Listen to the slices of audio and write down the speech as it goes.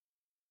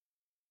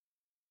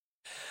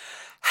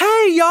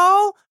Hey,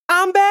 y'all,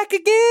 I'm back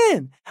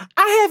again.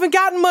 I haven't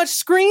gotten much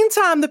screen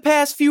time the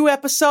past few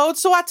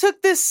episodes, so I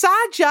took this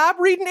side job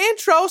reading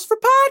intros for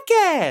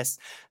podcasts.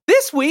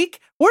 This week,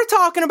 we're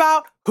talking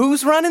about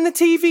who's running the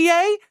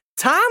TVA,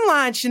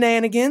 timeline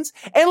shenanigans,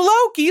 and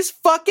Loki's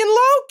fucking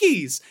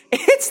Lokis.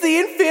 It's the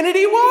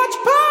Infinity Watch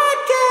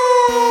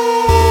Podcast!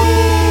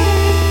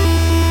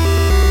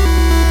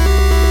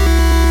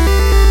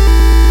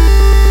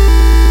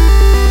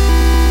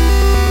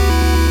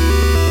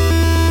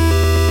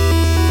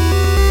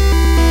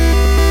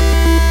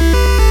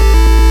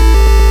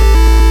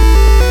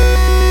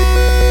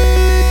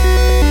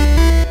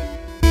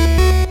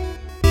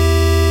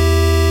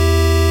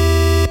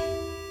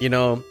 You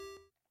know,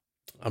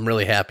 I'm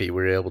really happy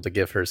we were able to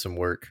give her some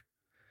work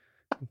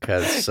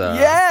because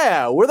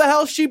yeah, where the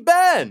hell's she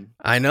been?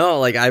 I know,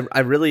 like I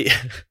really,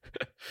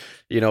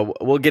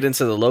 we'll get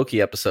into the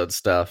Loki episode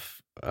stuff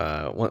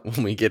when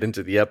we get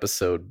into the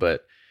episode,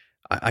 but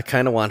I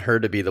kind of want her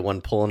to be the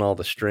one pulling all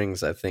the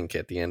strings. I think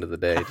at the end of the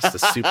day,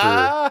 just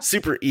a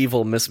super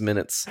evil Miss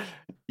Minutes.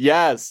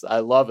 Yes, I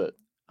love it.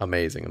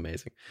 Amazing.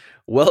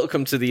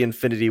 Welcome to the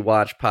Infinity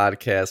Watch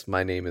Podcast.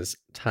 My name is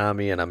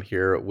Tommy, and I'm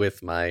here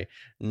with my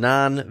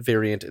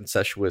non-variant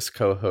incestuous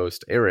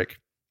co-host, Eric.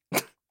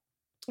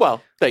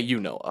 Well, that you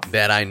know of.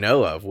 That I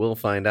know of. We'll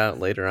find out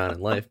later on in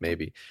life,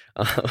 maybe.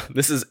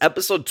 This is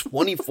episode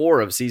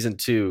 24 of season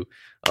 2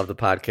 of the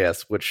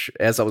podcast, which,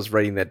 as I was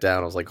writing that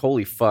down, I was like,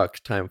 holy fuck,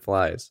 time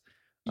flies.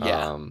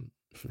 Yeah.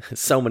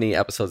 So many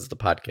episodes of the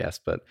podcast,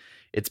 but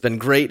it's been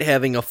great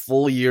having a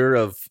full year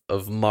of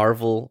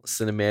Marvel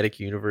Cinematic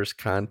Universe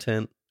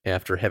content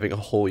after having a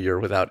whole year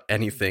without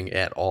anything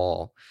at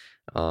all.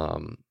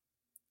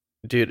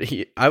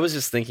 Dude, I was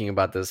just thinking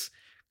about this.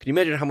 Can you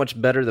imagine how much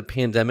better the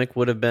pandemic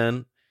would have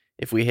been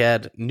if we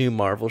had new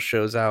Marvel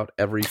shows out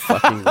every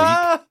fucking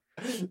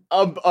week?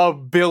 A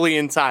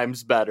billion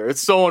times better. It's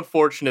so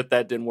unfortunate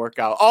that didn't work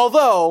out.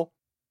 Although,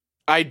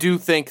 I do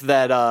think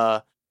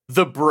that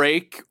the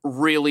break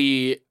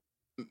really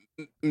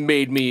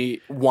made me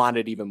want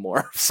it even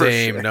more.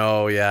 Same. Sure.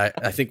 No, yeah.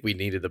 I think we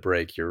needed the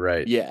break. You're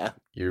right. Yeah.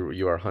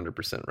 You are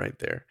 100% right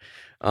there.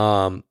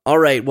 All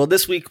right. Well,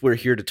 this week we're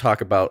here to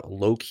talk about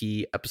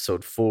Loki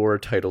episode 4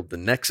 titled The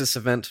Nexus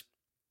Event.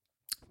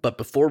 But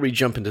before we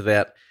jump into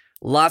that,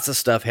 lots of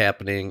stuff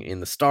happening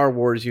in the Star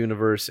Wars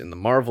universe, in the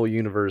Marvel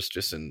universe,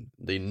 just in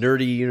the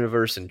nerdy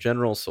universe in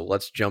general. So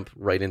let's jump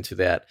right into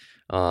that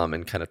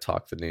and kind of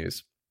talk the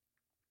news.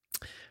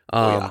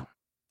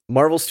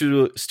 Marvel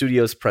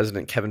Studios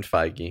president Kevin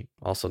Feige,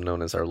 also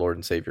known as our Lord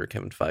and Savior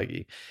Kevin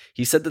Feige,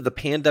 he said that the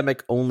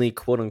pandemic only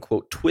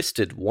quote-unquote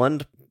twisted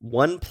one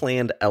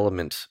planned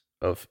element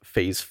of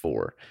Phase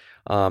 4.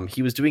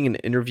 He was doing an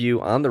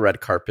interview on the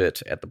red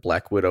carpet at the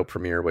Black Widow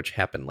premiere, which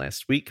happened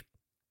last week,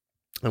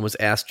 and was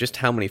asked just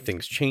how many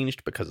things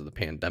changed because of the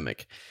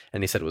pandemic.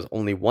 And he said it was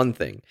only one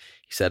thing.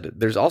 He said,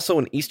 there's also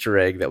an Easter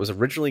egg that was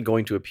originally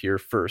going to appear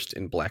first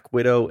in Black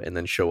Widow and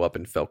then show up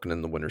in Falcon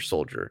and the Winter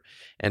Soldier.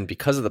 And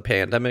because of the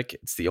pandemic,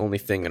 it's the only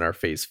thing in our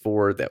Phase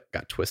 4 that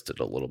got twisted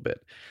a little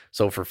bit.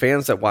 So for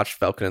fans that watched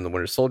Falcon and the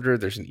Winter Soldier,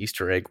 there's an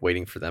Easter egg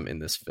waiting for them in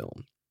this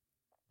film.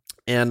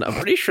 And I'm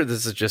pretty sure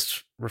this is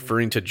just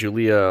referring to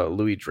Julia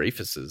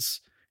Louis-Dreyfus's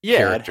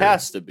character. It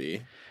has to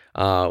be.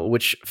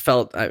 Which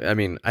felt,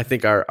 I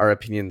think our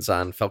opinions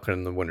on Falcon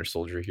and the Winter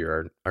Soldier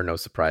here are no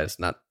surprise.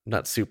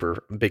 Not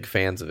super big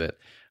fans of it.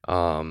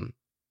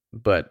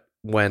 But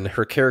when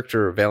her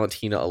character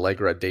Valentina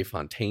Allegra de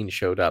Fontaine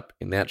showed up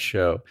in that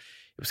show,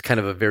 it was kind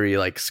of a very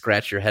like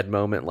scratch your head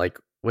moment. Like,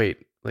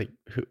 wait, like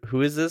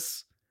who is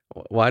this?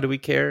 Why do we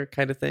care?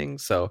 Kind of thing.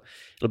 So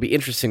it'll be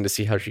interesting to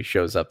see how she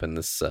shows up in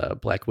this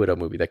Black Widow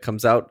movie that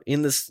comes out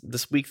in this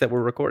week that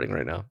we're recording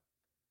right now.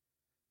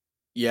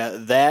 Yeah,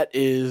 that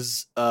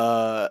is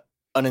an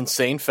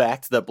insane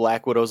fact that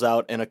Black Widow's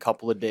out in a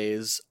couple of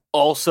days.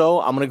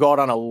 Also, I'm going to go out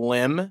on a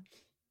limb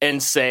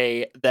and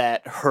say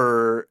that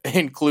her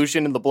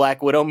inclusion in the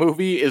Black Widow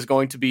movie is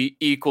going to be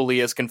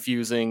equally as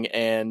confusing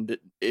and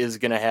is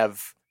going to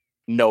have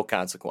no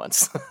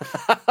consequence.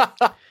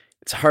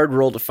 It's a hard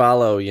role to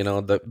follow,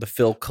 the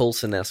Phil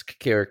Coulson-esque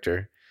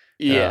character.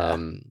 Yeah.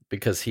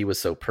 Because he was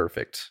so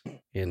perfect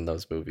in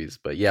those movies.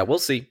 But yeah, we'll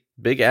see.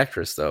 Big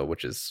actress, though,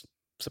 which is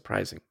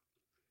surprising.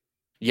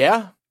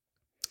 Yeah.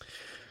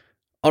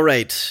 All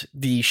right.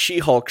 The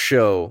She-Hulk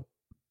show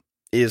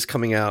is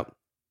coming out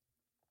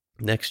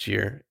next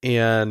year,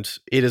 and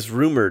it is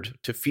rumored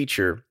to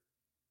feature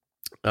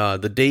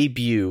the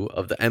debut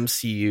of the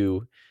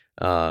MCU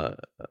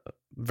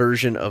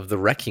version of the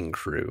Wrecking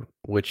Crew,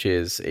 which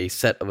is a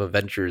set of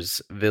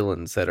Avengers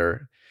villains that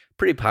are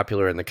pretty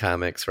popular in the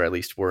comics, or at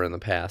least were in the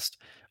past.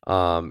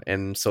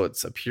 And so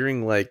it's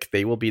appearing like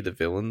they will be the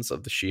villains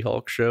of the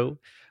She-Hulk show.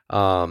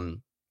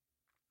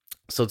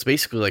 So it's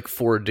basically like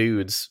 4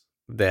 dudes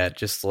that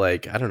just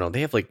like, I don't know,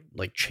 they have like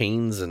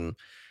chains and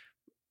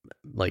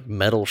like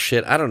metal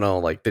shit. I don't know,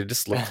 like they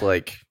just look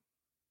like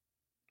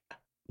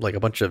a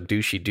bunch of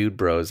douchey dude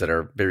bros that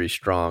are very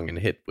strong and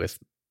hit with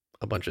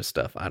a bunch of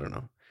stuff. I don't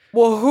know.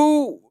 Well,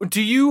 who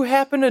do you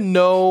happen to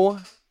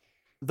know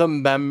the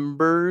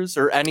members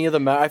or any of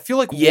the I feel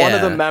like one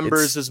of the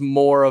members is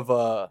more of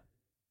a.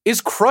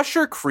 Is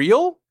Crusher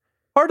Creel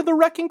part of the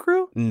Wrecking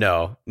Crew?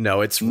 No,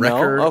 it's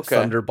Wrecker,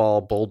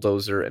 Thunderball,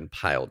 Bulldozer, and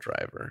Pile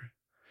Driver.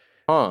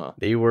 Huh.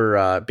 They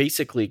were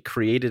basically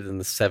created in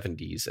the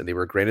 70s, and they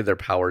were granted their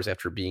powers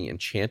after being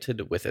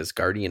enchanted with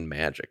Asgardian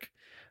magic.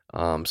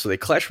 So they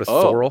clash with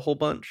Thor a whole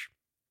bunch.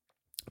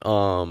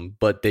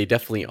 But they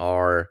definitely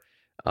are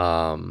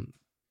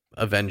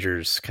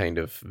Avengers kind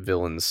of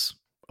villains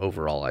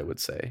overall, I would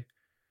say.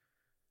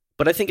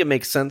 But I think it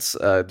makes sense.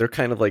 They're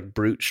kind of like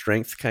brute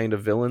strength kind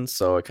of villains,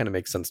 so it kind of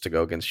makes sense to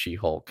go against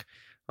She-Hulk.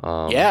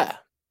 From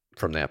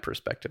that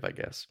perspective, I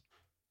guess.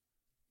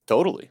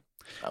 Totally.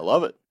 I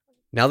love it.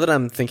 Now that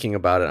I'm thinking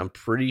about it, I'm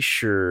pretty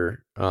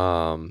sure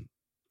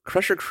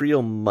Crusher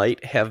Creel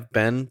might have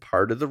been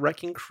part of the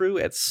Wrecking Crew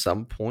at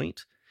some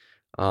point.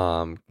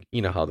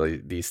 You know how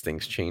these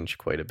things change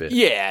quite a bit.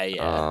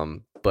 Yeah.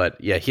 But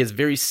yeah, he has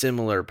very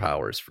similar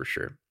powers for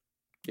sure.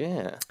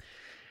 Yeah.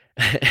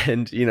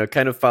 And, you know,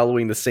 kind of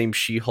following the same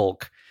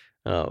She-Hulk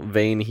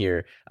vein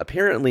here,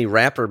 apparently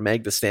rapper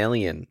Meg Thee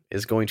Stallion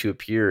is going to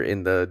appear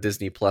in the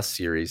Disney Plus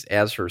series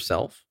as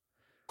herself.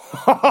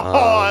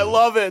 I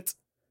love it.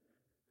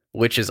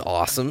 Which is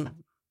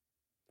awesome.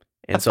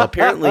 And so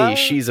apparently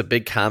she's a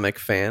big comic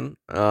fan.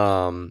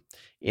 And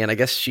I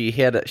guess she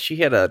had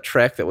a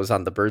track that was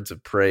on the Birds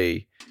of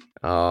Prey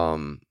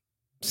soundtrack.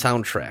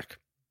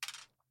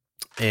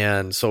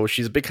 And so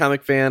she's a big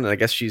comic fan, and I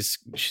guess she's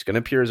going to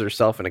appear as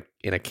herself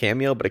in a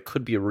cameo, but it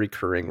could be a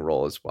recurring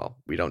role as well.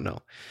 We don't know.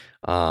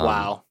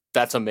 Wow,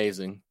 that's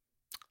amazing.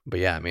 But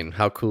yeah, I mean,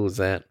 how cool is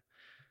that?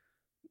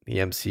 The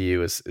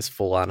MCU is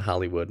full on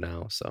Hollywood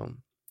now, so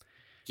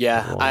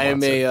yeah,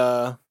 I'm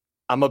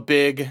a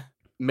big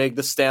Meg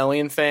Thee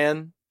Stallion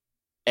fan,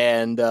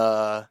 and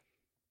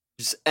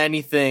just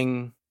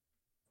anything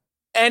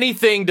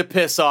to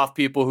piss off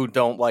people who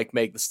don't like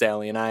Meg Thee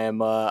Stallion, I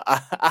am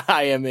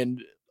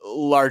in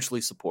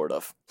largely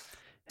supportive.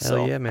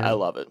 Hell yeah, man! I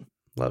love it.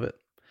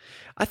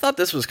 I thought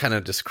this was kind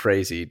of just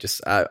crazy.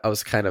 I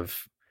was kind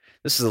of.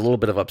 This is a little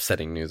bit of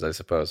upsetting news, I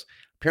suppose.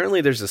 Apparently,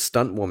 there's a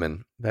stunt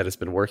woman that has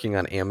been working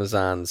on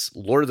Amazon's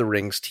Lord of the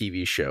Rings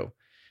TV show.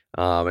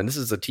 And this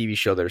is a TV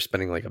show they're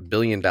spending like $1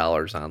 billion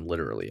on,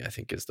 literally, I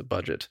think is the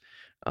budget.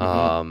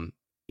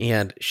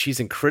 And she's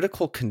in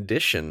critical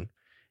condition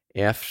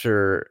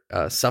after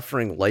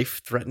suffering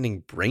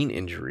life-threatening brain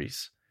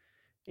injuries.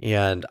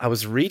 And I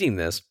was reading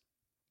this,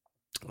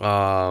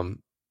 and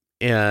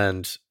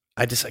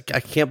I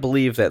can't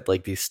believe that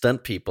like these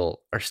stunt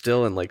people are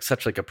still in like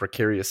such like a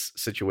precarious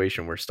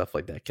situation where stuff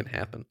like that can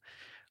happen.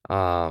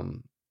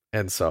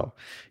 And so,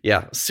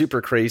 yeah,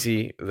 super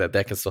crazy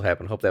that can still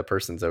happen. Hope that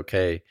person's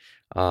okay.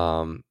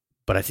 But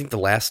I think the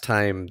last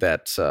time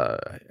that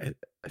I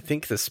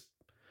think this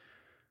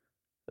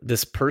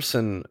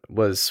person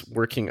was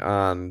working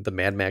on the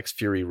Mad Max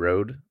Fury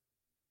Road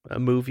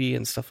movie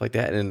and stuff like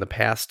that, and in the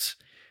past,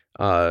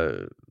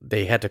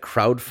 they had to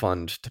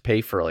crowdfund to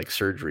pay for like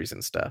surgeries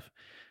and stuff,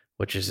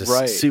 which is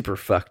just super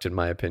fucked in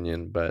my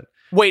opinion. But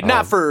wait,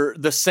 not for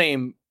the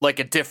same, like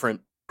a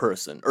different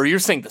person, or you're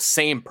saying the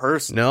same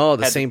person? No,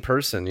 the same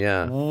person.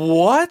 Yeah.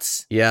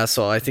 What? Yeah.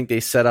 So I think they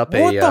set up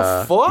what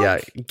the fuck? Yeah,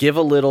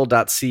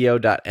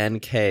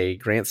 givealittle.co.nk.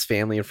 Grant's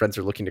family and friends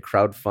are looking to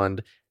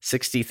crowdfund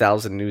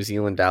 60,000 New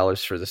Zealand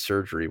dollars for the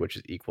surgery, which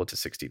is equal to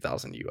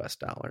 60,000 US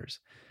dollars.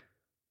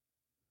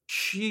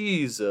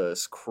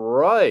 Jesus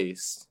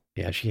Christ.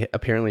 Yeah, she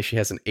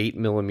has an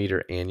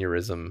 8mm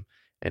aneurysm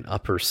and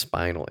upper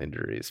spinal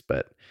injuries.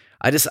 But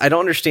I don't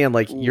understand.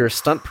 Like, you're a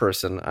stunt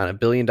person on a $1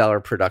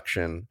 billion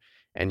production,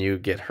 and you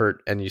get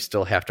hurt, and you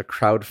still have to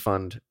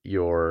crowdfund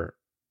your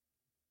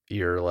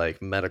like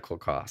medical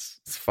costs.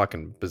 It's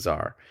fucking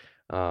bizarre.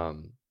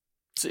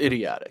 It's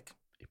idiotic.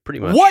 Pretty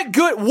much.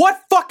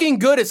 What fucking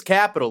good is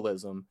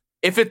capitalism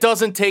if it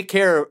doesn't take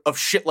care of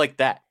shit like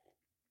that?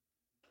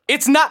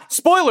 It's not,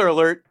 spoiler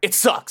alert, it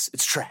sucks.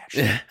 It's trash.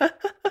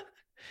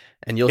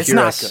 And you'll hear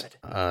us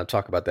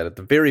talk about that at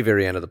the very,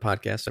 very end of the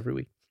podcast every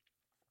week.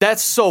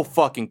 That's so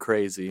fucking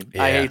crazy.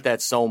 Yeah. I hate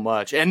that so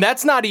much. And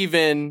that's not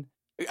even,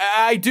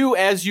 I do,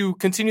 as you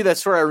continue that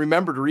story, I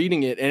remembered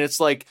reading it, and it's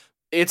like,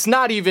 it's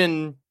not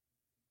even,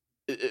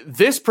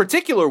 this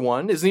particular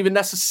one isn't even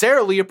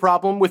necessarily a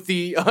problem with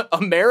the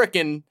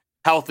American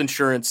health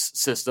insurance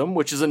system,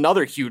 which is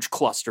another huge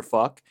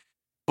clusterfuck.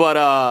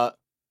 But,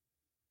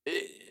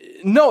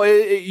 no,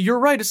 you're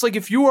right. It's like,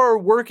 if you are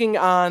working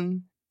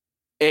on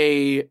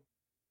this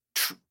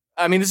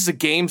is a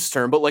games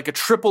term, but like a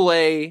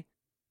AAA,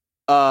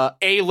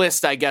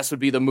 A-list, I guess would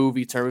be the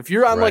movie term. If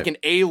you're on like an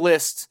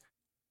A-list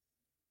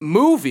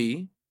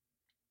movie,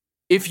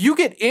 if you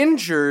get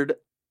injured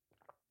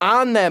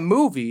on that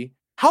movie,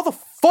 how the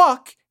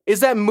fuck is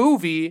that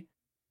movie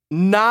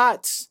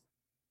not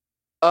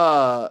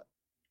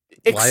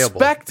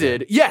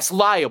expected? Liable. Yes,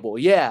 liable.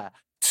 Yeah,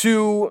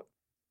 to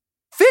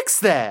fix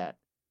that.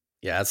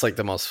 Yeah, it's like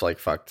the most like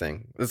fuck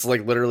thing. It's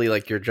like literally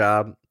like your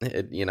job.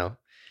 It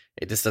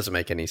just doesn't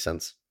make any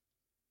sense.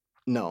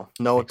 No,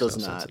 it does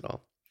not at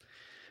all.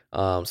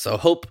 So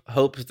hope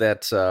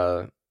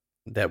that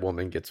that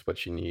woman gets what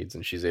she needs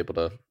and she's able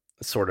to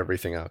sort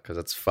everything out because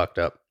it's fucked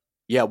up.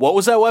 Yeah, what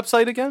was that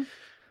website again?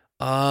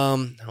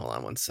 Hold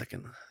on one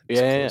second.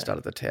 Just Yeah. closed out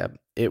of the tab.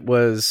 It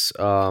was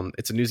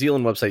it's a New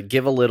Zealand website,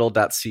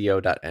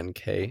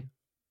 givealittle.co.nk.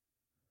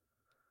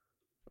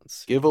 Let's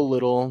see.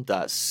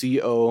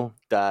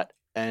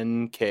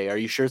 Givealittle.co.nk. Are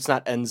you sure it's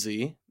not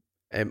NZ?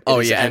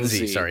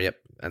 NZ. Sorry, yep.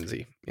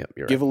 NZ. Yep,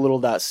 you're right.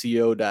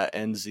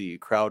 Givealittle.co.nz.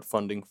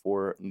 Crowdfunding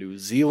for New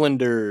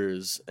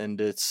Zealanders.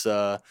 And it's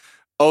so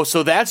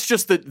that's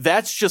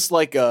just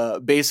like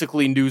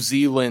basically New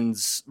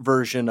Zealand's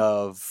version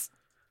of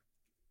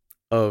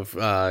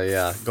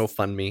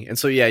GoFundMe. And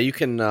so you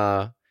can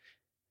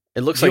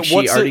it looks like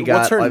she already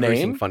got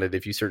everything funded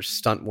if you search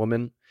Stunt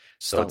Woman.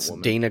 So it's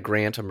Dana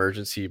Grant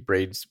emergency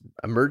brain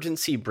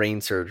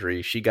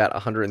surgery. She got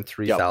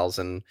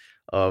 103,000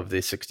 of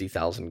the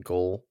 60,000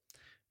 goal,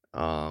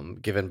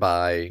 given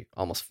by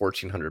almost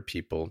 1,400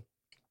 people,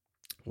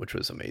 which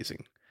was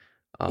amazing.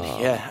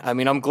 Yeah, I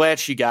mean, I'm glad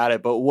she got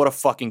it, but what a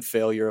fucking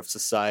failure of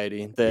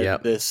society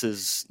that this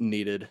is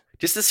needed.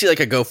 Just to see like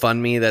a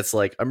GoFundMe that's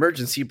like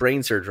emergency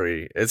brain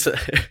surgery. It's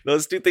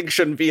those two things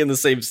shouldn't be in the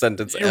same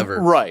sentence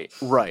ever. Right.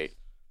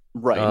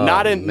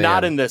 Not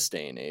in this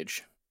day and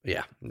age.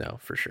 Yeah, no,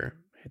 for sure.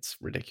 It's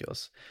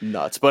ridiculous.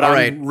 Nuts. But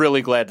I'm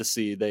really glad to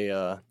see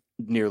they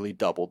nearly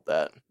doubled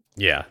that.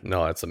 Yeah,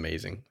 no, it's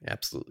amazing.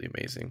 Absolutely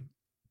amazing.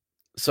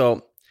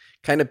 So,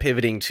 kind of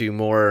pivoting to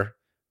more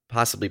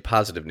possibly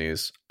positive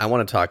news, I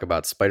want to talk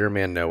about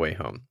Spider-Man No Way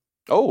Home.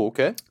 Oh,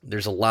 okay.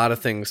 There's a lot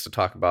of things to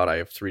talk about. I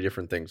have 3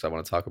 different things I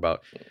want to talk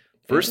about.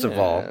 First of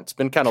all, it's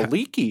been kind of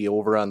leaky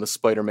over on the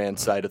Spider-Man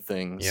side of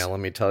things. Yeah, let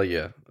me tell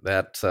you,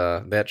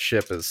 that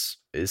ship is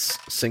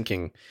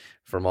sinking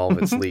from all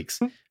of its leaks.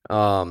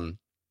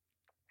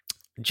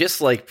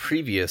 Just like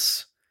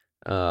previous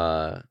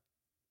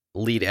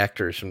lead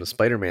actors from the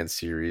Spider-Man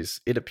series,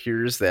 it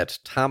appears that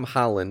Tom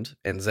Holland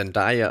and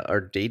Zendaya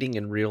are dating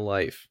in real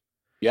life.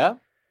 Yeah.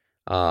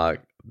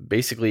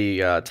 Basically,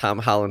 Tom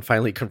Holland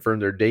finally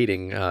confirmed they're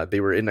dating. They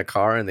were in a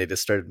car and they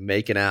just started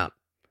making out.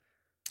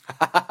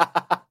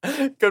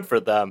 Good for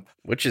them.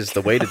 Which is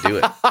the way to do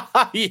it.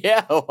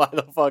 Yeah, why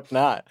the fuck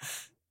not?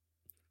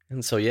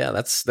 And so, yeah,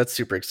 that's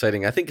super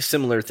exciting. I think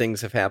similar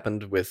things have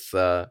happened with,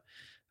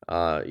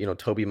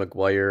 Tobey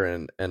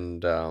Maguire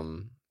and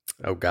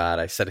oh God,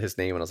 I said his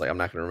name and I was like, I'm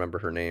not going to remember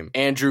her name.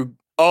 Kirsten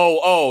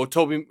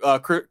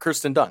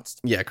Dunst.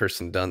 Yeah,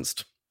 Kirsten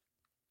Dunst.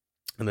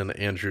 And then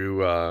Andrew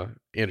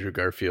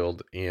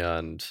Garfield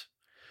and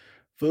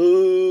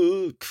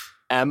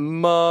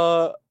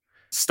Emma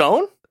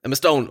Stone.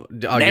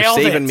 Oh, you're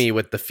saving me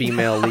with the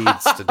female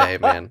leads today,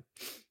 man.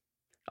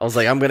 I was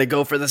like, I'm gonna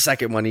go for the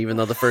second one, even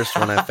though the first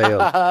one I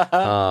failed.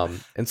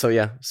 And so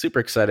yeah, super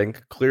exciting.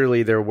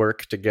 Clearly, their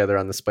work together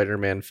on the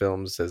Spider-Man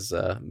films has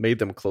made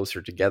them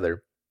closer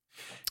together.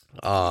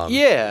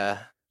 Yeah.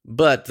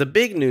 But the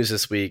big news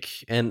this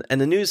week, and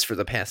the news for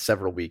the past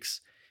several weeks,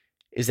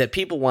 is that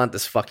people want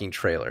this fucking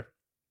trailer.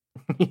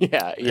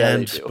 Yeah.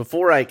 And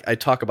before I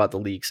talk about the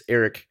leaks,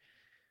 Eric,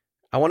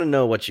 I want to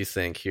know what you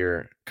think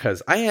here,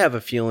 because I have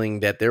a feeling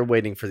that they're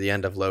waiting for the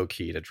end of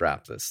Loki to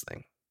drop this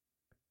thing.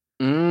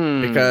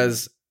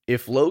 Because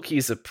if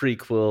Loki's a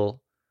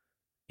prequel,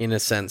 in a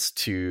sense,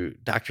 to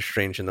Doctor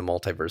Strange in the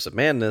Multiverse of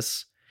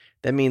Madness,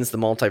 that means the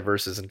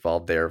multiverse is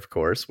involved there, of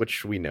course,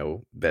 which we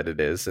know that it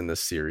is in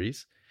this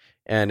series.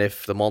 And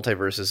if the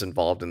multiverse is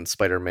involved in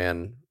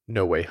Spider-Man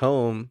No Way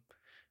Home,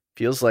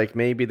 feels like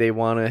maybe they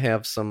want to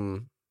have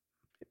some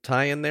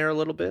tie in there a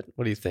little bit.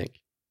 What do you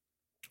think?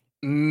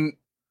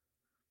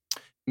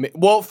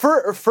 Well,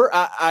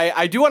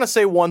 I do want to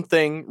say one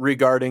thing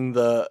regarding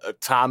the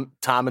Tom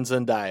and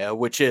Zendaya,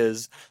 which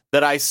is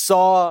that I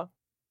saw,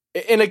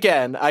 and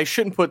again, I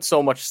shouldn't put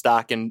so much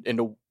stock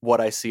into what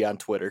I see on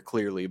Twitter,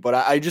 clearly, but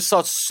I just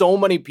saw so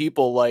many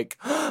people like,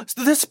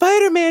 the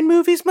Spider-Man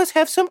movies must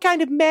have some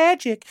kind of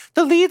magic.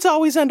 The leads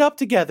always end up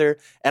together.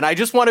 And I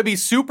just want to be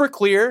super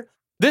clear.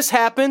 This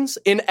happens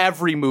in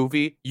every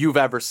movie you've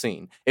ever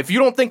seen. If you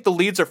don't think the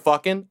leads are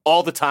fucking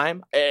all the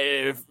time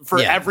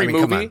every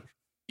movie,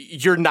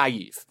 you're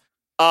naive.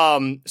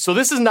 So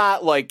this is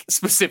not like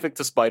specific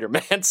to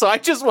Spider-Man. So I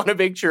just want to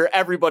make sure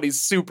everybody's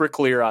super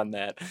clear on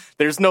that.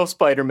 There's no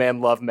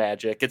Spider-Man love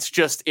magic. It's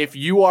just if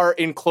you are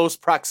in close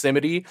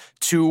proximity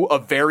to a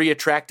very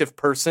attractive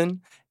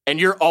person and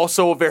you're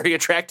also a very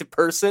attractive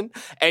person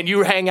and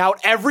you hang out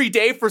every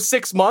day for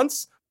 6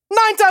 months,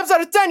 9 times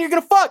out of 10, you're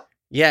going to fuck.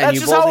 Yeah, and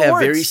you both have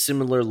very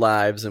similar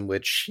lives in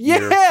which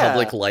your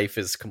public life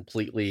is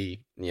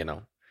completely,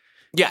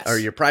 yes, or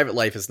your private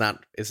life is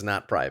not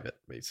private,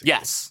 basically.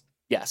 Yes.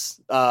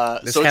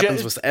 This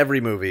happens with every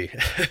movie.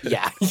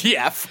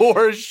 yeah,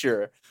 for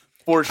sure.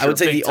 I would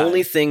say the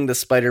only thing the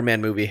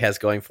Spider-Man movie has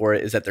going for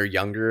it is that they're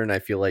younger, and I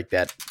feel like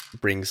that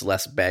brings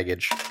less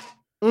baggage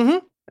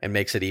and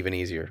makes it even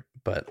easier.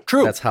 But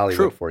that's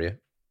Hollywood for you.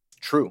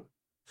 True.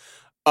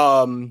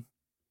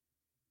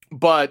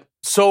 But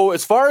so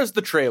as far as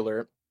the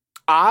trailer,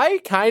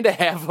 I kind of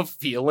have a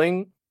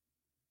feeling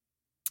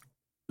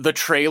the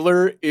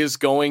trailer is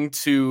going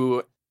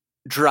to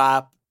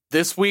drop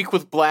this week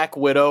with Black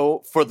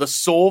Widow for the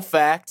sole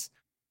fact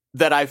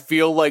that I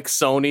feel like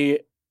Sony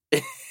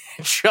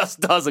just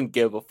doesn't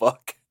give a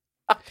fuck.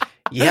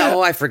 Yeah,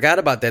 I forgot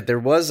about that. There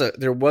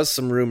was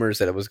some rumors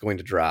that it was going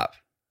to drop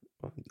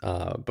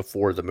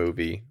before the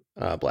movie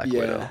Black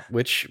Widow,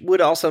 which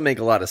would also make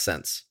a lot of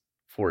sense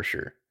for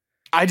sure.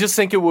 I just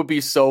think it would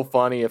be so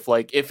funny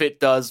if it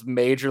does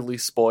majorly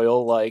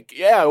spoil,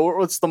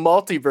 it's the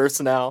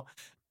multiverse now,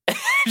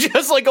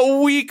 just like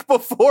a week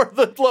before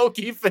the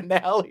Loki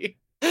finale.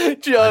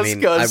 Just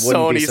because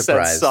Sony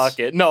said suck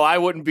it. No, I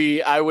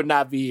would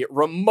not be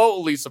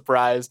remotely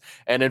surprised.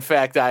 And in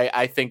fact,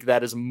 I think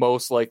that is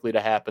most likely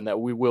to happen, that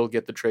we will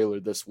get the trailer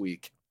this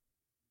week.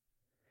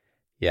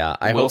 Yeah,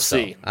 we'll hope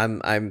see. So.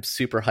 I'm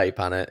super hype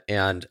on it.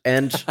 And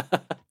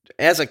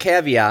as a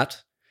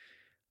caveat,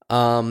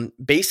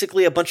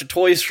 basically a bunch of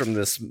toys from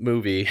this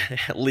movie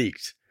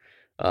leaked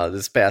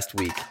this past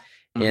week.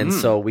 Mm-hmm. And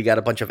so we got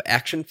a bunch of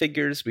action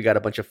figures, we got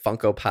a bunch of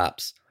Funko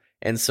Pops.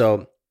 And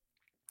so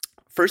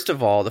first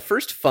of all, the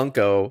first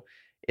Funko,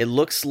 it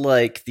looks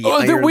like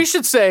we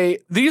should say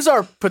these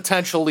are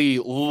potentially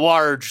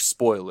large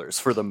spoilers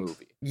for the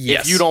movie.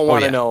 Yes. If you don't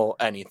want to know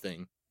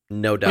anything.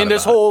 No doubt.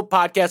 This whole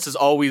podcast is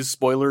always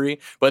spoilery,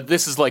 but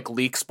this is like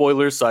leak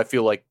spoilers, so I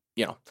feel like,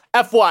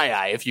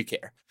 FYI if you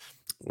care.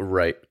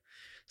 Right.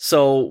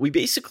 So we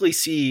basically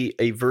see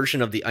a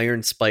version of the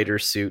Iron Spider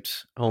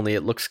suit, only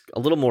it looks a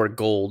little more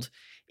gold,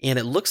 and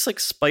it looks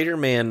like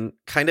Spider-Man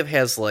kind of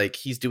has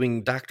he's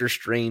doing Doctor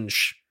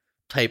Strange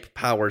type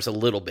powers a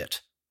little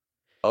bit.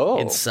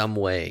 In some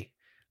way.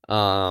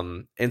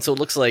 And so it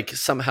looks like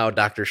somehow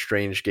Doctor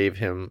Strange gave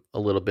him a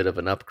little bit of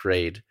an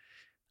upgrade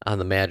on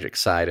the magic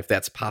side, if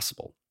that's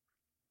possible.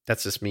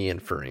 That's just me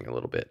inferring a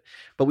little bit.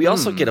 But we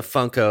also get a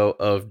Funko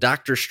of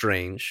Doctor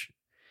Strange,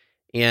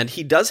 and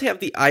he does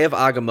have the Eye of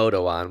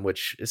Agamotto on,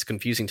 which is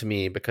confusing to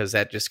me because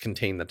that just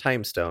contained the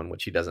Time Stone,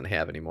 which he doesn't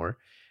have anymore.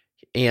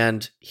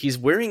 And he's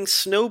wearing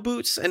snow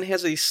boots and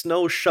has a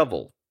snow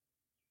shovel.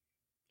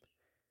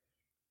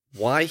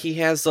 Why he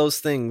has those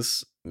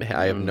things,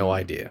 I have no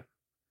idea.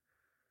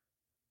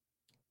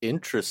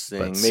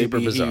 Interesting.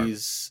 Maybe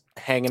he's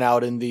hanging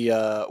out in the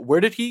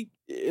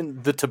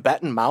in the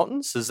Tibetan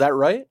mountains? Is that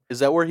right? Is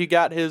that where he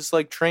got his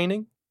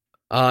training?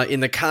 In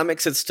the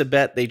comics, it's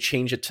Tibet. They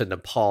change it to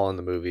Nepal in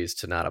the movies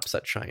to not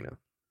upset China.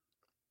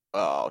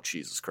 Oh,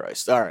 Jesus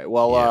Christ! All right.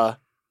 Well,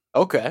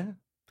 okay.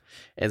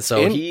 And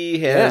so he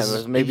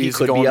has. Maybe he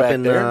could be up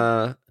in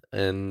the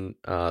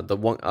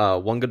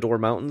Wangador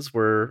Mountains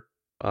where,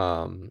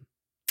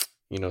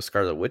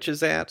 Scarlet Witch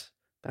is at.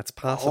 That's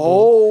possible.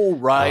 Oh,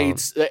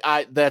 right.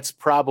 That's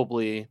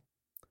probably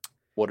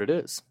what it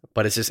is.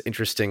 But it's just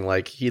interesting.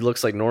 He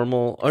looks like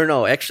normal. Or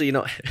no, actually,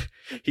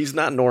 he's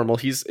not normal.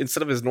 He's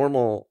instead of his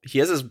normal, he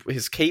has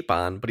his cape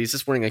on, but he's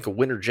just wearing a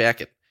winter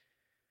jacket,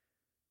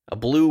 a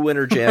blue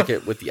winter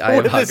jacket with the Eye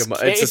of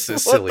Agamotto. It's just a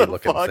silly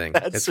looking thing.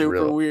 That's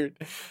super weird.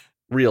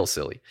 Real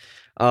silly.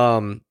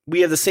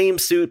 We have the same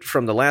suit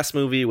from the last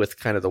movie with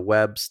kind of the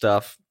web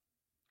stuff.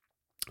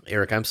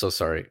 Eric, I'm so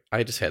sorry.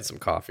 I just had some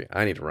coffee.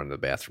 I need to run to the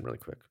bathroom really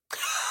quick.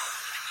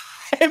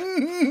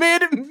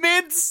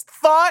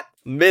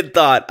 Mid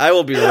thought. I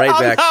will be right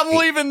back. I'm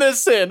leaving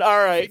this in. All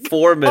right.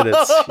 4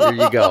 minutes. Here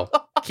you go.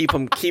 Keep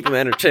them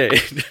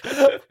entertained.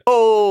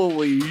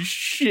 Holy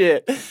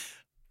shit.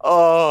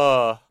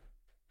 Oh,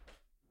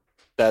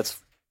 that's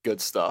good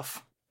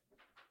stuff.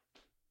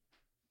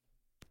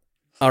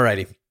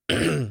 Alrighty.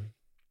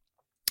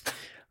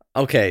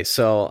 Okay,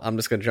 so I'm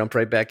just gonna jump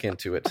right back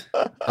into it.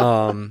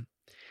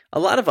 A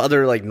lot of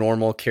other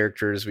normal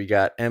characters. We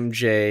got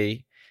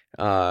MJ.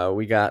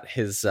 We got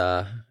his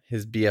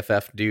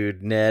BFF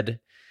dude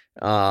Ned.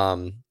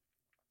 But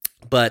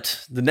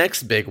the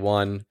next big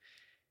one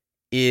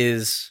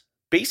is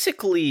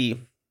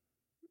basically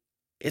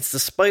it's the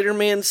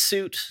Spider-Man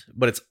suit,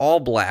 but it's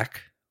all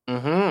black.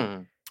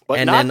 Mm-hmm. But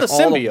and not the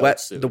symbiote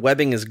suit. The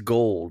webbing is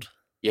gold.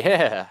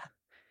 Yeah.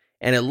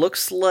 And it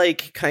looks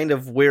like kind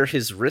of where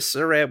his wrists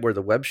are at, where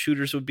the web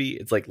shooters would be.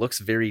 It's looks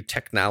very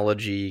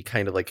technology,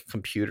 kind of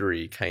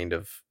computery kind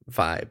of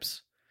vibes.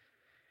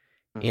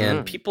 Mm-hmm.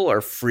 And people are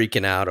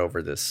freaking out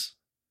over this.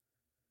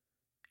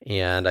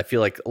 And I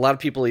feel like a lot of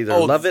people either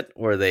love it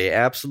or they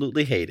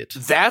absolutely hate it.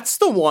 That's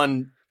the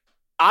one.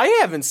 I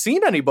haven't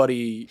seen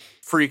anybody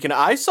freaking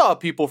out. I saw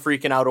people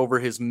freaking out over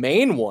his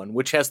main one,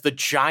 which has the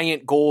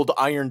giant gold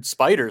Iron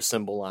Spider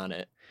symbol on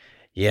it.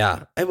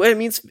 Yeah, I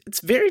mean,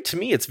 it's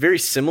very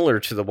similar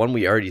to the one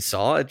we already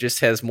saw. It just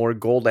has more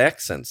gold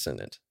accents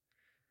in it.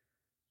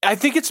 I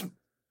think it's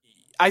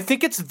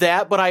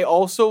that, but I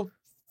also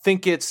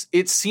think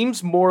it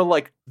seems more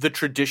like the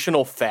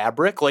traditional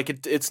fabric.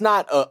 It's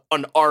not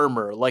an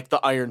armor like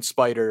the Iron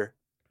Spider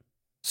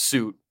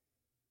suit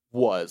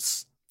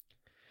was.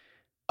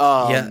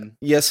 Yeah.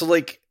 So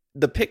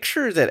the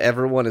picture that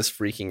everyone is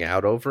freaking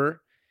out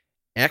over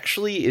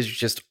actually is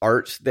just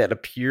art that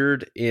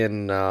appeared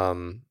in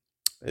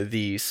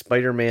the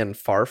Spider-Man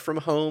Far From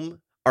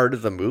Home Art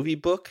of the Movie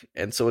book.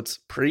 And so it's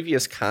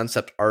previous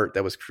concept art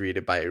that was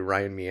created by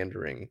Ryan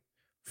Meandering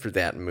for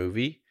that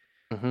movie.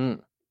 Mm-hmm.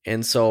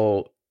 And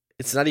so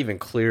it's not even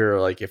clear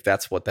like if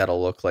that's what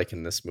that'll look like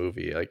in this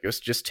movie. Like it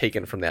was just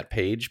taken from that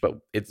page, but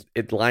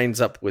it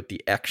lines up with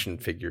the action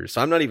figures.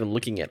 So I'm not even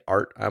looking at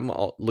art.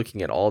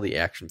 Looking at all the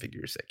action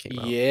figures that came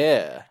out.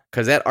 Yeah.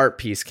 Because that art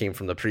piece came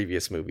from the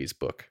previous movie's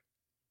book.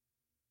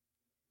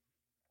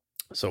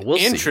 So we'll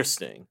see.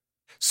 Interesting.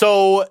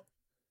 So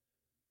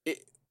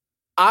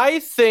I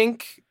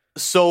think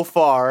so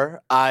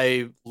far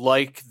I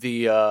like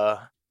the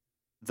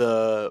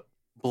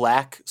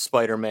black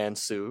Spider-Man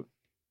suit.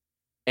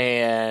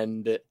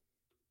 And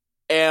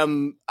I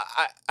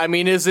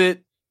mean,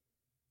 it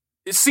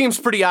seems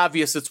pretty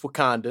obvious it's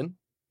Wakandan.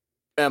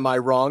 Am I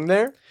wrong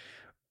there?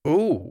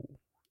 Oh,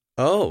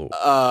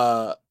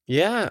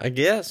 yeah, I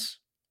guess.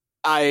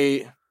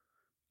 So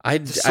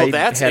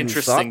that's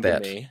interesting to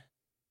me.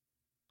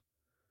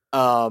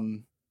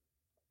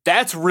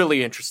 That's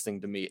really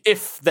interesting to me.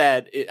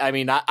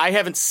 I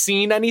haven't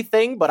seen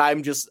anything, but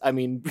you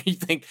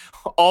think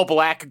all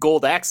black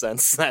gold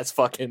accents, that's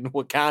fucking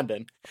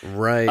Wakandan.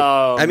 Right.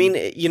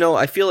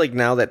 I feel like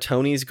now that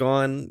Tony's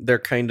gone, their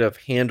kind of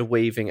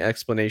hand-waving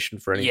explanation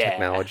for any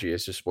technology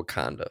is just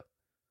Wakanda.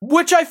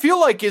 Which I feel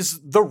like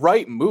is the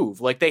right move.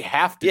 Like, they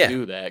have to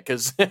do that,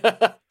 because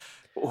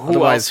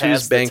otherwise,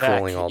 who's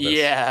bankrolling all this?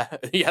 Yeah,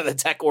 the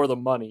tech or the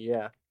money,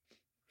 yeah.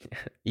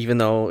 Even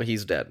though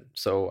he's dead.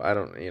 So, I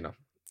don't,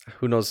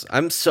 who knows?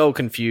 I'm so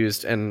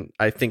confused, and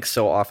I think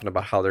so often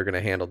about how they're going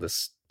to handle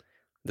this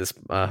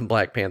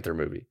Black Panther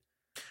movie.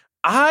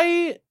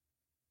 I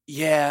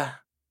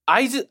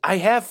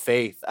have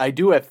faith. I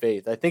do have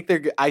faith. I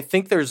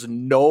think there's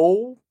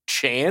no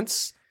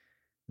chance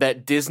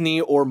that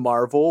Disney or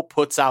Marvel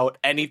puts out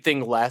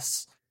anything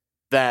less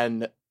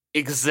than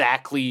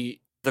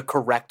exactly the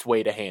correct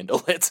way to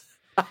handle it.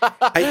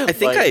 I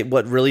think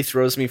what really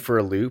throws me for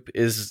a loop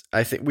is,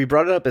 I think we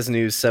brought it up as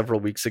news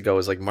several weeks ago,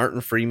 is like Martin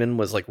Freeman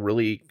was like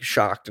really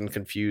shocked and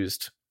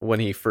confused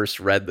when he first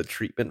read the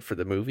treatment for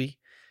the movie.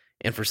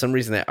 And for some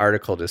reason that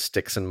article just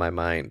sticks in my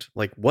mind.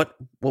 Like what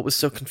was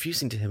so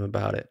confusing to him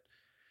about it?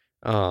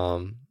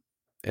 And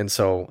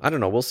so I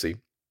don't know, we'll see.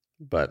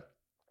 But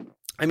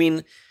I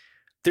mean,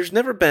 there's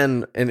never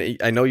been, and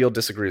I know you'll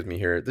disagree with me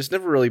here, there's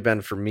never really been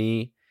for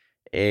me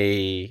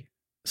a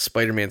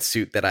Spider-Man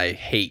suit that I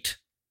hate.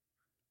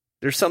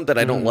 There's some that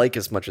I don't like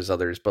as much as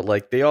others, but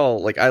like they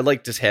all, like I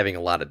like just having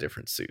a lot of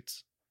different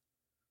suits.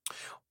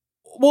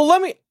 Well,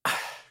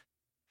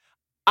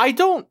 I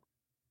don't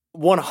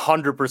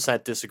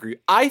 100% disagree.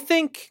 I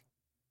think,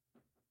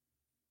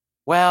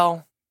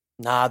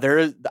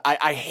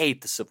 I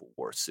hate the Civil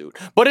War suit,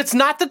 but it's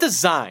not the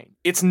design.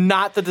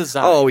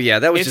 Oh yeah,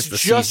 that was just the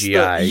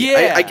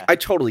CGI. I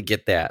totally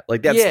get that.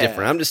 Like that's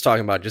different. I'm just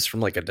talking about just from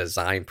like a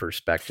design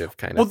perspective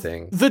kind of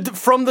thing.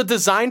 From the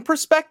design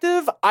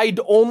perspective, I'd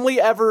only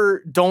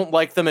ever don't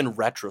like them in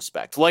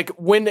retrospect. Like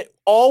when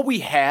all we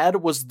had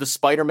was the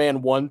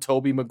Spider-Man 1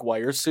 Tobey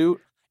Maguire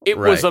suit, it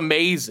was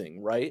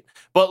amazing, right?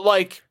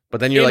 But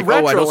then you're like,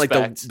 I don't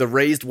like the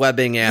raised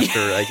webbing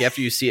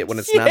after you see it when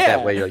it's not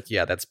that way. You're like,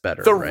 yeah, that's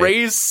better. The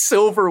raised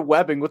silver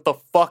webbing, what the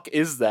fuck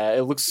is that?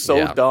 It looks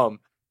so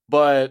dumb.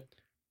 But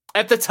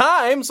at the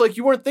time, it's like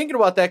you weren't thinking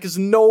about that because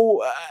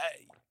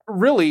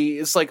really,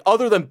 it's like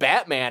other than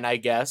Batman, I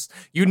guess,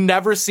 you'd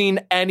never seen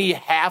any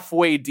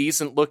halfway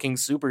decent looking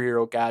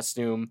superhero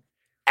costume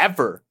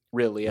ever,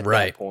 really, at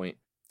that point.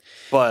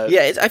 But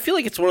yeah, I feel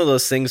like it's one of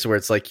those things where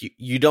it's like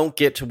you don't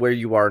get to where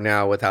you are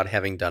now without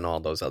having done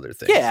all those other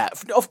things. Yeah,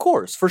 of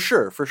course, for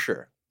sure.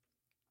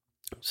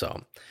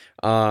 So,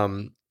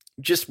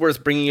 just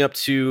worth bringing up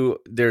too,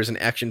 there's an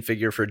action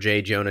figure for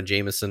J. Jonah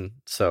Jameson.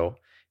 So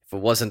if it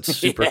wasn't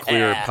super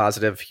clear and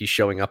positive, he's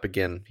showing up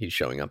again.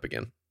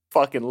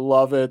 Fucking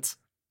love it.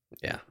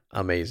 Yeah,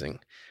 amazing.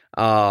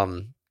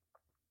 But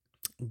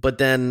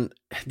then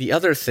the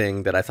other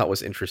thing that I thought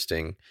was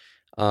interesting,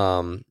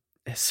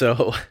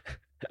 so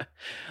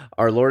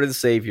our Lord and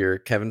Savior,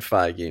 Kevin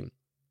Feige,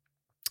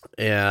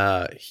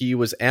 he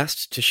was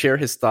asked to share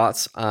his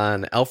thoughts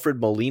on Alfred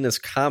Molina's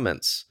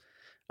comments,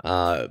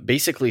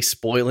 basically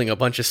spoiling a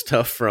bunch of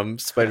stuff from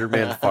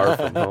Spider-Man Far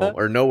From Home,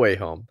 or No Way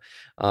Home,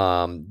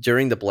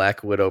 during the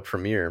Black Widow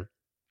premiere.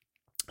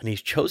 And he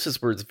chose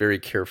his words very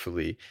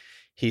carefully.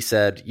 He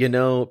said,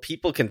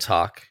 people can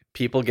talk.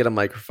 People get a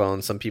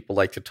microphone. Some people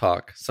like to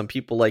talk. Some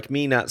people like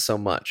me, not so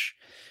much.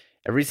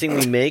 Everything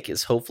we make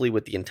is hopefully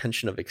with the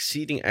intention of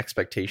exceeding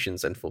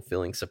expectations and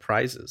fulfilling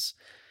surprises.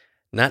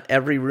 Not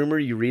every rumor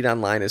you read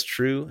online is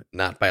true,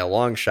 not by a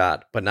long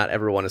shot, but not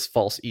everyone is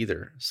false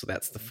either. So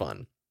that's the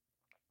fun.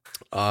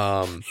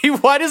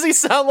 Why does he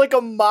sound like a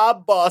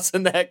mob boss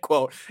in that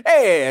quote?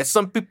 Hey,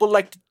 some people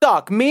like to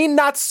talk, me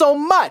not so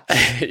much.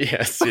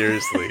 Yeah,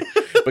 seriously.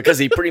 Because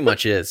he pretty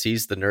much is.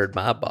 He's the nerd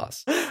mob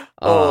boss.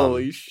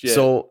 Holy shit.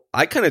 So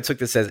I kind of took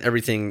this as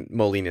everything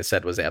Molina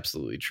said was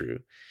absolutely true.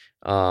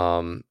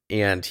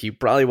 And he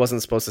probably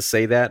wasn't supposed to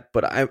say that,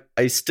 but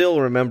I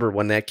still remember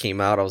when that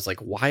came out, I was like,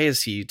 why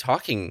is he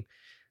talking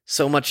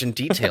so much in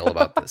detail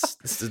about this?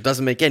 This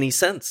doesn't make any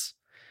sense.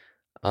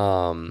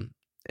 And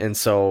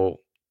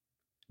so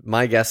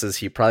my guess is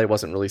he probably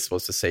wasn't really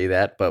supposed to say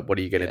that, but what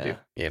are you going to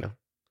do?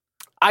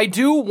 I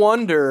do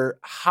wonder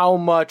how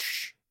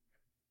much,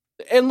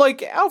 and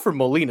like Alfred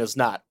Molina's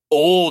not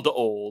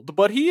old,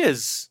 but he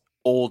is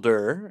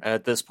older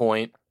at this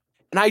point.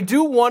 And I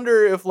do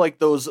wonder if like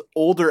those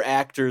older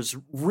actors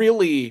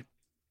really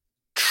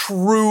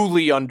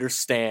truly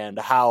understand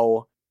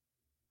how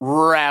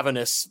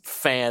ravenous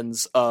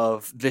fans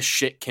of this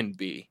shit can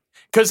be.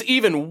 Because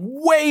even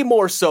way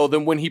more so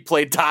than when he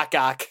played Doc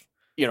Ock,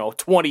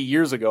 20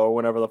 years ago or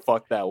whenever the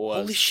fuck that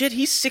was. Holy shit,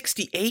 he's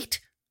 68?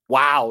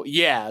 Wow,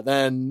 yeah,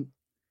 then...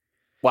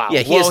 Wow.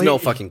 Yeah, he has no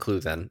fucking clue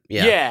then.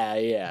 Yeah.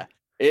 Yeah.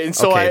 And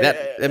so okay,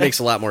 that makes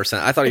a lot more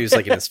sense. I thought he was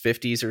like in his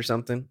 50s or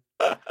something.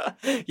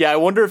 Yeah, I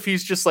wonder if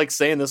he's just like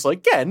saying this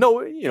like, yeah,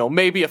 no,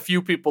 maybe a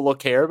few people will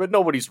care, but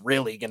nobody's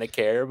really going to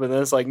care. But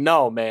then it's like,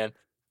 no, man,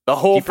 the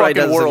whole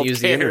fucking world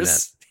use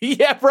cares. The internet.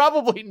 Yeah,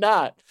 probably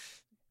not.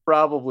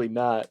 Probably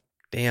not.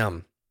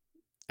 Damn.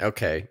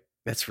 Okay,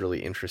 that's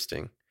really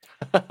interesting.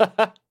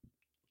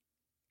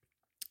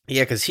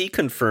 Yeah, because he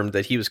confirmed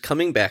that he was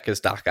coming back as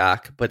Doc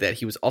Ock, but that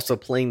he was also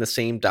playing the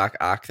same Doc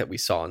Ock that we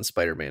saw in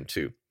Spider-Man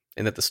 2,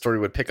 and that the story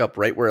would pick up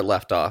right where it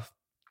left off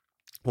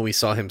when we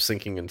saw him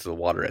sinking into the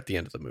water at the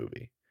end of the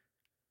movie.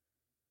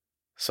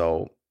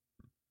 So,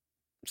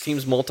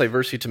 seems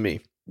multiversy to me.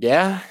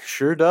 Yeah,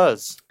 sure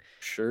does.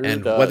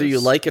 And whether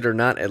you like it or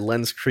not, it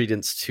lends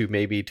credence to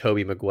maybe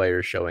Tobey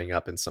Maguire showing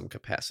up in some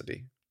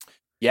capacity.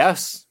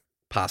 Yes.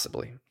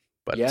 Possibly.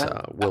 But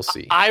we'll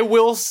see. I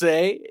will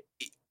say...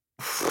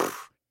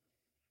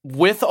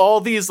 with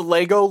all these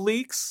Lego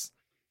leaks,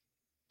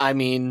 I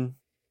mean,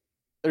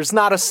 there's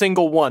not a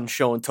single one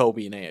showing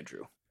Toby and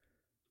Andrew.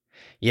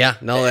 Yeah,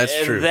 no, that's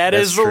true. That's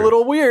is true. A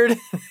little weird.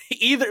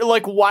 Either,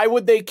 like, why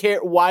would they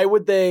care? Why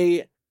would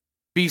they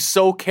be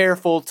so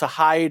careful to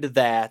hide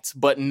that,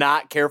 but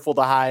not careful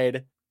to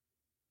hide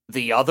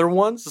the other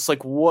ones? It's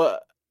like,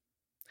 what?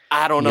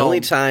 I don't know. The only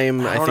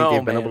time I think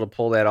they've been able to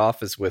pull that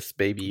off is with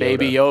Baby Yoda.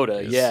 Baby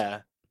Yoda,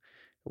 yeah.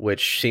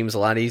 Which seems a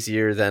lot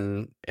easier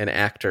than an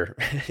actor,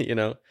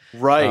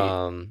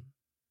 Right.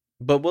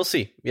 But we'll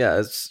see. Yeah,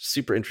 it's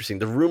super interesting.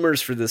 The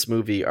rumors for this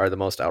movie are the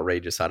most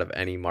outrageous out of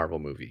any Marvel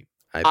movie,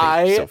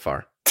 I think, so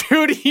far.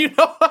 Dude,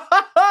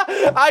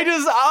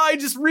 I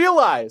just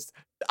realized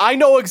I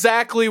know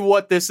exactly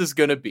what this is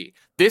going to be.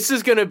 This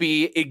is going to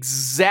be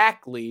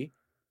exactly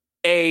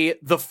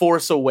The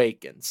Force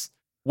Awakens,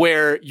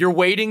 where you're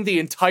waiting the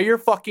entire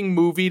fucking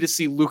movie to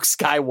see Luke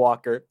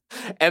Skywalker,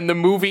 and the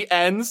movie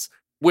ends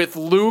with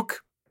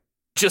Luke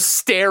just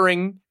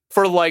staring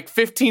for like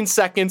 15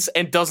 seconds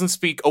and doesn't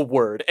speak a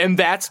word. And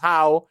that's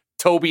how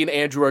Toby and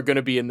Andrew are going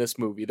to be in this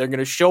movie. They're going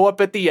to show up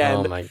at the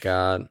end. Oh my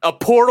God. A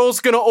portal's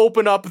going to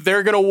open up.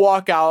 They're going to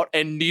walk out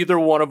and neither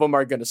one of them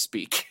are going to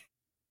speak.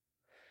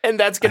 And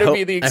that's going to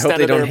be the extent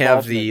of their involvement. I hope they don't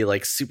have the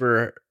like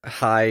super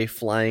high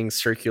flying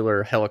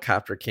circular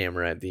helicopter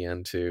camera at the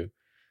end too.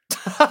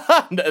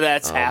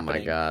 That's happening. Oh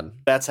my God.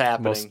 That's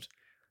happening.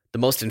 The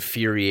most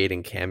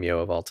infuriating cameo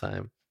of all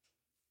time.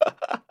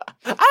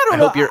 I don't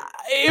know.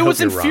 It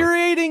was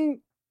infuriating. Wrong.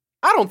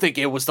 I don't think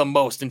it was the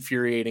most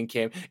infuriating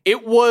cameo.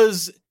 It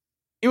was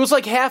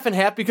like half and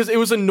half because it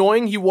was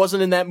annoying he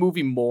wasn't in that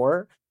movie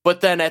more.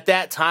 But then at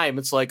that time,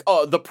 it's like,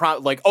 oh,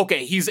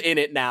 okay, he's in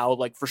it now,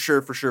 like for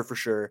sure.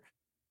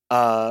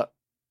 I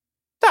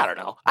don't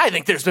know. I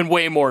think there's been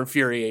way more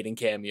infuriating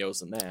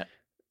cameos than that.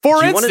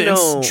 For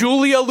instance,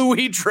 Julia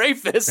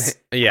Louis-Dreyfus.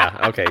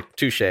 Yeah. Okay.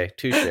 Touche.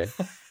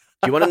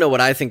 Do you want to know what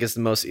I think is the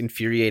most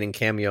infuriating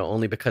cameo?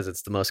 Only because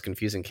it's the most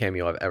confusing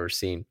cameo I've ever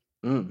seen.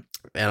 And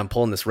I'm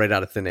pulling this right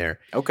out of thin air.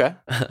 Okay.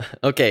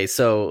 Okay,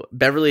 so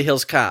Beverly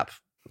Hills Cop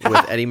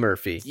with Eddie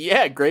Murphy.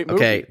 Yeah, great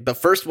movie. Okay, the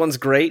first one's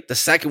great. The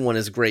second one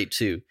is great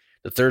too.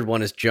 The third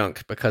one is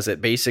junk because it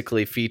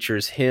basically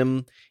features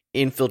him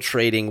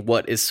infiltrating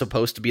what is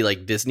supposed to be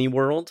like Disney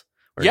World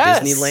or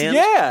Disneyland.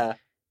 Yeah.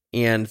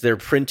 And they're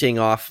printing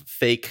off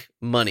fake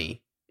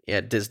money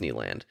at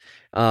Disneyland.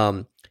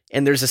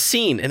 And there's a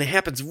scene, and it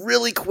happens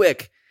really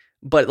quick,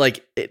 but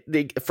like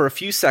for a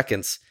few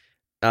seconds,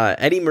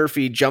 Eddie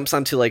Murphy jumps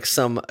onto like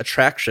some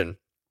attraction,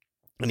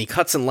 and he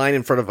cuts in line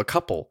in front of a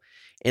couple.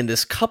 And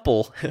this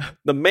couple,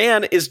 the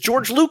man is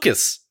George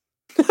Lucas,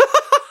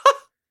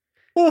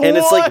 and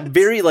it's like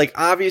very like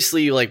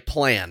obviously like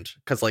planned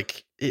because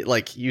like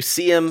you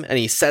see him and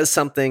he says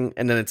something,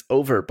 and then it's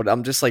over. But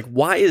I'm just like,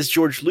 why is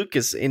George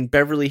Lucas in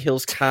Beverly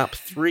Hills Cop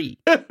 3?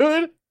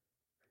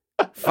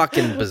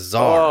 Fucking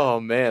bizarre.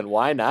 Oh man,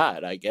 why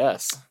not? I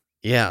guess.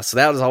 Yeah, so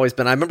that has always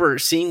been. I remember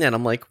seeing that.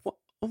 I'm like,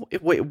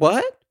 wait,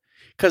 what?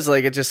 Because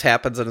like it just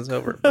happens and it's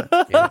over. But,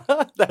 yeah.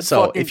 That's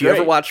so if you great.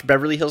 ever watch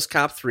Beverly Hills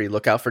Cop 3,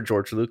 look out for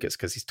George Lucas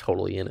because he's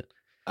totally in it.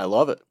 I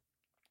love it.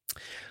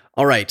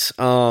 All right.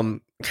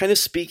 Kind of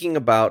speaking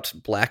about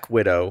Black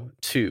Panther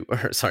 2,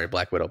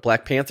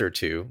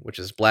 which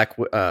is I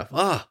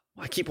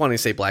keep wanting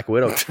to say Black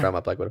Widow.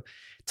 About Black Widow.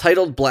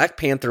 Titled Black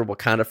Panther: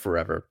 Wakanda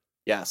Forever.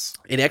 Yes.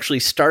 It actually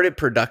started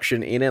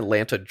production in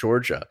Atlanta,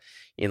 Georgia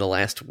in the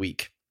last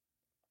week.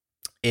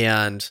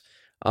 And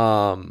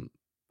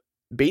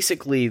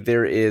basically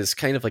there is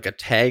kind of like a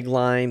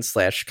tagline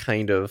 /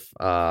 kind of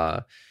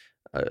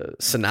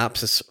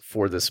synopsis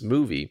for this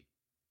movie.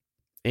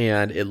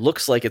 and it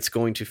looks like it's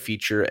going to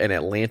feature an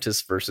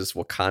Atlantis versus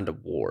Wakanda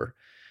war.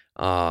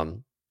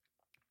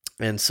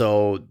 And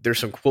so there's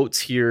some quotes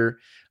here.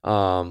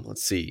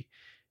 Let's see.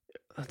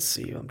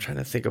 I'm trying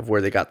to think of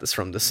where they got this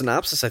from. The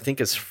synopsis, I think,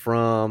 is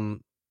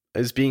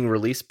being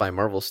released by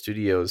Marvel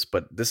Studios,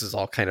 but this is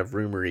all kind of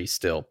rumory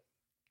still.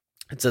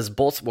 It says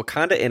both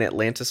Wakanda and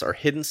Atlantis are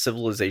hidden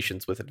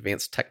civilizations with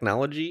advanced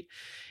technology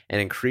and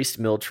increased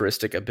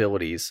militaristic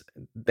abilities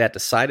that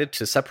decided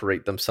to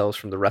separate themselves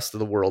from the rest of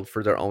the world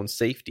for their own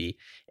safety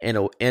and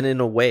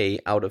in a way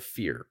out of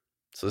fear.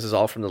 So this is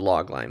all from the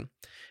logline.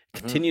 It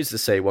continues to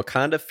say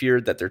Wakanda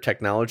feared that their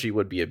technology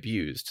would be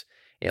abused.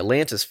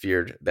 Atlantis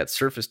feared that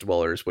surface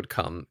dwellers would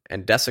come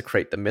and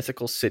desecrate the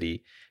mythical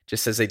city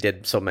just as they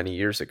did so many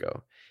years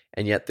ago.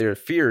 And yet their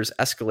fears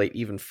escalate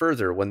even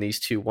further when these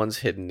two once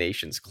hidden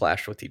nations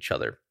clash with each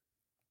other.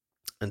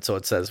 And so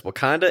it says,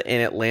 Wakanda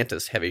and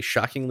Atlantis have a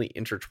shockingly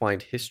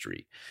intertwined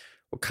history.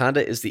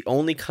 Wakanda is the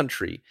only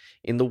country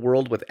in the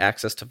world with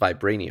access to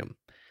vibranium.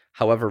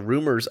 However,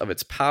 rumors of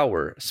its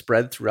power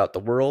spread throughout the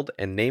world,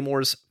 and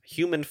Namor's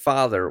human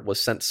father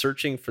was sent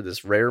searching for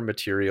this rare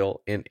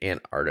material in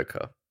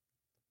Antarctica.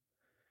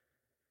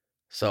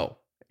 So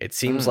it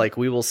seems like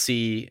we will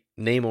see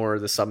Namor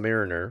the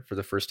Submariner for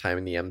the first time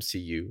in the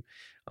MCU,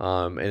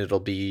 and it'll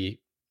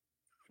be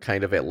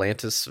kind of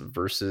Atlantis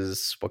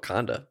versus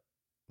Wakanda,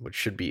 which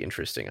should be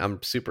interesting.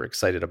 I'm super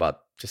excited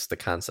about just the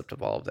concept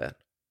of all of that.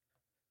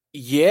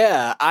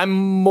 Yeah, I'm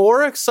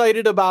more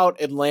excited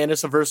about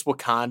Atlantis versus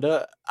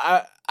Wakanda.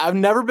 I've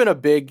never been a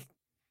big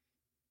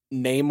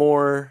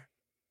Namor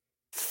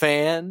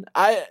fan.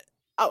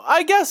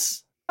 I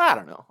guess, I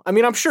don't know. I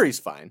mean, I'm sure he's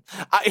fine.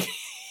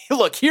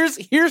 Look, here's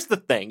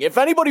the thing. If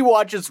anybody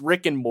watches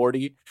Rick and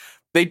Morty,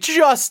 they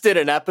just did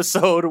an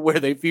episode where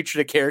they featured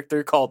a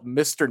character called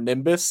Mr.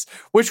 Nimbus,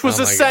 which was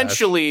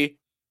essentially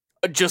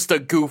just a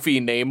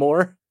goofy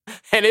Namor.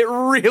 And it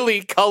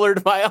really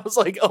colored I was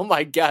like, oh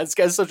my God, this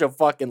guy's such a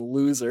fucking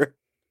loser.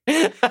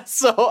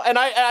 So, and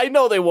I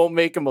know they won't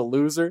make him a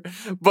loser,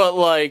 but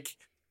like,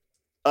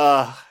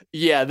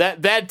 yeah,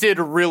 that did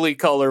really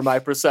color my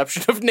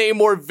perception of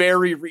Namor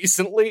very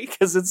recently,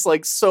 because it's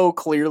like so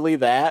clearly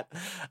that.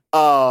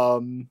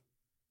 But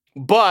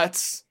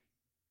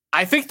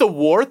I think the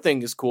war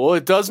thing is cool.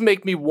 It does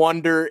make me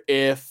wonder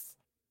if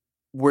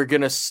we're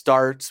gonna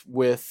start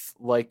with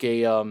like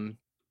a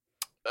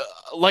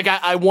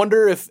I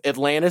wonder if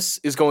Atlantis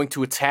is going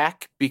to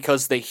attack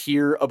because they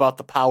hear about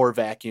the power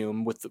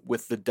vacuum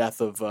with the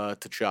death of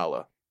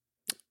T'Challa.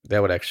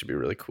 That would actually be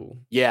really cool.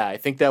 Yeah, I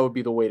think that would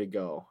be the way to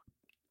go.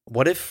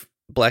 What if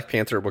Black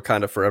Panther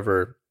Wakanda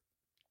Forever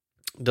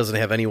doesn't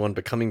have anyone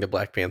becoming the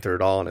Black Panther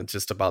at all, and it's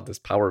just about this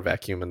power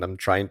vacuum and them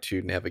trying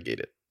to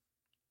navigate it?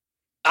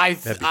 I'd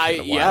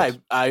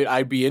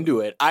be into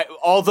it.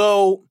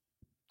 Although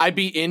I'd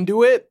be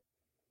into it,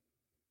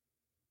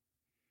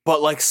 but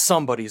like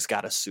somebody's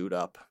got to suit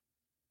up.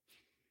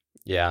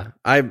 Yeah,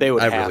 I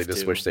really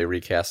just wish they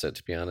recast it,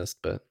 to be honest,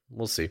 but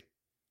we'll see.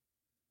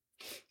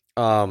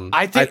 I'm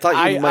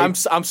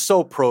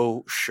so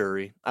pro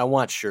Shuri. I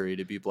want Shuri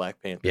to be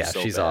Black Panther. Yeah,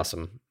 she's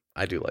awesome.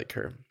 I do like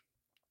her.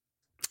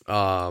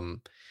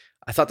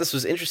 I thought this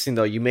was interesting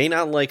though. You may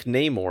not like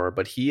Namor,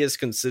 but he is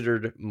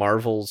considered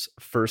Marvel's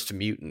first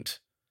mutant.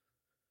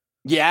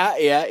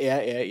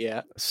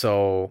 Yeah.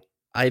 So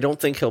I don't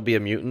think he'll be a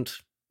mutant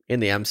in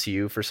the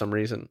MCU for some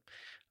reason,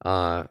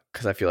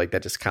 because I feel like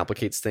that just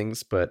complicates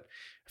things. But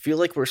I feel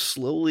like we're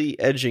slowly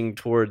edging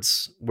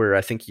towards where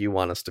I think you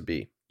want us to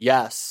be.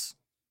 Yes.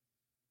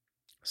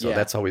 So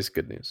that's always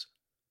good news.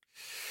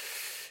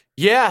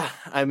 Yeah,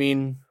 I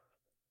mean,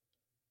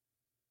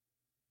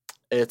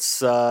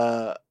 it's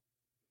I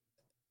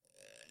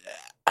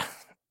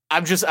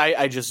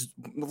just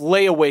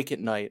lay awake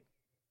at night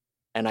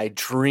and I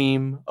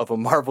dream of a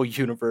Marvel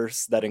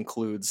universe that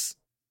includes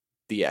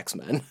the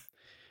X-Men.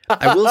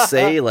 I will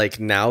say, like,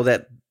 now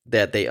that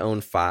they own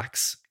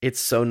Fox, it's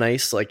so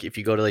nice. Like, if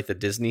you go to like the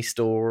Disney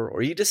store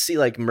or you just see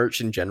like merch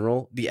in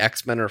general, the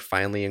X-Men are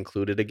finally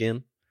included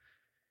again.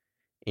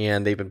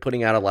 And they've been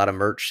putting out a lot of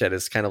merch that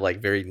is kind of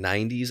like very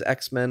 90s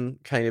X-Men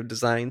kind of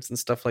designs and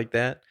stuff like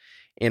that.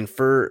 And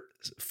for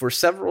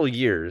several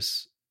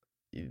years,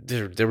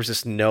 there was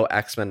just no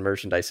X-Men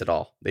merchandise at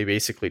all. They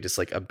basically just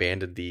like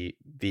abandoned the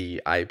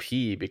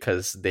IP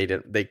because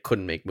they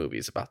couldn't make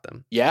movies about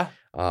them. Yeah.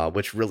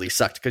 Which really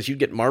sucked, because you'd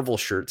get Marvel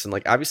shirts, and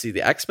like obviously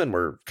the X-Men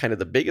were kind of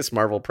the biggest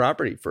Marvel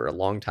property for a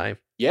long time.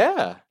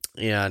 Yeah.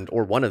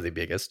 Or one of the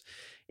biggest.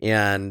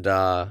 And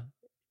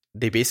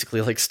they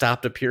basically like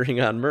stopped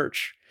appearing on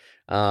merch.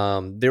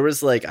 There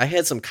was like, I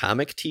had some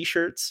comic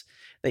t-shirts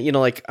that, you know,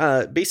 like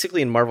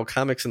basically in Marvel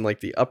Comics, in like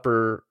the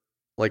upper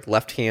like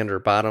left hand or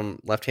bottom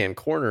left hand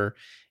corner,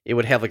 it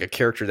would have like a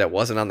character that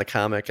wasn't on the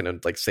comic, and it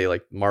would like say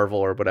like Marvel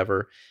or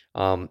whatever.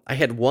 I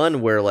had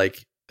one where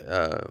like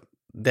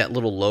that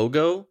little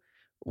logo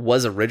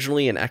was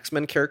originally an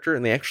X-Men character,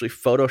 and they actually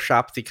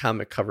photoshopped the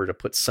comic cover to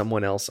put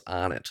someone else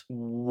on it.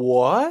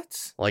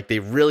 What? Like, they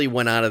really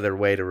went out of their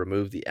way to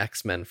remove the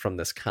X-Men from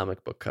this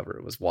comic book cover.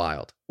 It was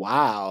wild.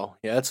 Wow.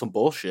 Yeah, that's some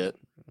bullshit.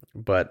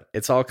 But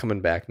it's all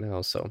coming back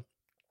now, so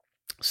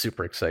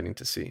super exciting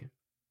to see.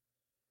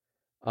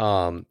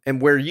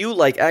 And where you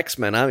like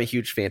X-Men, I'm a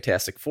huge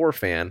Fantastic Four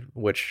fan,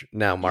 which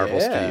now Marvel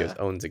Studios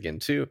Yeah. owns again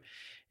too.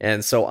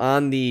 And so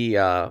on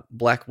the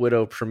Black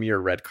Widow premiere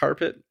red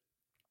carpet,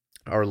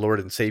 our Lord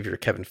and Savior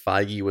Kevin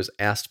Feige was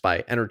asked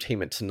by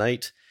Entertainment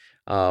Tonight,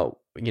 when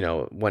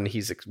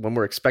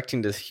we're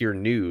expecting to hear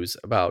news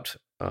about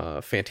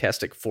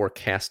Fantastic Four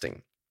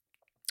casting.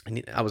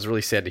 And I was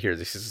really sad to hear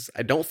this. He says,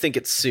 I don't think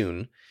it's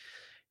soon.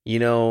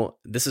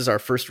 This is our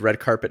first red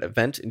carpet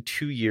event in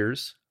 2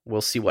 years.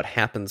 We'll see what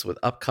happens with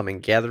upcoming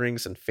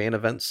gatherings and fan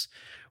events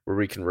where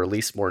we can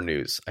release more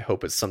news. I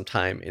hope it's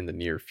sometime in the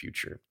near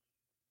future.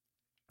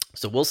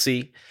 So we'll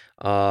see.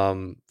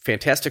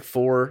 Fantastic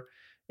Four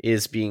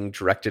is being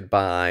directed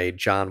by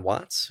John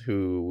Watts,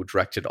 who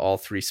directed all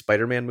 3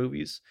 Spider-Man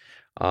movies,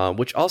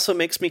 which also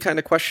makes me kind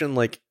of question,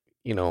 are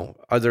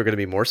there going to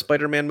be more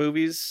Spider-Man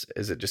movies?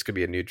 Is it just going to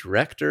be a new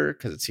director?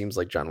 Because it seems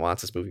like John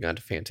Watts is moving on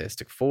to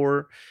Fantastic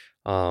Four.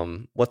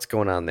 What's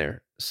going on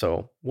there?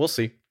 So we'll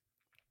see.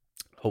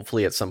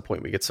 Hopefully at some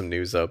point we get some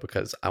news, though,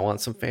 because I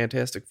want some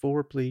Fantastic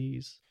Four,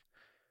 please.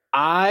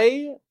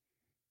 I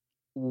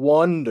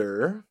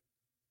wonder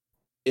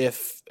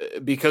if,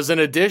 because in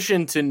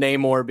addition to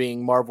Namor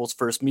being Marvel's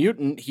first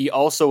mutant, he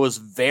also was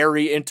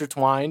very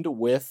intertwined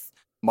with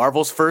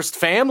Marvel's first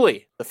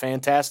family, the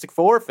Fantastic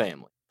Four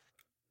family.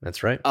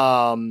 That's right.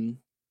 And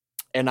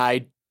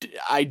I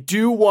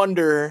do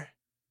wonder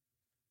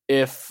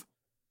if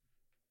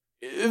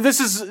this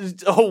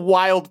is a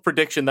wild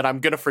prediction that I'm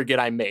going to forget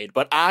I made,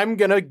 but I'm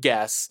going to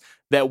guess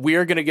that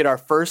we're going to get our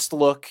first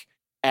look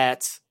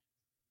at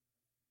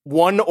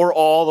one or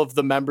all of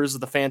the members of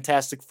the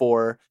Fantastic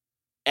Four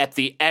at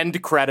the end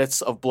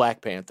credits of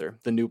Black Panther,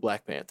 the new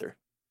Black Panther.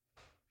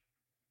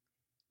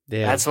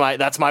 Yeah.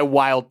 That's my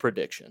wild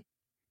prediction.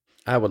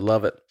 I would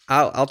love it.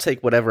 I'll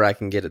take whatever I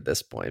can get at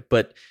this point,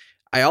 but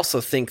I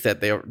also think that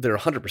they're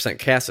 100%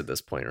 cast at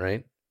this point,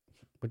 right?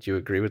 Would you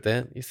agree with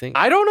that, you think?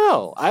 I don't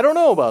know. I don't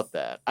know about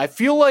that. I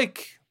feel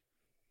like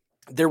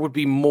there would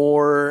be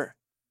more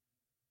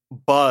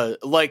buzz.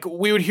 Like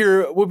we'll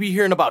be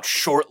hearing about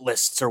short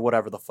lists or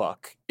whatever the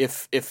fuck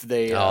if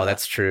they. Oh,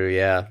 that's true.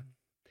 Yeah.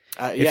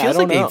 It Yeah, feels I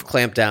don't like know. they've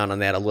clamped down on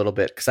that a little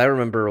bit, because I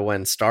remember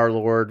when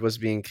Star-Lord was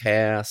being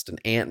cast and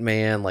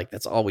Ant-Man, like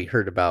that's all we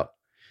heard about.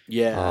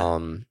 Yeah.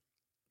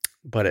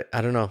 But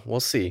I don't know.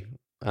 We'll see.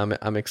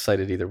 I'm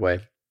excited either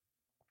way.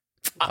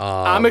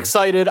 I'm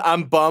excited.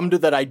 I'm bummed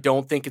that I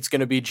don't think it's going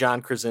to be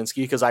John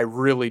Krasinski, because I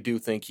really do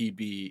think he'd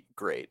be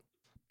great.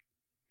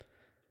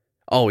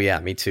 Oh yeah,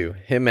 me too.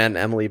 Him and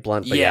Emily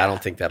Blunt, but yeah, I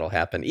don't think that'll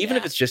happen. Even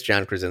if it's just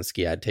John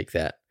Krasinski, I'd take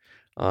that.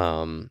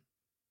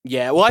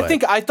 Yeah, well,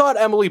 I thought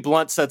Emily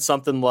Blunt said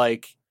something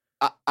like,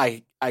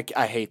 "I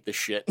hate this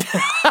shit."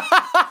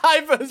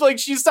 I was like,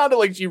 she sounded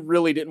like she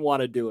really didn't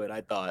want to do it.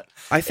 I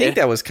think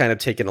that was kind of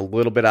taken a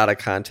little bit out of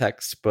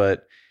context,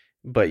 but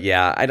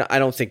yeah, I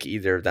don't think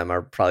either of them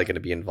are probably going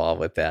to be involved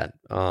with that.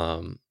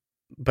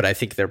 But I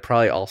think they're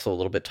probably also a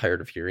little bit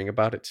tired of hearing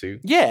about it too.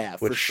 Yeah,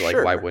 which, for sure.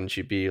 Like, why wouldn't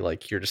you be?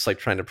 Like, you're just like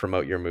trying to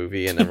promote your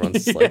movie, and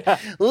everyone's like,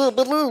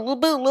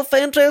 "Little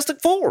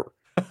Fantastic Four."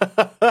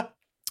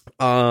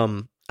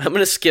 I'm going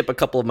to skip a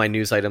couple of my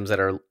news items that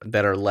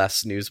are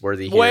less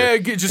newsworthy here.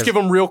 Wait, just give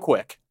them real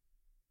quick.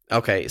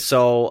 Okay,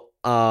 so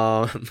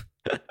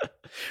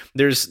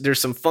there's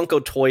some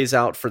Funko toys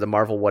out for the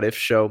Marvel What If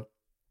show.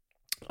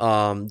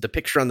 The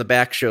picture on the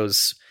back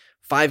shows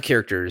 5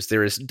 characters.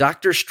 There is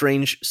Doctor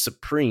Strange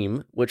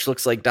Supreme, which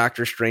looks like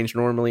Doctor Strange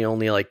normally,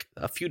 only like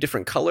a few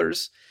different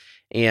colors,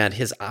 and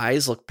his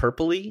eyes look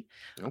purpley.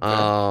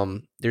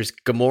 Okay. There's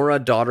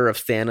Gamora, daughter of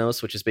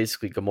Thanos, which is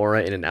basically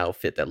Gamora in an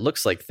outfit that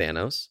looks like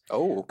Thanos.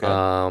 Oh,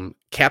 okay.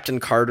 Captain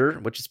Carter,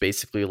 which is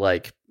basically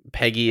like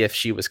Peggy if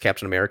she was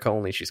Captain America,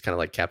 only she's kind of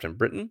like Captain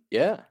Britain.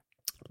 Yeah.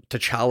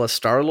 T'Challa,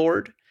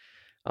 Star-Lord,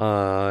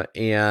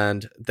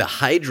 and the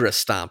Hydra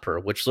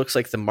Stomper, which looks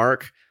like the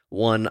Mark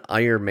I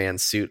Iron Man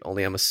suit,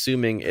 only I'm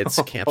assuming it's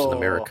Captain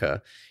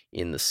America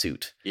in the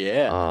suit.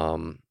 Yeah.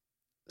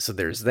 So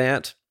there's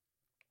that.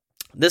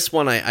 This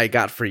one I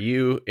got for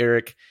you,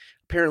 Eric.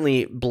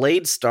 Apparently,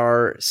 Blade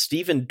star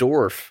Steven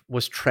Dorff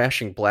was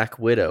trashing Black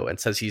Widow and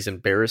says he's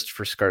embarrassed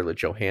for Scarlett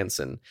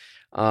Johansson.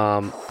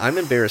 I'm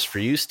embarrassed for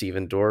you,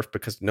 Steven Dorff,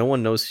 because no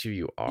one knows who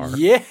you are.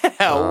 Yeah.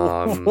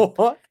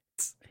 What?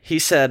 He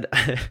said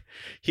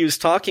he was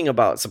talking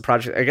about some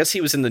project. I guess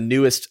he was in the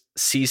newest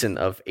season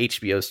of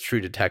HBO's True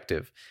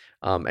Detective,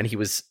 and he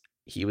was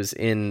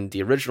in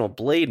the original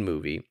Blade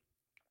movie.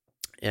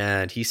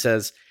 And he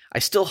says, I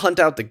still hunt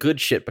out the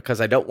good shit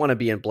because I don't want to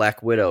be in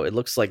Black Widow. It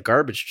looks like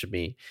garbage to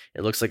me.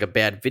 It looks like a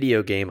bad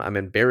video game. I'm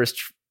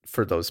embarrassed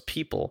for those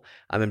people.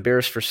 I'm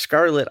embarrassed for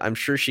Scarlett. I'm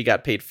sure she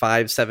got paid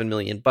 $5-7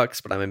 million,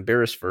 but I'm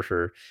embarrassed for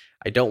her.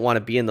 I don't want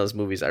to be in those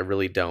movies. I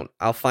really don't.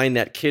 I'll find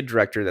that kid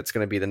director that's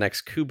going to be the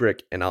next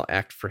Kubrick, and I'll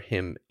act for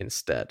him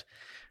instead.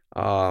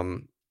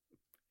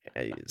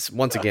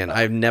 Once again,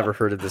 I've never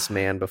heard of this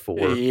man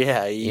before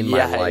Yeah, in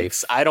my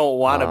life. I don't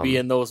want to be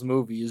in those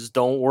movies.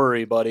 Don't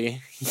worry,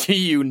 buddy.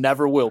 You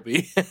never will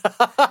be.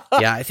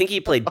 Yeah, I think he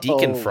played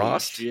Deacon Holy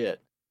Frost.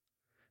 Shit.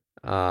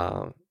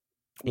 In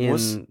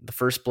the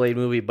first Blade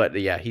movie, but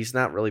yeah, he's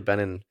not really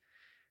been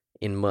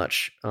in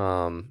much.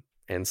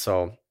 And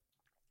so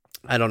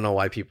I don't know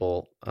why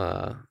people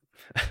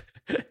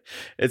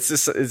it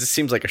just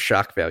seems like a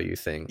shock value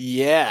thing.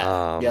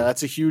 Yeah.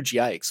 That's a huge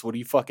yikes. What are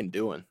you fucking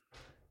doing?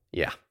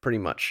 Yeah, pretty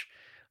much.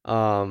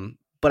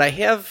 But I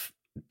have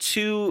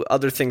two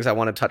other things I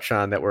want to touch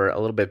on that were a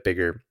little bit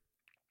bigger.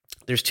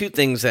 There's two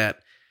things that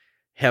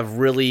have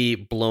really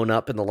blown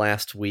up in the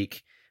last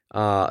week,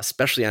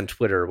 especially on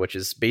Twitter, which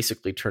is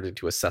basically turned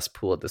into a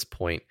cesspool at this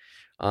point.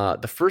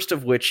 The first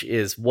of which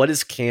is what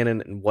is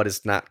canon and what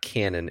is not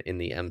canon in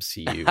the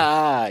MCU.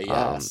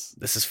 Yes.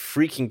 This is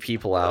freaking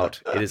people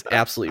out. It is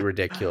absolutely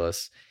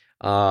ridiculous.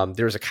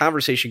 There's a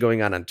conversation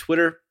going on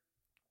Twitter,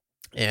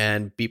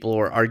 and people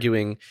were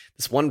arguing.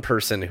 This one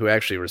person who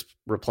actually was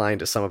replying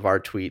to some of our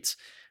tweets,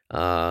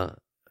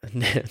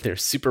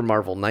 there's Super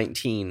Marvel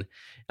 19,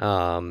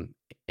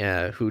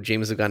 who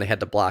James Gunn had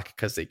to block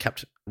because they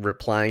kept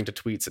replying to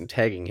tweets and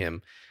tagging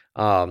him.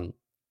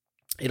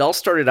 It all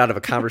started out of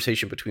a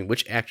conversation between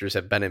which actors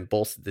have been in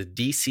both the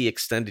DC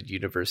Extended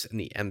Universe and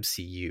the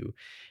MCU.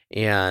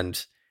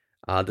 And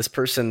this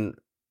person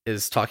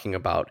is talking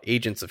about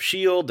Agents of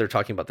S.H.I.E.L.D. They're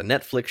talking about the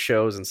Netflix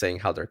shows and saying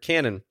how they're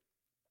canon.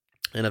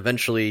 And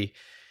eventually,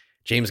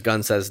 James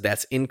Gunn says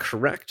that's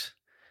incorrect.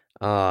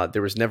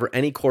 There was never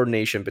any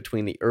coordination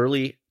between the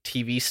early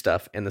TV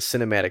stuff and the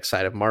cinematic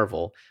side of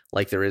Marvel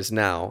like there is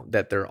now,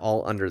 that they're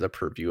all under the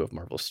purview of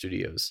Marvel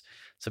Studios.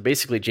 So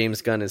basically,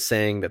 James Gunn is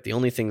saying that the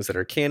only things that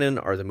are canon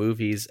are the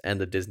movies and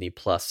the Disney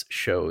Plus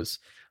shows.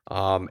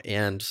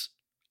 And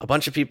a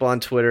bunch of people on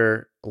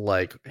Twitter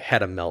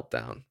had a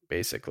meltdown,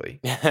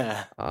 basically.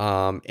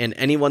 And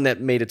anyone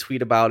that made a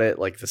tweet about it,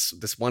 like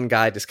this one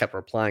guy just kept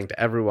replying to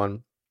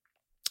everyone.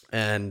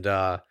 And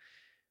I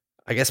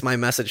guess my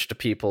message to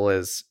people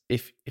is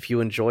if you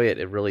enjoy it,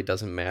 it really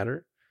doesn't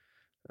matter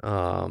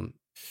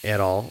at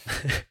all.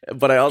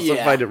 But I also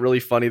find it really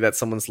funny that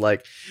someone's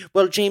like,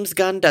 well, James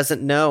Gunn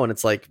doesn't know. And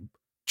it's like,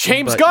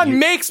 James Gunn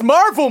makes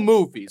Marvel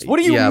movies. What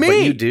do you mean? But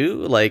you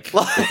do?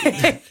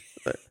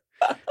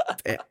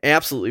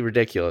 Absolutely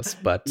ridiculous.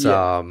 But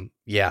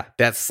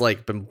that's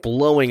been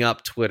blowing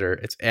up Twitter.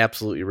 It's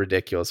absolutely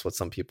ridiculous what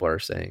some people are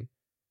saying.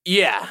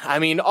 Yeah, I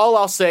mean, all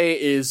I'll say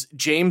is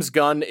James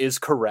Gunn is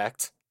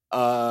correct.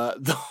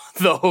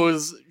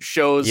 Those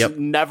shows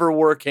never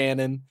were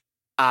canon,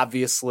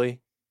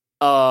 obviously.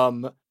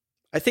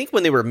 I think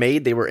when they were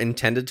made, they were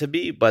intended to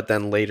be, but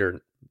then later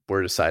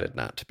were decided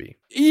not to be.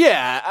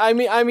 Yeah, I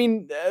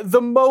mean,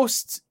 the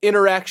most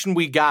interaction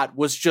we got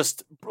was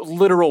just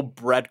literal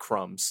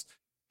breadcrumbs.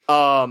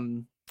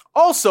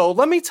 Also,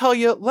 let me tell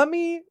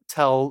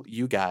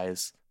you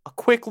guys a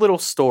quick little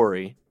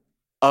story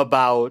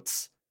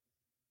about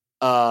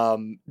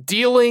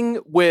dealing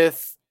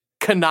with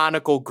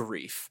canonical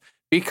grief,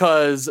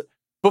 because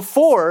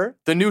before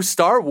the new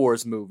Star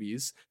Wars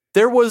movies,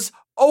 there was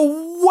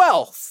a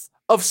wealth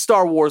of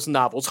Star Wars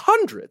novels,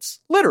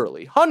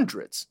 literally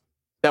hundreds,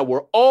 that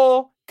were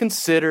all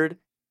considered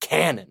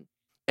canon.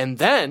 And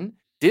then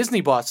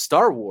Disney bought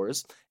Star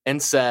Wars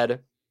and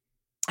said,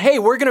 hey,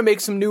 we're going to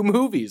make some new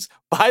movies.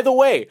 By the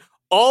way,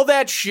 all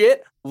that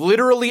shit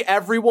literally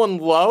everyone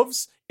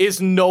loves is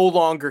no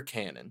longer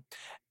canon.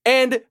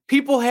 And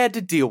people had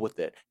to deal with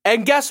it.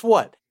 And guess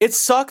what? It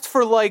sucked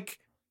for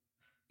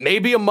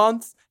maybe a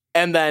month,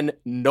 and then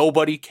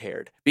nobody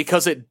cared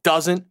because it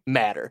doesn't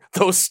matter.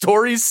 Those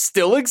stories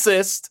still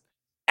exist.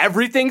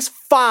 Everything's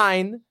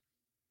fine.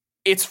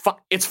 It's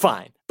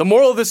fine. The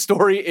moral of the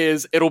story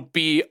is it'll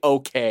be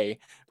okay.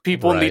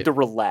 People need to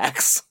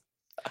relax.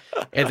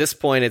 At this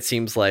point, it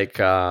seems like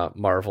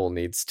Marvel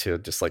needs to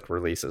just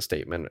release a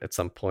statement at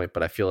some point,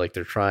 but I feel like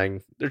they're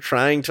trying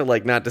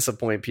to not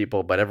disappoint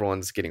people, but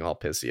everyone's getting all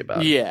pissy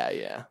about it.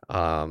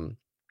 Yeah.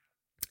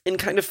 And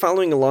kind of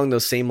following along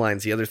those same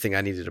lines, the other thing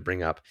I needed to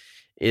bring up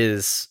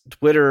is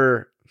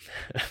Twitter,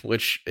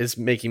 which is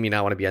making me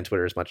not want to be on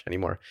Twitter as much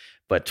anymore,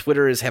 but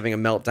Twitter is having a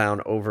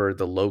meltdown over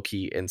the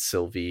Loki and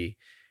Sylvie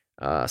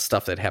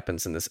stuff that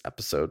happens in this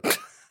episode.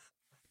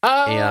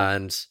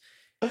 And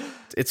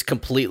it's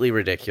completely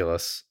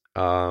ridiculous.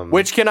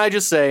 Which, can I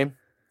just say,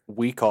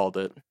 we called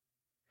it.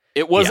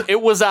 It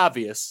was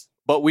obvious,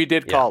 but we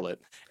did call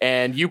it.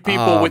 And you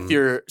people with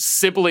your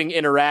sibling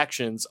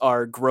interactions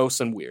are gross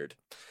and weird.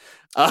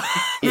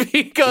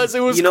 Because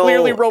it was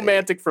clearly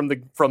romantic from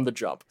the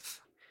jump.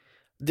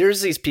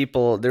 There's these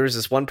people. There was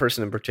this one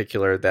person in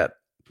particular that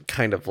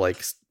kind of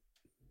was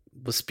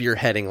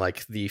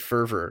spearheading the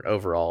fervor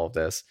over all of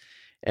this,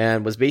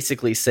 and was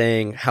basically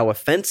saying how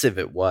offensive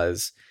it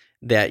was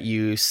that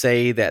you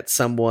say that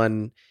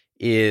someone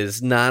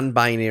is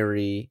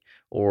non-binary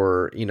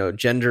or,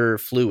 gender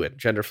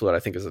fluid, I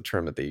think is the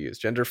term that they use,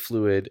 gender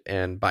fluid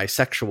and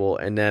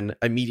bisexual, and then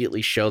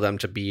immediately show them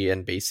to be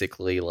in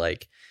basically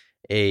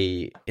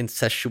a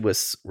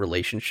incestuous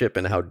relationship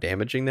and how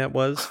damaging that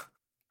was.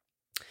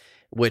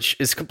 which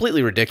is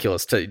completely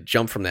ridiculous to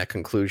jump from that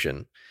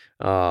conclusion.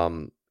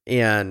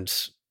 And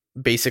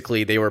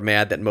basically they were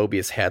mad that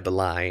Mobius had the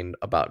line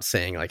about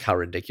saying like how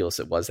ridiculous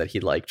it was that he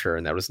liked her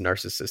and that was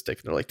narcissistic.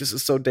 And they're like, this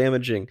is so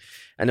damaging.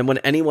 And then when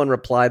anyone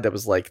replied that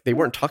was like, they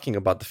weren't talking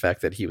about the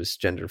fact that he was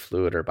gender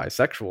fluid or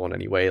bisexual in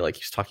any way. Like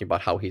he's talking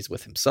about how he's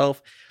with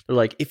himself. They're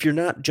like, if you're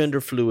not gender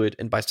fluid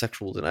and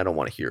bisexual, then I don't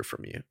want to hear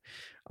from you.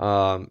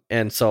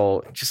 And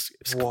so just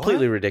it's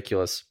completely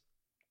ridiculous.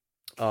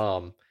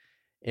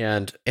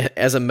 And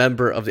as a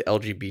member of the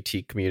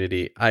LGBT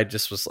community, I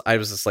was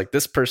just like,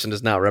 this person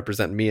does not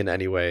represent me in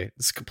any way.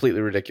 It's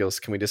completely ridiculous.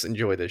 Can we just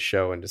enjoy this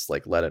show and just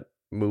like let it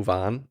move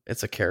on?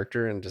 It's a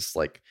character and just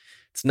like,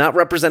 it's not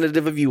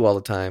representative of you all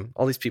the time.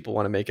 All these people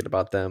want to make it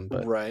about them,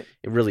 but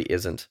it really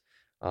isn't.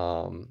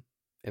 And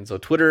so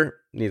Twitter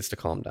needs to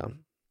calm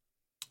down.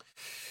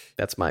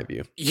 That's my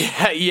view.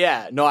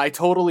 Yeah. No, I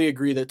totally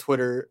agree that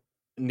Twitter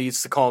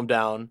needs to calm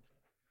down.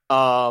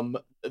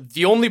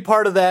 The only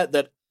part of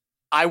that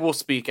I will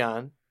speak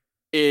on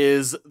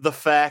is the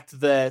fact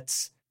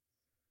that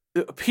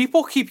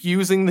people keep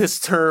using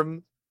this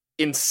term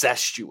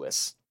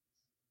incestuous.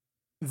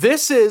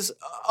 This is,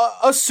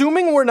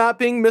 assuming we're not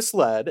being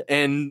misled,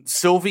 and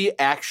Sylvie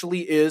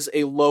actually is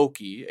a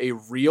Loki, a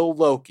real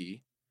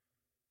Loki,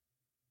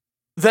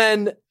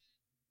 then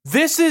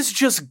this is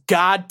just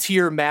God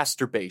tier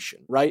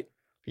masturbation, right?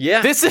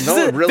 Yeah, this is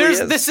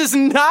this is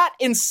not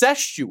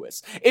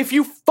incestuous. If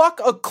you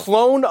fuck a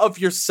clone of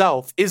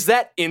yourself, is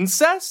that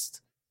incest?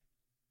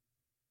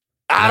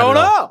 I don't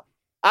know.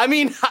 I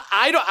mean,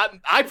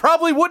 I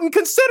probably wouldn't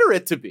consider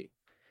it to be.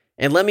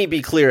 And let me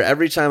be clear,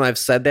 every time I've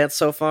said that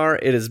so far,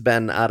 it has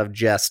been out of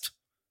jest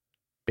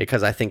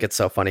because I think it's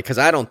so funny, because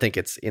I don't think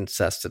it's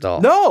incest at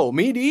all. No,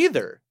 me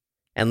neither.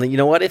 And you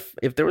know what?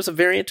 If there was a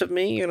variant of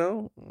me,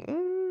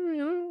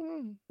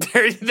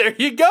 there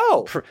you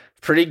go.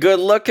 Pretty good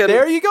looking.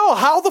 There you go.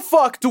 How the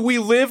fuck do we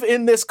live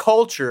in this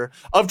culture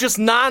of just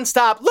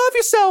nonstop love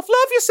yourself,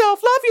 love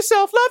yourself, love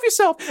yourself, love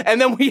yourself,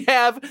 and then we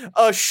have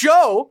a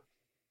show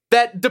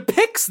that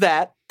depicts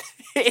that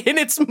in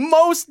its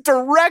most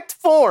direct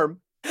form,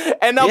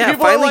 and now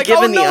people are like,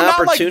 "Oh no,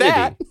 not like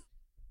that."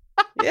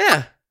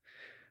 Yeah,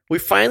 we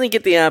finally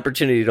get the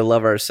opportunity to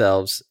love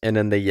ourselves, and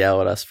then they yell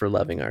at us for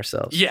loving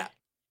ourselves. Yeah.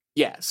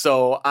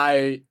 So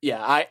I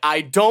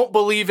don't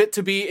believe it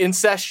to be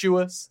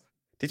incestuous.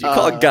 Did you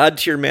call it God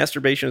tier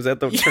masturbation? Is that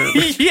the term?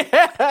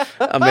 Yeah.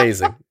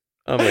 Amazing.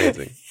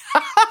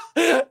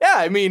 Yeah,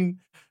 I mean,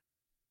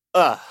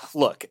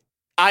 look,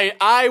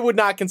 I would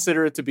not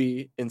consider it to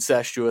be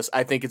incestuous.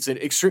 I think it's an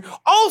extreme.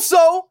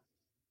 Also,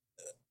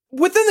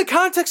 within the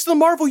context of the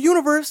Marvel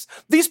Universe,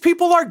 these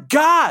people are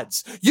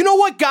gods. You know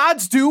what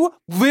gods do?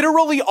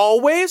 Literally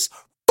always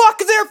fuck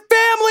their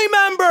family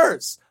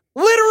members.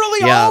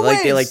 Literally always.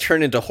 Like they like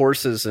turn into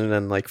horses and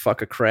then like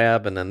fuck a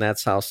crab, and then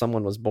that's how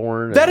someone was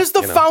born. That is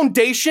the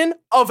foundation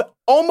of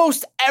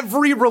almost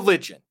every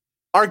religion.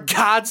 Are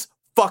God's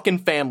fucking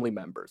family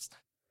members.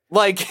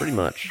 Like pretty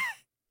much.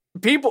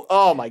 People,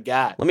 oh my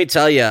God. Let me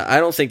tell you, I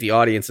don't think the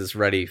audience is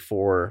ready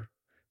for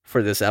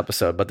this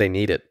episode, but they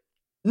need it.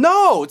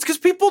 No, it's because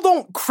people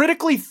don't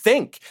critically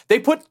think. They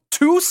put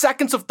 2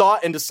 seconds of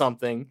thought into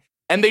something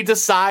and they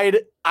decide,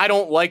 I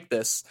don't like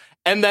this.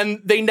 And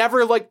then they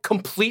never like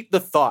complete the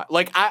thought.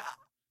 Like I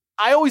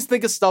always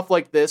think of stuff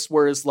like this,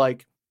 where it's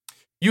like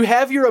you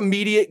have your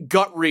immediate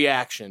gut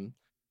reaction.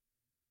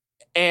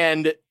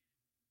 And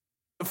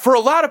for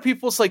a lot of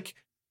people, it's like,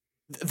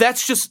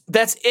 that's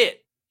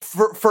it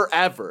for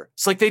forever.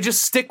 It's like they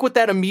just stick with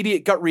that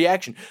immediate gut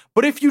reaction.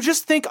 But if you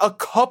just think a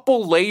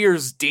couple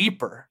layers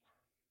deeper,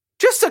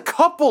 just a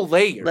couple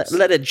layers.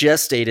 Let it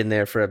gestate in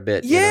there for a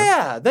bit.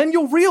 Yeah, then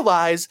you'll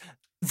realize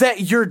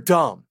that you're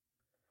dumb.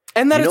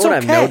 And that it's okay. What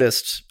I've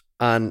noticed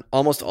on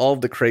almost all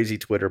of the crazy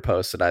Twitter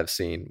posts that I've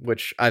seen,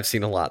 which I've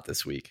seen a lot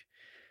this week,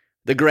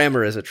 the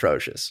grammar is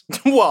atrocious.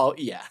 Well,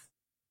 yeah.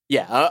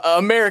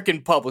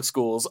 American public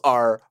schools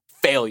are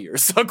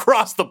failures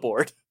across the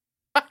board.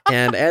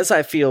 And as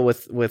I feel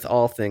with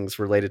all things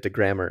related to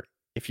grammar,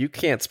 if you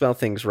can't spell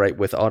things right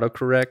with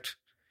autocorrect,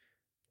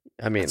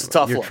 I mean,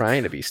 you're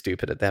trying to be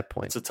stupid at that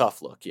point. It's a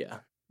tough look, yeah.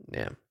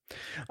 Yeah.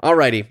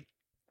 Alrighty.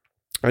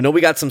 I know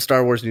we got some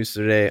Star Wars news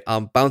today.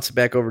 I'll bounce it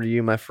back over to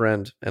you, my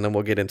friend, and then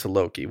we'll get into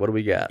Loki. What do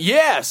we got?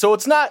 Yeah, so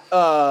it's not,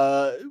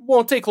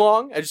 won't take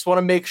long. I just want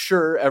to make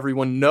sure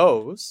everyone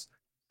knows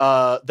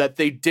that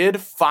they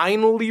did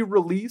finally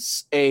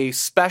release a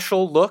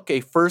special look,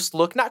 a first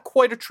look, not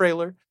quite a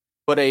trailer,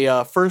 but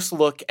a first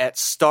look at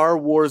Star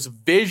Wars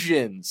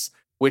Visions,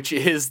 which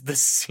is the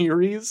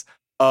series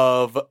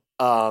of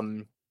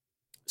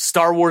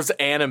Star Wars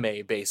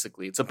anime,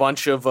 basically. It's a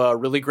bunch of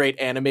really great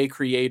anime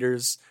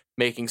creators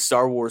making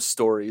Star Wars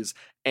stories,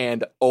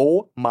 and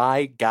oh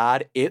my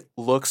God, it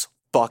looks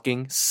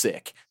fucking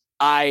sick.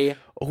 I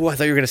thought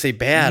you were gonna say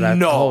bad.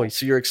 No,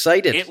 so you're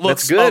excited. It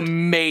looks good.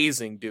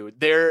 Amazing,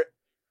 dude.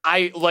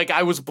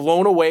 I was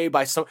blown away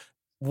by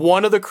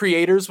one of the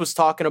creators was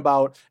talking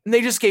about, and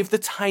they just gave the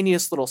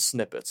tiniest little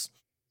snippets.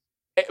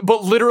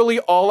 But literally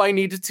all I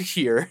needed to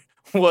hear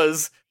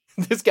was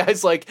This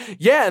guy's like,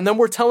 yeah, and then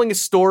we're telling a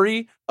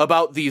story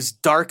about these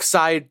dark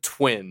side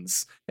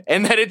twins.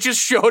 And then it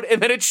showed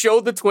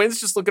the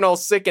twins just looking all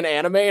sick in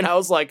anime, and I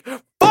was like,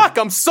 fuck,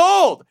 I'm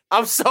sold.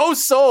 I'm so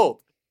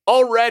sold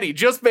already,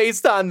 just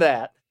based on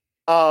that.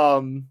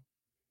 I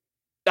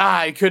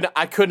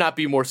could not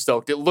be more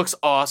stoked. It looks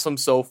awesome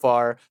so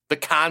far. The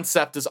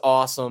concept is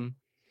awesome.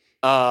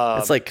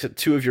 It's like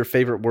two of your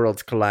favorite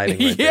worlds colliding.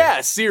 Right yeah,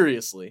 there.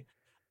 Seriously.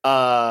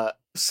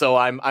 So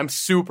I'm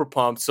super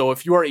pumped. So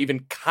if you are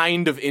even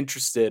kind of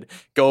interested,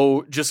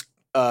 go just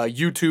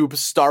YouTube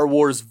Star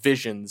Wars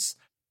Visions,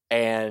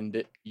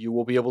 and you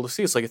will be able to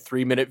see. It's like a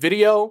 3-minute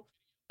video.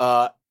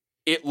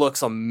 It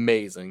looks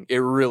amazing. It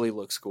really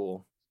looks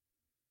cool.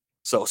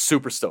 So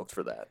super stoked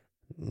for that.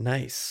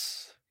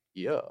 Nice.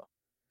 Yeah.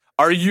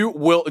 Do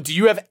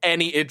you have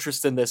any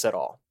interest in this at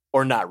all?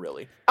 Or not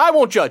really? I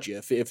won't judge you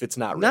if it's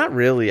not really. Not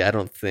really, I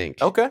don't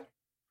think. Okay.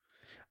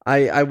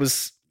 I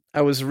was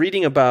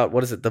reading about,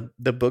 what is it,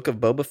 the Book of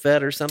Boba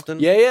Fett or something?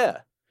 Yeah.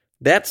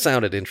 That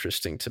sounded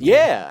interesting to me.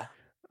 Yeah.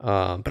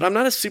 But I'm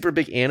not a super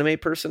big anime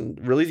person.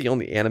 Really, the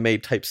only anime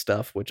type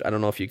stuff, which I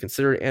don't know if you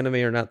consider anime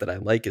or not, that I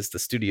like is the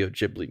Studio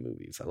Ghibli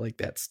movies. I like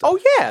that stuff. Oh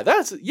yeah,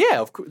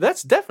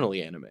 that's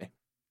definitely anime.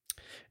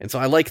 And so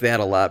I like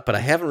that a lot, but I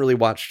haven't really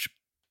watched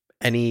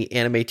any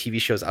anime TV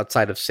shows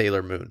outside of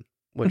Sailor Moon,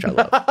 which I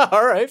love.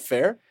 All right,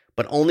 fair.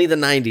 But only the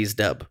 90s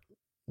dub,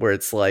 where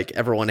it's like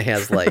everyone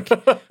has like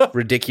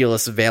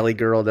ridiculous Valley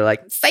Girl. They're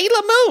like,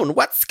 Sailor Moon,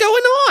 what's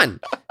going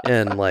on?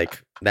 And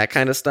like that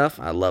kind of stuff.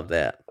 I love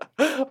that.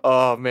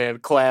 Oh man,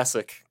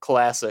 classic.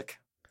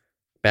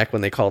 Back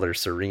when they called her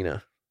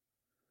Serena.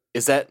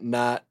 Is that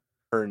not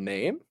her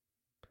name?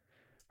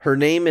 Her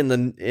name in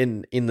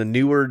the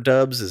newer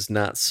dubs is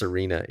not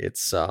Serena.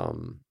 It's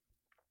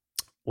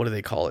what do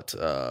they call it?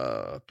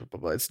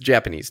 It's a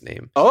Japanese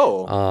name.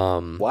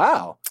 Oh.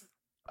 Wow.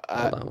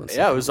 Hold on one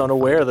Yeah, I was second.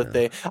 unaware that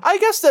they. I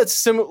guess that's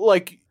similar.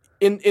 Like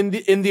in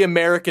the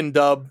American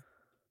dub,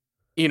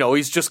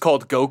 he's just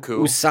called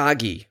Goku.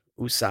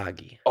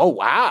 Usagi. Oh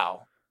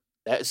wow.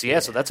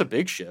 So that's a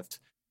big shift.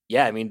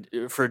 Yeah, I mean,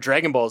 for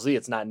Dragon Ball Z,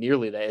 it's not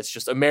nearly that. It's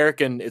just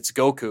American. It's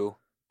Goku.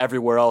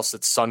 Everywhere else,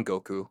 it's Son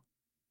Goku.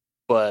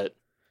 But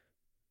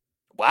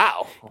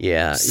wow.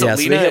 Yeah. Selena,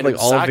 So they have like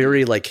all Usagi.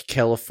 very like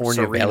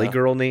California Serena. Valley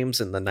Girl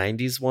names in the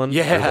 90s one.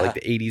 Yeah. Or like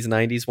the 80s,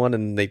 90s one,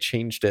 and they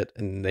changed it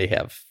and they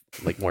have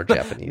like more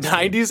Japanese.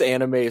 90s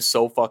anime is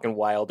so fucking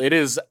wild. It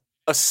is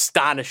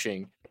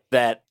astonishing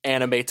that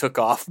anime took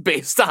off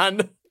based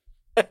on.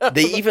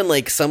 They even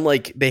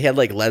they had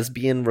like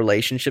lesbian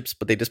relationships,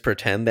 but they just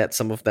pretend that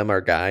some of them are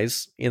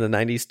guys in the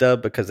 90s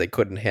dub because they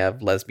couldn't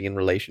have lesbian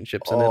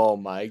relationships in it. Oh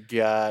my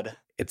god.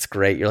 It's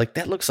great. You're like,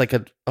 that looks like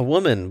a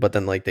woman, but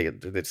then like they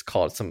just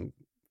call it some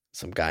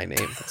guy name.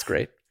 That's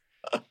great.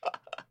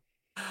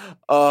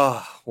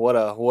 Oh,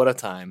 what a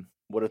time.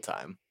 What a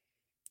time.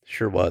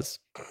 Sure was.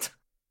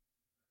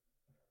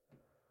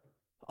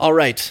 All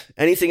right.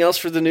 Anything else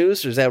for the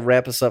news, or does that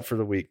wrap us up for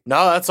the week?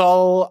 No, that's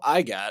all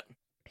I got.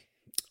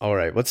 All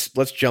right.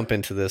 Let's jump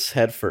into this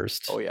head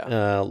first. Oh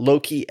yeah.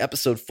 Loki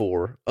episode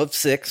 4 of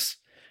 6.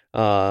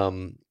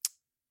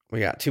 We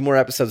got 2 more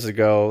episodes to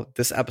go.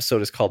 This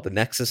episode is called The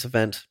Nexus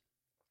Event.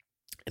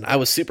 And I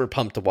was super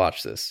pumped to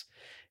watch this.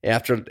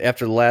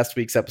 After last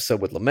week's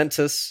episode with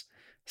Lamentus,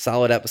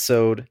 solid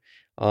episode.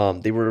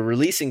 They were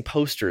releasing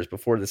posters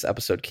before this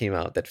episode came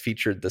out that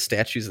featured the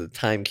statues of the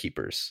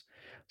Timekeepers.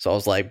 So I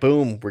was like,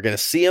 boom, we're going to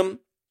see them.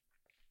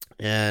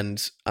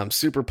 And I'm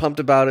super pumped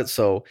about it.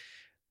 So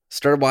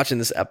started watching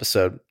this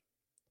episode.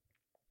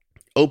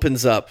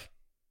 Opens up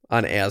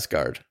on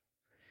Asgard.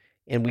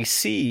 And we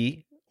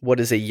see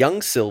what is a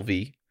young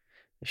Sylvie.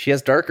 She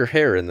has darker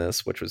hair in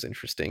this, which was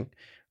interesting.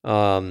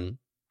 And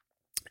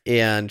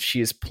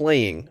she is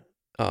playing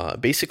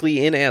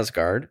basically in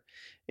Asgard.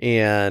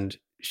 And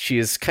she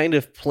is kind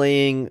of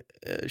playing,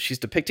 she's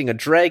depicting a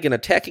dragon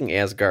attacking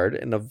Asgard,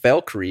 and a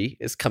Valkyrie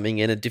is coming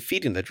in and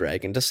defeating the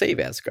dragon to save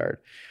Asgard.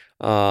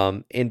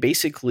 And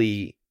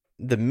basically,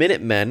 the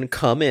Minutemen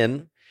come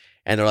in,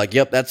 and they're like,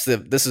 yep, this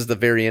is the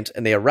variant,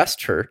 and they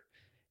arrest her.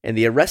 And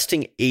the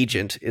arresting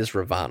agent is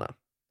Ravana,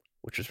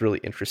 which is really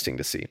interesting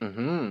to see.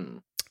 Mm-hmm.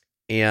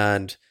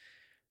 And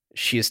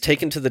she is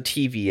taken to the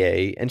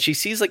TVA, and she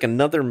sees like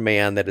another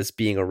man that is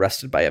being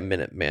arrested by a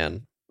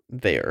Minuteman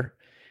there.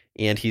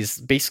 And he's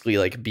basically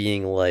like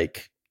being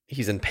like,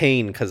 he's in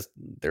pain because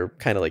they're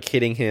kind of like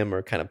hitting him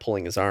or kind of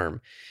pulling his arm.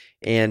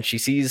 And she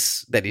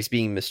sees that he's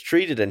being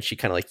mistreated, and she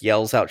kind of like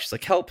yells out. She's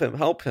like, help him,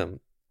 help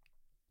him.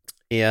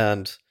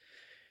 And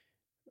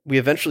we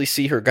eventually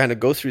see her kind of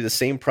go through the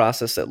same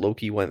process that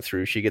Loki went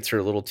through. She gets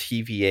her little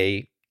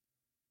TVA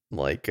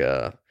like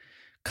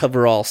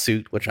coverall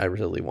suit, which I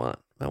really want.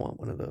 I want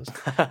one of those.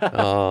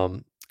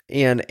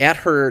 And at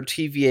her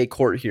TVA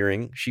court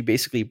hearing, she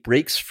basically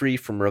breaks free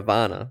from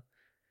Ravana,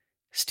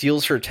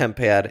 steals her temp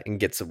pad, and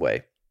gets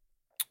away.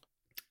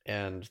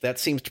 And that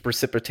seems to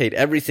precipitate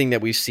everything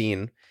that we've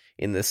seen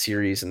in this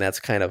series, and that's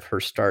kind of her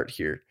start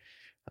here.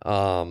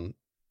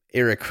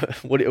 Eric,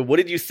 what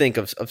did you think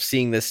of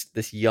seeing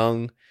this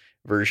young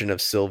version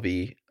of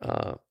Sylvie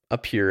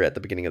appear at the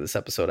beginning of this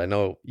episode? I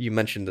know you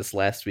mentioned this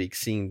last week,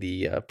 seeing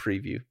the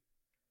preview.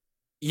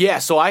 Yeah,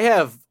 so I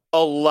have a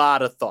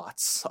lot of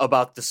thoughts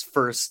about this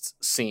first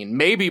scene.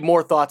 Maybe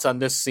more thoughts on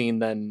this scene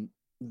than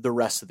the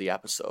rest of the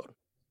episode.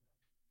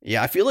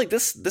 Yeah, I feel like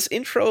this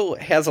intro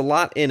has a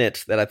lot in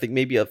it that I think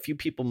maybe a few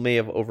people may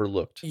have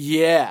overlooked.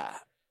 Yeah.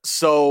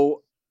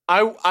 So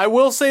I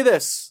will say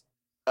this.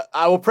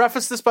 I will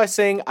preface this by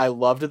saying I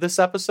loved this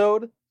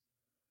episode.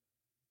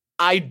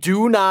 I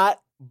do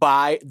not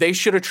buy. They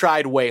should have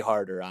tried way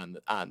harder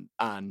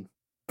on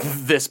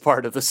this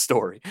part of the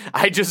story.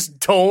 I just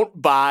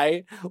don't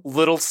buy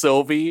little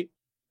Sylvie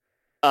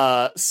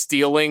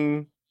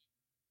stealing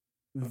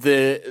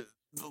the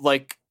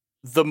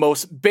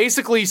most,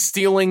 basically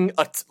stealing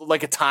a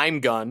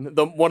time gun,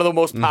 one of the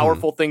most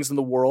powerful things in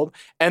the world,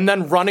 and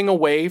then running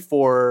away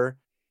for,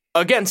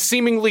 again,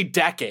 seemingly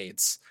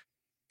decades.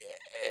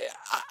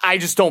 I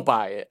just don't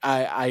buy it.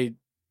 I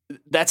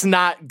that's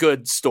not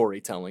good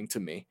storytelling to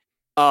me.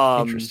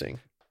 Interesting.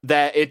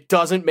 That it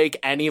doesn't make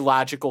any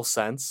logical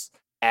sense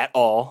at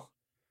all.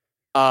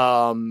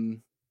 Yeah,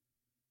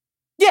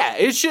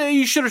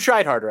 you should have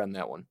tried harder on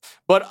that one.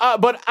 But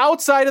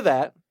outside of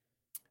that,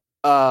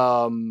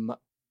 a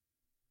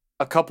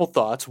couple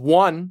thoughts.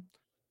 One,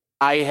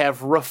 I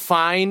have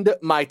refined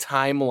my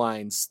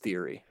timelines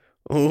theory.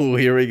 Oh,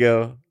 here we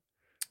go.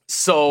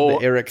 So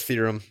the Eric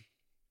theorem.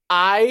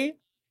 I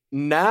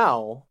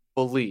now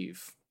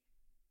believe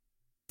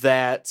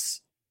that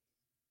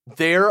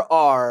there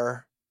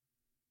are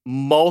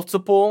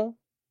multiple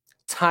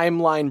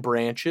timeline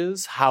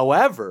branches.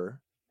 However,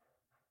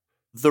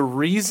 the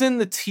reason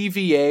the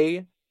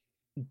TVA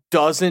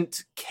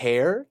doesn't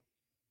care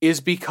is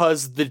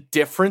because the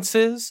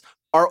differences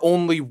are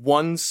only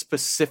one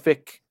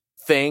specific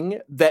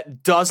thing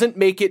that doesn't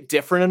make it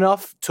different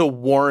enough to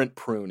warrant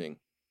pruning.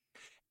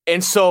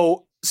 And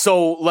so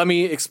let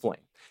me explain.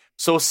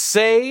 So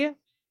say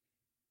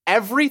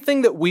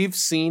everything that we've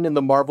seen in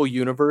the Marvel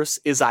Universe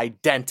is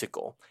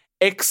identical,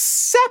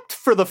 except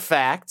for the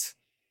fact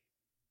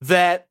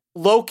that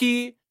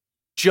Loki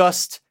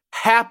just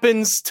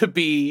happens to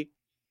be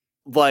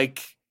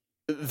like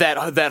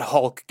that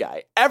Hulk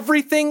guy.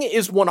 Everything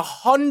is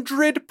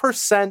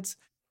 100%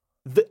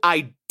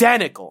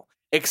 identical,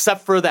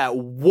 except for that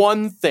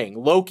one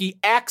thing. Loki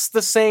acts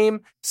the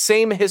same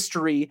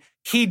history.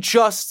 He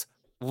just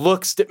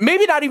looks,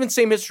 maybe not even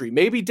same history,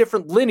 maybe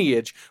different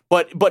lineage,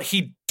 but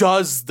he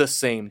does the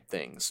same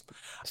things.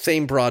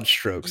 Same broad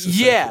strokes.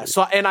 Yeah.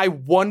 So, and I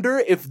wonder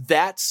if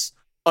that's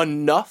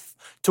enough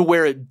to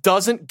where it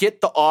doesn't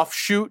get the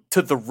offshoot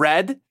to the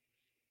red,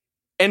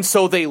 and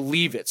so they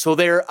leave it. So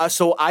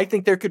so I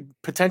think there could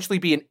potentially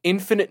be an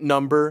infinite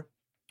number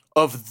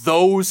of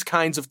those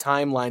kinds of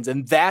timelines,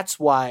 and that's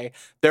why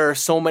there are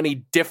so many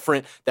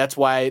different. That's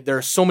why there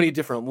are so many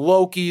different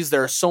Lokis.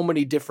 There are so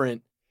many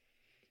different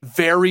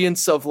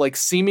variants of like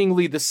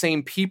seemingly the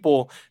same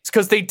people. It's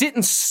because they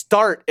didn't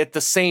start at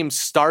the same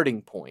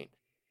starting point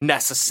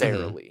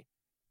necessarily. Mm-hmm.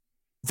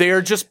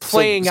 They're just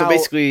playing out. So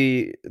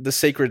basically, the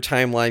sacred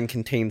timeline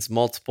contains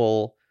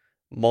multiple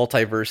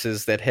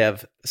multiverses that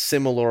have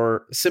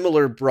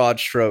similar broad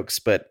strokes,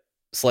 but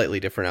slightly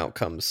different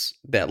outcomes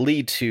that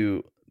lead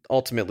to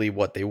ultimately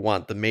what they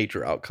want the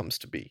major outcomes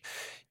to be.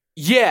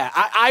 Yeah,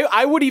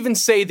 I would even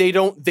say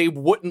they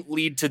wouldn't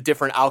lead to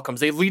different outcomes.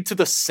 They lead to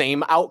the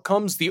same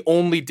outcomes. The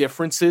only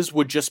differences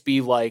would just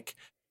be like,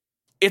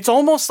 it's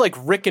almost like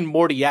Rick and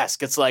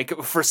Morty-esque. It's like,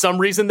 for some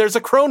reason there's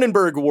a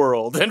Cronenberg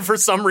world, and for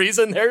some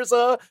reason there's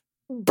a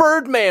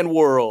Birdman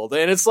world.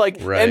 And it's like,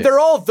 right. And they're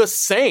all the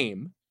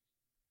same.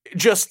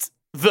 Just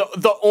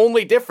the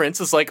only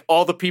difference is like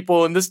all the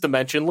people in this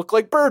dimension look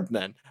like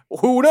Birdmen.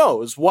 Who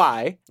knows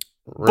why?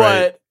 Right.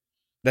 But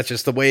that's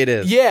just the way it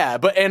is. Yeah,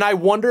 and I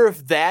wonder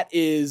if that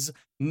is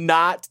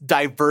not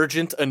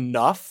divergent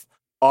enough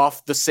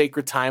off the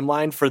sacred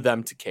timeline for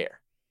them to care.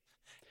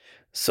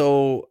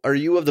 So are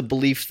you of the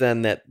belief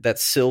then that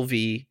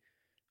Sylvie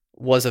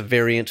was a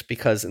variant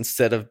because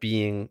instead of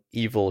being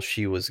evil,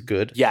 she was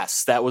good?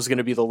 Yes, that was going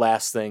to be the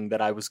last thing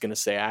that I was going to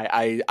say.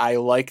 I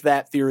like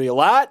that theory a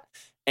lot,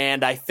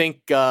 and I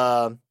think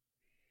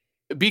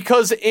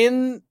because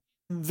in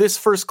this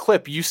first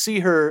clip, you see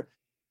her,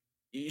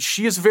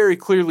 she is very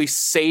clearly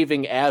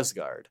saving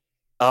Asgard.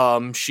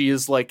 She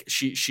is like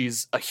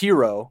she's a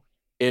hero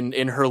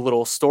in her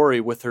little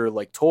story with her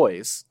like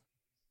toys.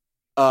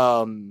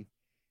 I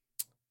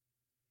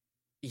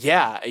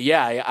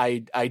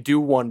do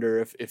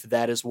wonder if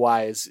that is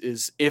wise,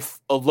 is if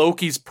a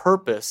Loki's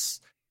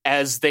purpose,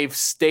 as they've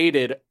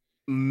stated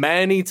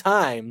many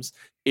times,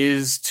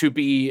 is to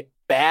be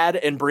bad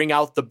and bring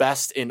out the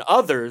best in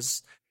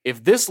others.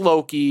 If this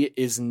Loki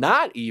is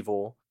not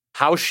evil,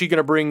 how is she going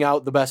to bring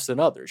out the best in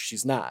others?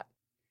 She's not.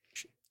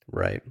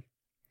 Right.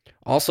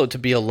 Also, to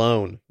be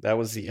alone. That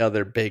was the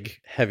other big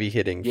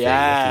heavy-hitting thing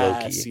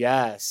with Loki.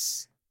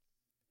 Yes.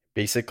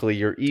 Basically,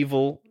 you're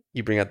evil,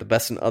 you bring out the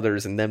best in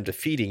others, and them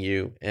defeating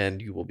you, and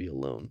you will be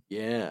alone.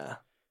 Yeah.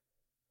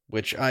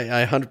 Which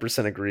I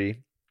 100%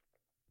 agree.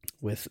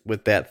 with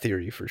that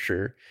theory for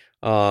sure.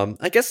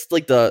 I guess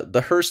like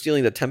the her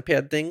stealing the temp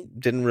pad thing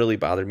didn't really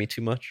bother me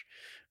too much.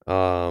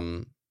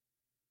 Um,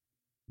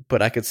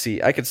 but I could see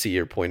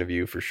your point of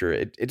view for sure.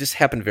 It just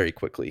happened very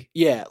quickly.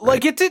 Yeah, Right.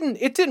 like it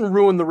didn't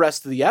ruin the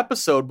rest of the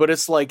episode, but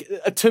it's like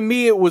to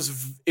me it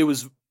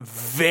was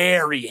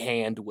very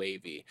hand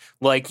wavy.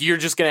 Like you're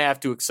just gonna have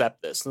to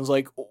accept this. And it was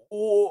like,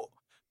 oh,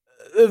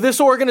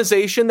 this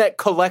organization that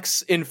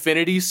collects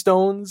Infinity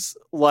Stones,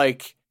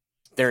 like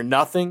they're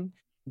nothing.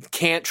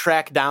 Can't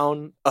track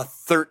down a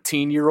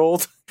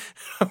 13-year-old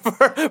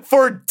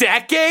for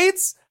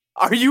decades.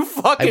 Are you I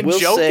fucking will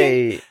joking?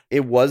 say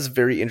it was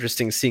very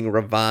interesting seeing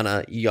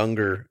Ravana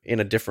younger in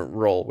a different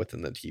role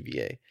within the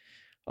TVA.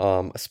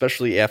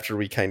 Especially after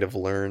we kind of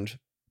learned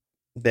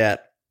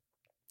that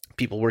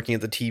people working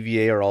at the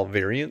TVA are all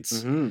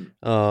variants.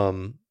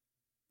 Mm-hmm.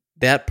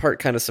 That part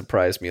kind of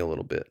surprised me a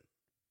little bit.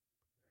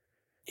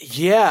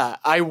 Yeah,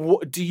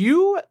 do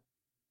you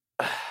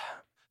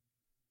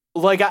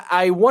like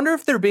I wonder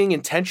if they're being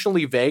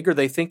intentionally vague or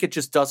they think it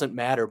just doesn't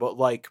matter, but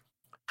like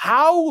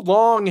how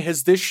long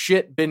has this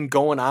shit been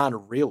going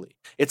on really?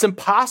 It's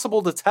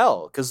impossible to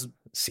tell cuz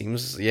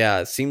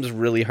It seems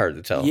really hard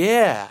to tell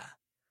yeah.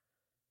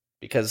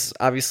 because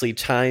obviously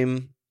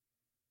time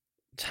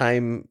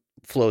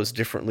flows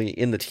differently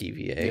in the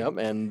TVA. Yep,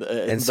 and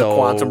And the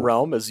quantum so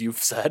realm as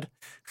you've said.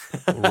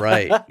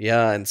 right.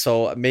 Yeah, and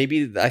so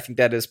maybe I think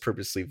that is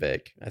purposely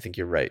vague. I think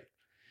you're right.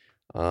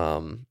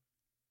 Um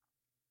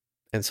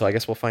and so I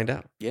guess we'll find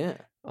out. Yeah.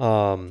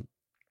 Um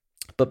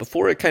but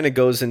before it kind of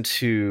goes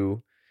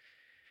into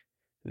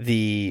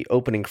the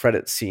opening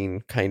credit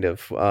scene kind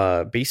of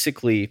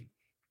basically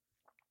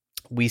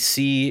we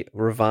see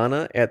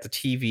Ravana at the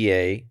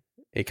TVA.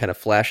 It kind of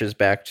flashes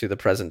back to the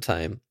present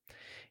time,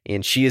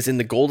 and she is in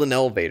the golden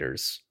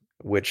elevators,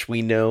 which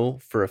we know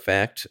for a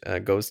fact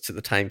goes to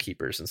the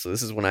Timekeepers. And so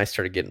this is when I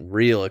started getting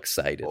real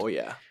excited. Oh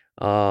yeah.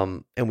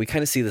 And we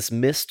kind of see this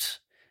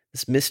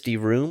misty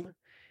room,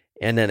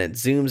 and then it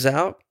zooms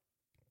out,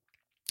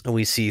 and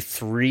we see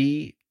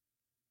three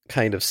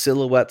kind of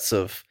silhouettes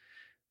of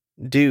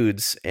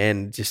dudes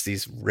and just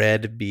these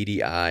red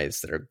beady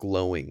eyes that are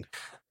glowing.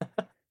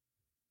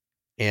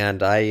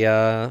 And I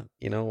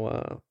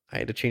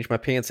had to change my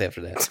pants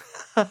after that.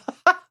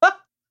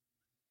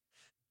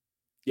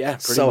 Yeah,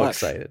 pretty So much.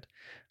 excited.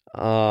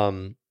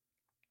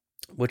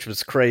 Which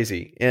was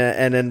crazy.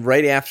 And then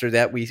right after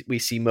that, we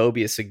see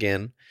Mobius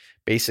again,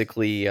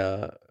 basically,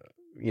 for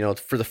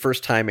the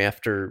first time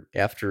after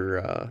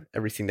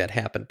everything that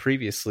happened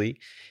previously,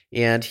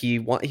 and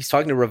he's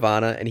talking to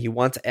Ravana, and he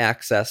wants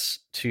access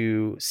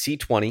to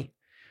C-20,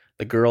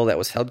 the girl that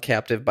was held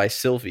captive by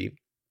Sylvie,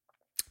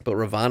 but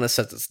Ravana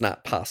says it's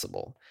not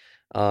possible.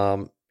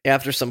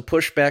 After some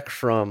pushback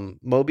from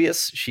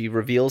Mobius, she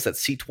reveals that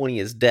C-20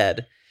 is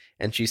dead,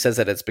 and she says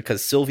that it's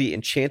because Sylvie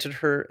enchanted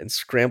her and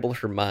scrambled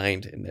her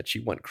mind and that she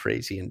went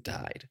crazy and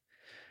died.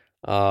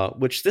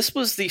 Which this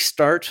was the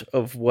start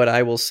of what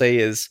I will say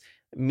is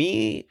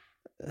me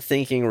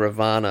thinking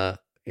Ravana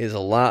is a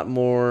lot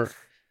more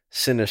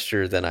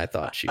sinister than I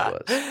thought she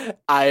was.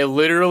 I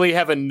literally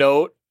have a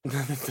note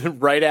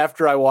right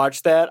after I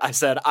watched that. I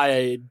said,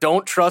 I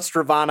don't trust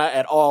Ravana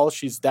at all.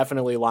 She's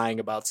definitely lying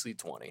about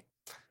C-20.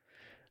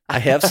 I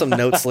have some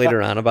notes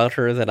later on about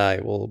her that I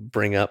will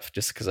bring up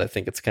just because I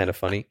think it's kind of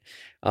funny.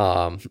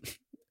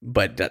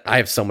 But I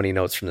have so many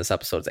notes from this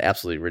episode. It's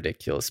absolutely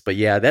ridiculous. But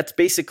yeah, that's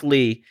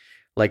basically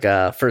like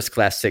a first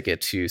class ticket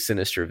to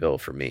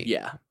Sinisterville for me.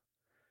 Yeah.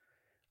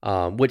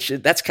 Which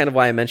that's kind of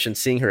why I mentioned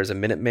seeing her as a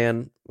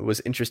Minuteman was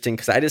interesting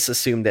because I just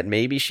assumed that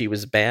maybe she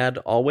was bad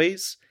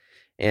always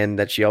and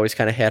that she always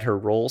kind of had her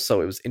role.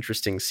 So it was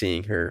interesting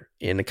seeing her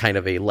in a kind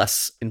of a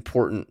less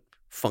important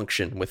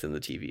function within the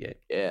TVA.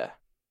 Yeah.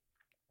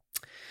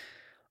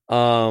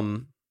 All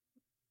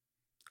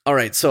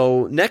right,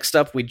 so next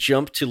up we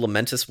jump to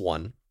Lamentus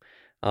 1.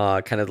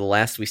 Kind of the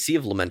last we see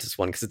of Lamentus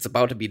 1 because it's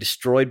about to be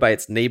destroyed by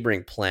its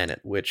neighboring planet,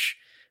 which,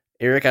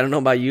 Eric, I don't know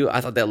about you,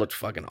 I thought that looked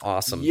fucking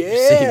awesome. Yeah.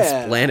 Seeing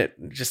this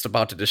planet just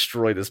about to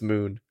destroy this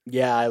moon.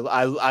 Yeah,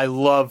 I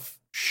love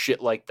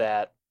shit like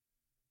that.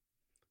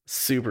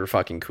 Super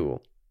fucking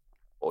cool.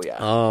 Oh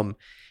yeah.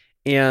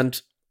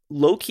 And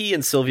Loki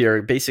and Sylvie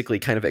are basically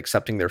kind of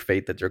accepting their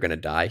fate that they're going to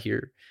die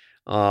here.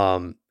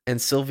 And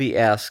Sylvie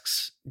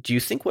asks, do you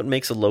think what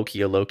makes a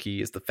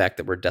Loki is the fact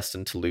that we're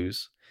destined to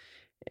lose?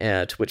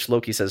 To which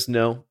Loki says,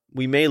 no,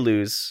 we may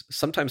lose,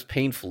 sometimes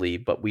painfully,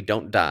 but we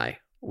don't die.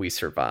 We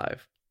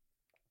survive.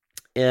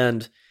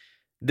 And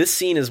this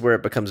scene is where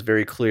it becomes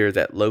very clear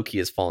that Loki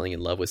is falling in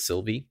love with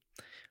Sylvie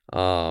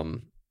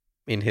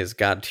in his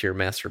god tier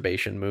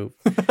masturbation move.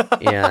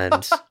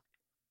 And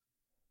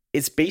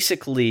it's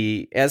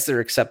basically as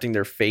they're accepting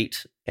their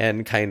fate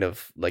and kind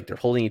of like they're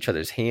holding each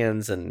other's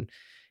hands and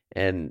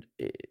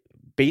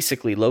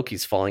basically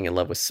Loki's falling in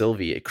love with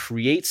Sylvie. It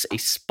creates a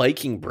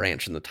spiking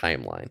branch in the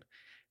timeline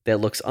that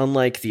looks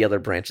unlike the other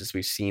branches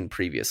we've seen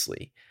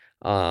previously.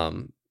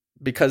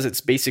 Because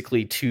it's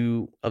basically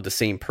two of the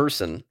same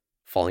person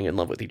falling in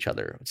love with each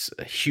other. It's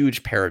a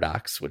huge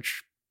paradox,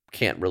 which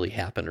can't really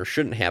happen or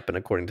shouldn't happen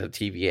according to the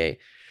TVA.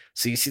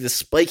 So you see the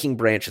spiking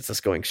branch that's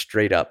just going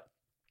straight up.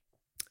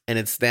 And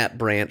it's that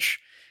branch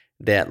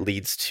that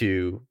leads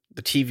to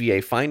the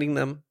TVA finding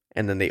them.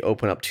 And then they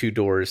open up 2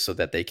 doors so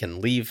that they can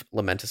leave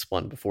Lamentus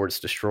 1 before it's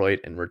destroyed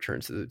and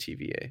returns to the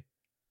TVA.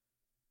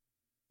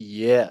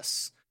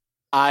 Yes.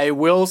 I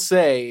will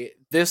say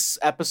this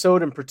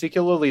episode, and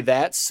particularly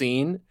that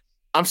scene,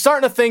 I'm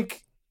starting to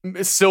think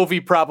Sylvie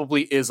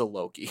probably is a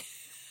Loki.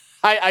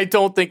 I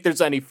don't think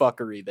there's any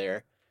fuckery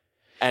there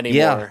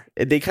anymore.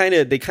 Yeah, they kind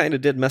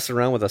of did mess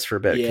around with us for a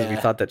bit because we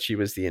Yeah. thought that she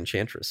was the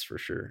Enchantress for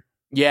sure.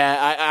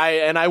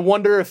 Yeah, I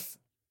wonder if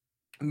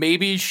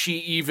maybe she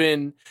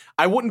even,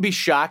 I wouldn't be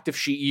shocked if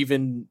she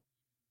even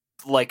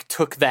like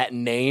took that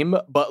name,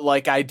 but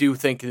like I do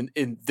think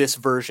in this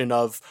version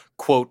of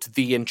quote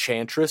the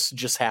Enchantress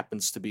just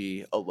happens to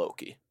be a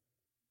Loki.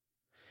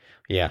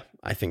 Yeah,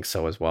 I think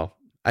so as well.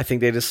 I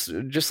think they just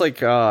like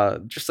the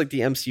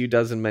MCU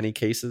does in many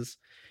cases,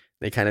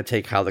 they kind of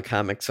take how the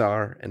comics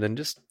are and then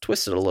just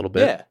twist it a little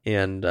bit,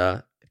 and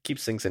it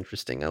keeps things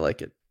interesting. I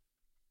like it.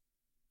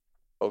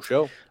 Oh,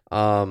 show.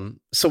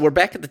 So we're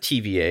back at the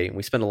TVA, and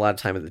we spend a lot of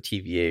time at the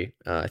TVA.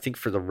 I think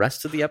for the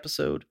rest of the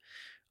episode,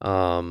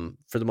 for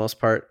the most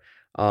part.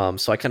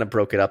 So I kind of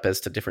broke it up as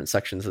to different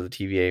sections of the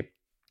TVA.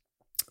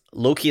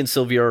 Loki and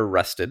Sylvia are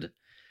arrested.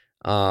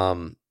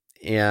 And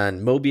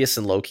Mobius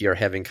and Loki are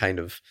having kind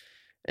of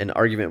an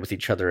argument with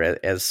each other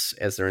as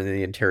they're in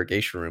the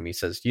interrogation room. He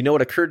says, "You know,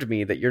 it occurred to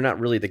me that you're not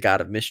really the god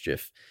of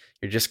mischief.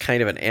 You're just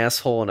kind of an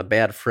asshole and a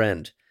bad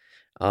friend."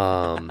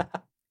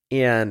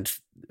 And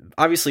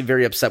obviously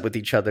very upset with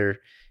each other.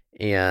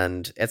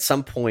 And at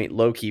some point,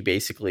 Loki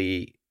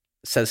basically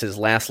says his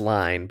last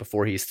line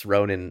before he's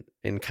thrown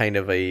in kind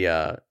of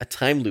a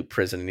time loop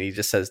prison. And he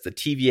just says, "The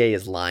TVA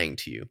is lying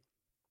to you."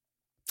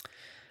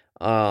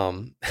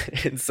 And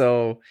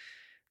so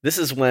this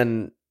is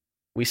when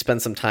we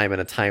spend some time in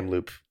a time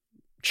loop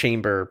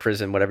chamber,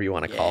 prison, whatever you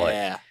want to call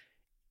it,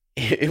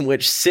 in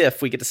which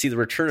Sif, we get to see the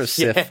return of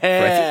Sif for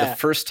I think the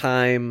first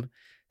time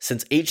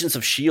since Agents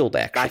of S.H.I.E.L.D.,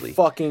 actually. I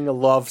fucking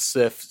love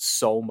Sif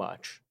so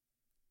much.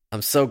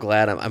 I'm so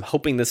glad. I'm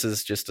hoping this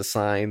is just a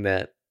sign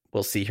that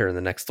we'll see her in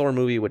the next Thor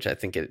movie, which I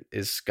think it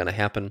is going to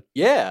happen.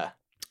 Yeah.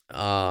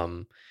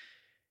 And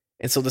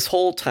so this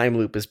whole time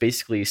loop is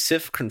basically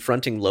Sif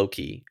confronting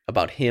Loki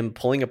about him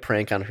pulling a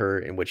prank on her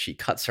in which he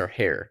cuts her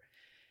hair.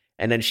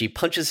 And then she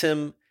punches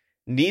him,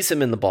 knees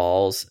him in the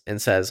balls, and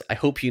says, "I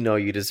hope you know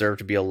you deserve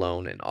to be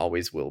alone and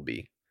always will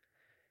be."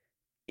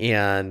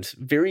 And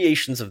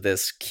variations of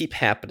this keep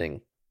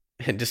happening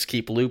and just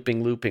keep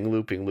looping.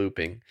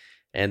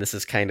 And this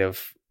is kind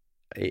of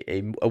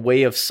a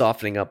way of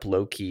softening up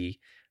Loki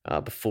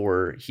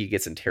before he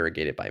gets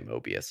interrogated by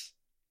Mobius.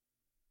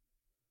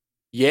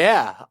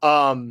 Yeah.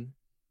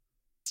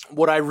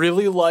 What I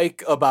really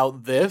like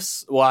about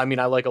this, well, I mean,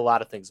 I like a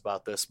lot of things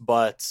about this,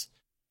 but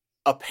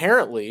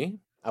apparently,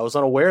 I was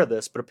unaware of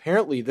this, but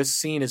apparently this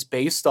scene is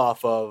based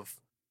off of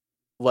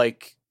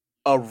like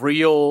a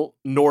real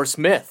Norse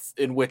myth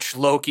in which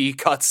Loki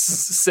cuts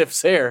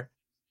Sif's hair,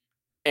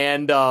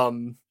 and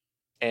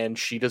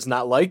she does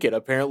not like it.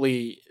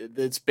 Apparently,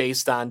 it's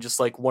based on just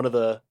like one of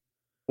the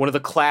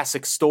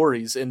classic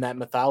stories in that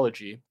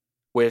mythology,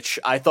 which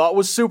I thought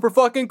was super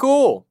fucking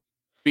cool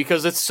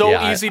because it's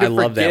so easy to forget.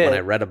 I love that. When I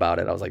read about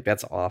it, I was like,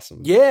 "That's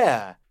awesome."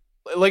 Yeah,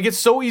 like it's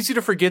so easy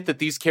to forget that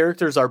these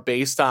characters are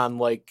based on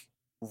like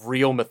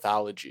real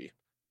mythology,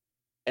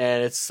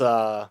 and it's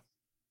so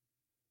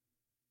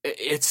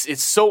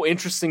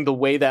interesting the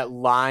way that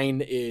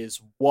line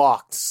is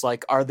walked. It's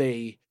like, are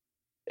they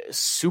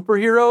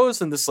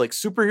superheroes in this like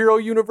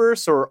superhero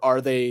universe, or are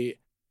they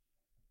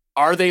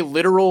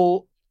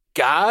literal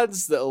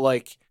gods that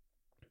like,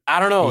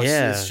 I don't know.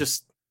 Yeah.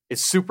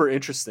 It's super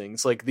interesting.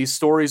 It's like these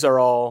stories are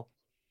all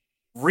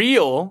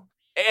real,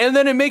 and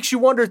then it makes you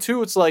wonder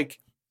too. It's like,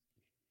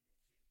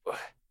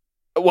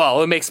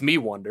 well, it makes me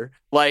wonder,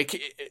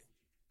 like,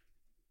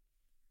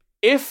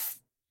 if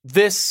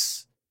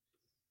this,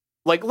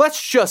 like,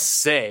 let's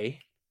just say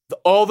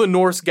all the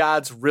Norse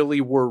gods really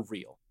were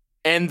real,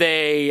 and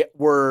they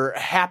were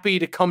happy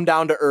to come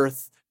down to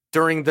Earth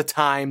during the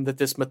time that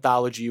this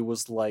mythology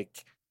was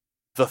like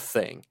the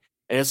thing.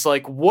 And it's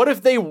like, what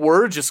if they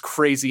were just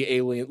crazy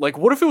alien? Like,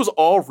 what if it was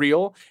all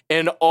real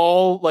and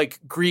all like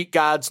Greek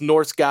gods,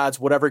 Norse gods,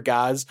 whatever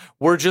gods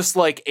were just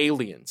like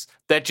aliens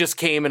that just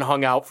came and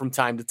hung out from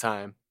time to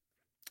time?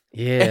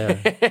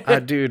 Yeah.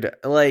 Dude,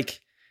 like,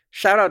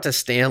 shout out to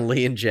Stan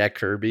Lee and Jack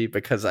Kirby,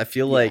 because I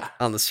feel like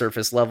on the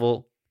surface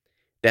level,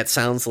 that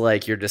sounds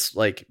like you're just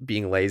like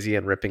being lazy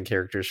and ripping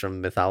characters from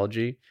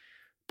mythology,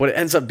 but it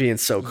ends up being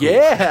so cool.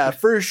 Yeah,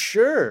 for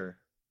sure.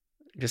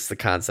 Just the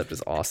concept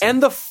is awesome.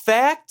 And the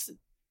fact,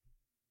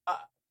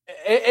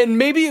 and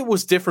maybe it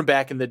was different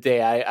back in the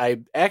day. I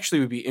actually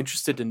would be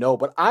interested to know,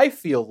 but I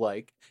feel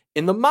like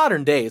in the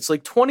modern day, it's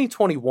like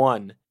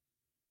 2021,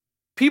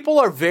 people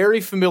are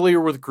very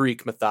familiar with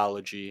Greek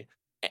mythology.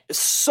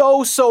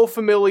 So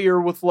familiar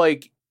with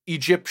like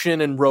Egyptian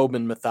and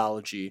Roman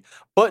mythology,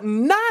 but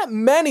not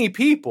many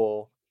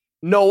people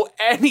know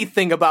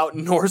anything about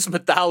Norse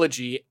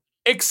mythology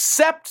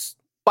except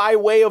by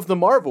way of the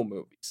Marvel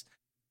movies.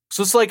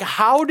 So it's like,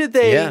 how did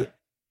they? Yeah.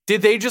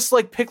 Did they just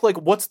like pick like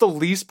what's the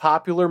least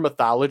popular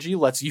mythology?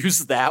 Let's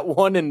use that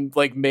one and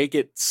like make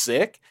it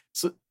sick.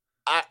 So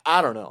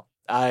I don't know.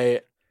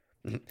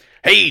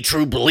 Hey,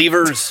 true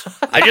believers!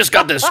 I just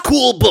got this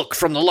cool book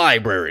from the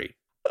library.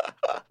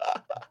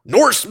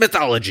 Norse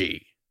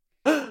mythology.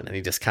 And then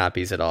he just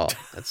copies it all.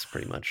 That's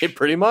pretty much it.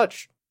 Pretty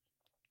much.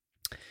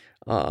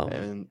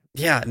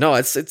 Yeah, no,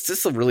 it's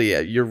just a really,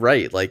 you're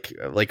right. Like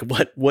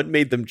what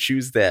made them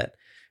choose that?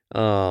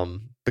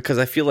 Because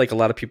I feel like a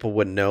lot of people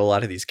wouldn't know a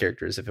lot of these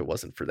characters if it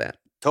wasn't for that.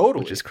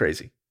 Totally. Which is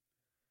crazy.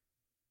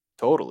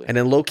 Totally. And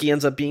then Loki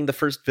ends up being the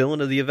first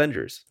villain of the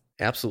Avengers.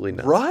 Absolutely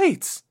nuts.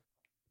 Right.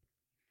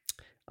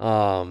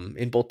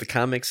 In both the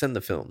comics and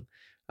the film.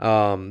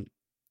 And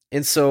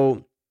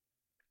so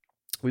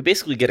we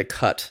basically get a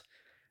cut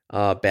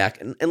back.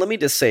 And let me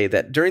just say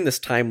that during this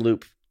time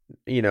loop,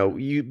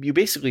 you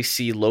basically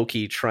see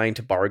Loki trying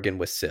to bargain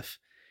with Sif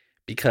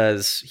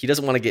because he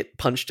doesn't want to get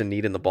punched and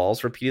kneed in the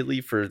balls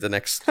repeatedly for the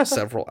next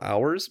several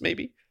hours,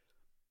 maybe.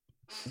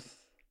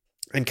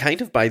 And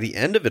kind of by the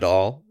end of it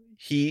all,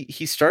 he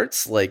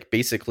starts like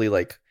basically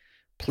like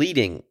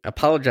pleading,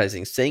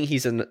 apologizing, saying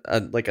he's a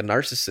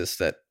narcissist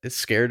that is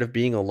scared of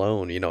being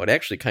alone. It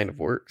actually kind of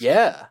works.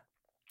 Yeah.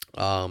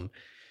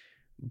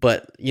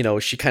 But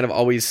she kind of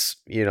always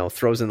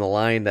throws in the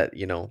line that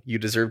you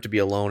deserve to be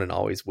alone and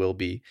always will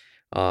be,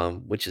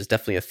 which is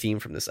definitely a theme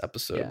from this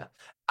episode. Yeah.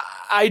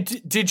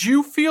 Did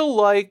you feel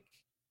like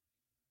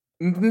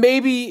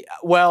maybe,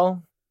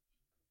 well,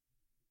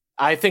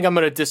 I think I'm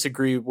going to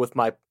disagree with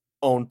my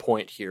own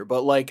point here,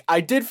 but like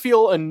I did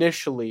feel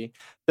initially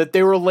that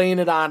they were laying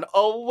it on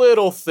a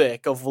little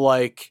thick of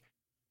like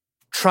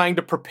trying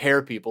to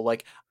prepare people.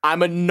 Like,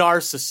 I'm a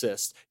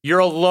narcissist. You're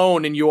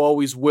alone and you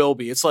always will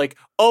be. It's like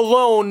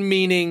alone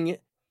meaning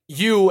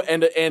you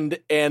and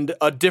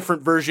a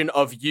different version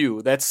of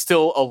you that's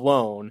still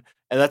alone.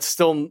 And that's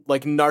still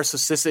like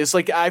narcissistic. It's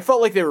like I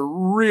felt like they were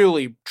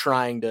really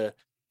trying to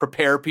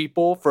prepare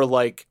people for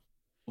like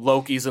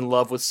Loki's in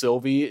love with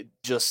Sylvie.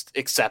 Just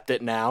accept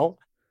it now.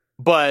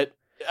 But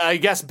I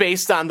guess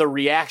based on the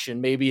reaction,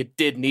 maybe it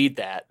did need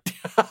that.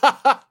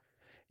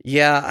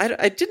 Yeah,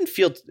 I didn't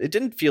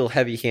feel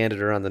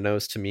heavy-handed or on the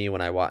nose to me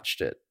when I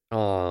watched it.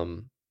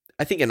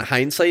 I think in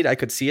hindsight I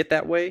could see it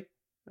that way,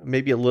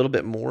 maybe a little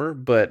bit more,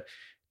 but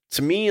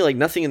to me, like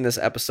nothing in this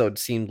episode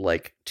seemed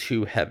like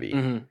too heavy.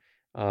 Mm-hmm.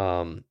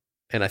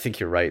 And I think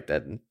you're right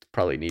that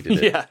probably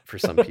needed it for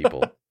some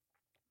people.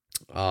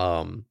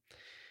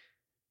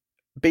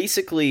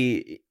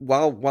 Basically,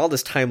 while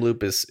this time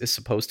loop is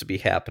supposed to be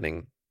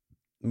happening,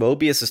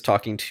 Mobius is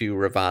talking to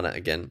Ravonna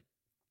again,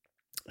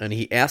 and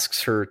he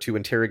asks her to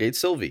interrogate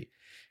Sylvie,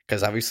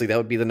 because obviously that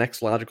would be the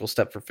next logical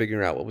step for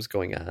figuring out what was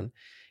going on.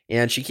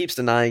 And she keeps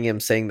denying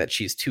him, saying that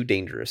she's too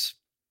dangerous.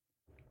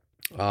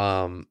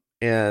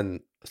 And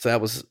so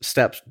that was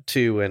step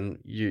 2, and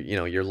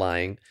you're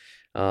lying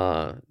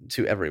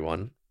to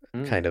everyone,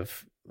 kind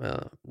of.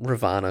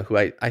 Ravonna, who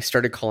I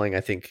started calling,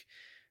 I think,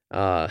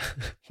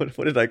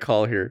 what did I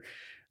call her?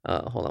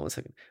 Hold on one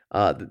second.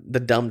 The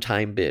dumb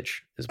time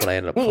bitch is what I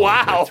ended up calling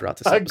her throughout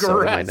this episode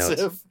in my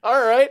notes.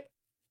 All right.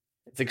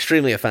 It's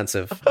extremely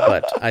offensive,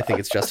 but I think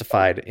it's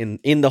justified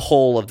in the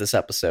whole of this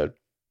episode.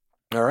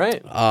 All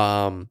right.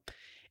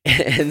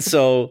 And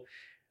so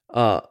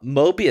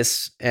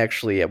Mobius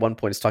actually at one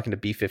point is talking to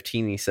B-15.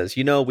 And he says,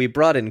 we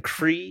brought in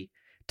Kree,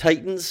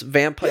 Titans,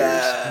 vampires.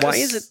 Yes. Why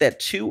is it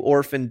that 2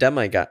 orphan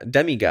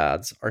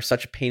demigods are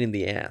such a pain in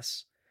the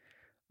ass?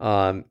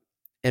 And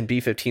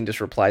B-15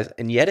 just replies,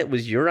 and yet it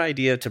was your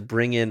idea to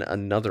bring in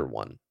another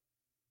one.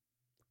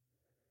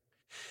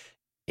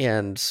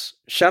 And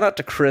shout out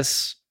to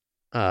Chris,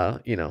 guest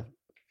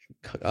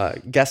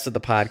of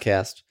the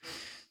podcast,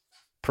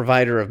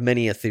 provider of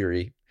many a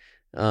theory.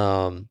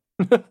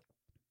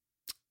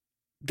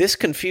 This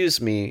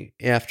confused me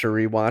after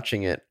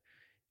rewatching it.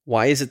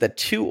 Why is it that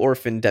 2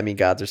 orphan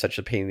demigods are such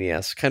a pain in the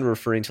ass? Kind of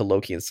referring to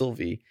Loki and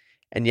Sylvie.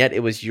 And yet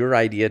it was your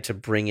idea to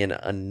bring in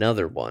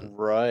another one.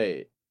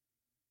 Right.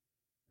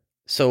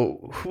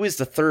 So who is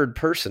the third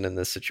person in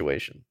this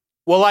situation?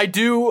 Well, I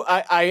do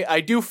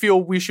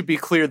feel we should be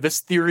clear. This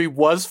theory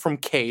was from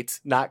Kate,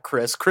 not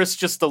Chris. Chris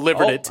just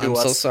delivered it to us.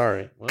 I'm so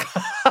sorry.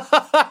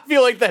 I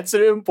feel like that's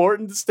an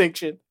important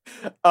distinction.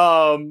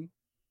 When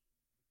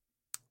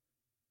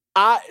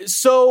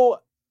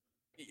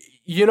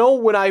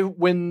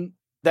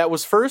that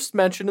was first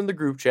mentioned in the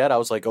group chat, I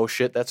was like, oh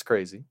shit, that's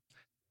crazy.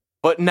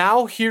 But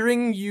now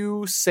hearing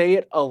you say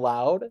it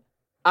aloud,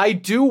 I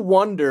do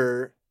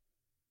wonder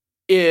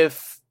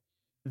if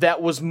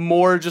that was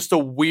more just a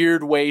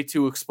weird way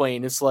to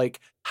explain. It's like,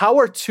 how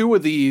are two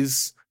of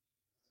these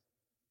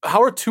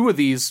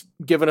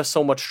giving us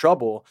so much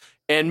trouble?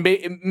 And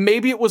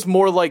maybe it was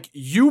more like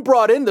you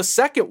brought in the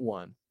second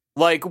one.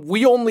 Like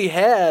we only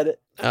had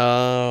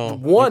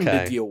one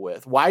to deal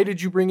with. Why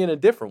did you bring in a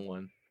different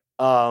one?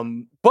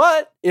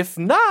 But if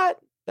not,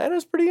 that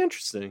is pretty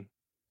interesting.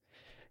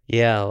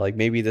 Yeah, like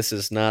maybe this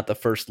is not the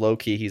first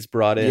Loki he's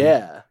brought in.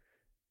 Yeah.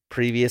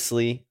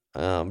 Previously.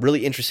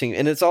 Really interesting.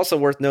 And it's also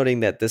worth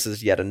noting that this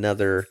is yet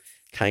another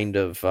kind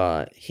of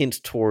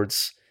hint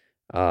towards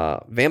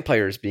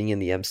vampires being in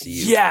the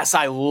MCU. Yes,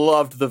 I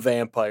loved the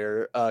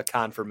vampire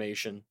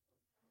confirmation.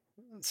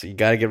 So you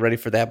got to get ready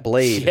for that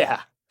blade.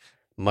 Yeah.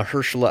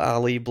 Mahershala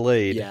Ali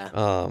blade. Yeah.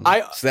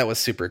 So that was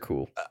super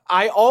cool.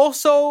 I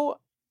also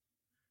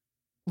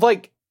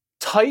like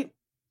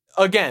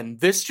again,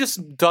 this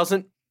just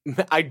doesn't,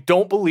 I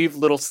don't believe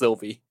little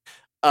Sylvie.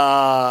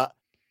 How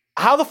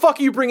the fuck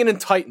are you bringing in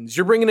Titans?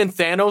 You're bringing in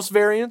Thanos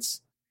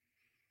variants,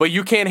 but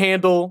you can't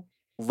handle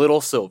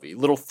little Sylvie,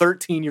 little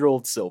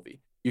 13-year-old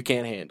Sylvie. You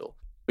can't handle,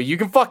 but you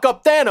can fuck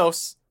up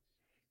Thanos.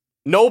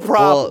 No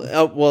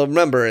problem. Well,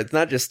 remember, it's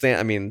not just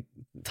I mean,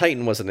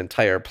 Titan was an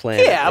entire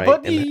planet, right?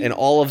 But and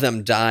all of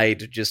them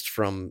died just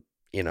from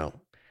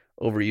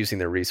overusing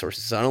their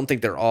resources. So I don't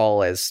think they're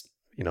all as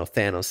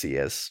Thanos-y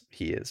as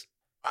he is.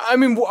 I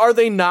mean, are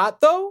they not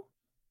though?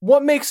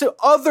 What makes it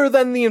other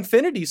than the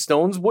Infinity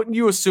Stones? Wouldn't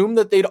you assume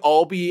that they'd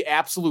all be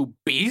absolute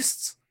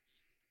beasts?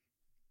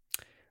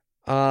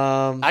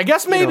 I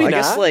guess maybe not. I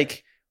guess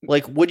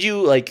like would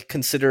you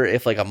consider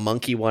if a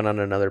monkey went on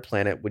another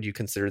planet, would you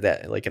consider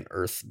that an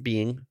Earth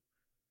being?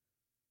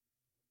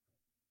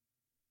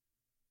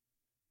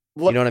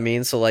 You know what I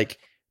mean? So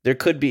there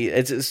could be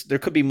there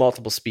could be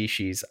multiple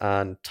species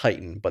on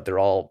Titan, but they're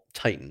all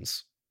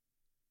Titans.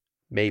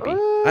 Maybe.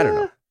 I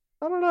don't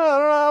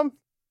know.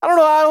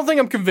 I don't think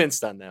I'm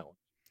convinced on that one.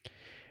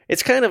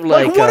 It's kind of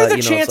what are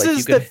the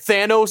chances that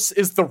Thanos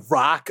is the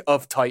Rock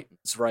of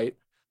Titans, right?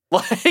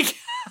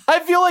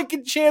 I feel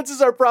like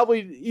chances are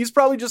he's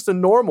probably just a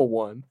normal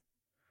one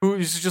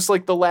who's just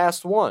the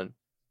last one.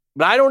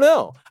 But I don't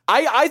know.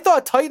 I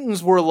thought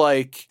Titans were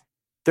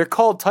they're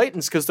called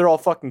Titans because they're all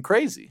fucking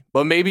crazy,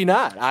 but maybe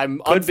not.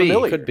 I'm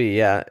unfamiliar. Could be,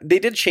 yeah. They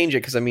did change it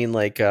because I mean,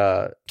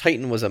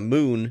 Titan was a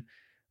moon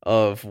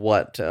of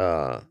what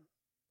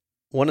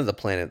one of the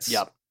planets,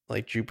 yep,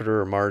 like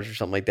Jupiter or Mars or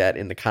something like that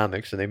in the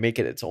comics, and they make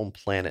it its own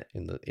planet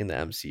in the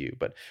MCU.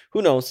 But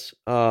who knows?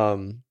 Yeah,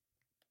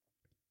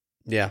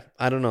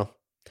 I don't know.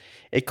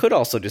 It could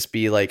also just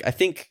be I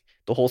think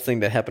the whole thing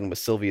that happened with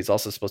Sylvie is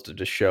also supposed to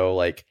just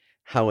show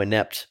how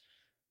inept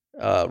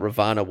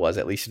Ravonna was,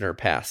 at least in her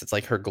past. It's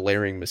her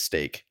glaring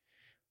mistake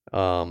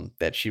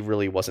that she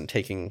really wasn't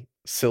taking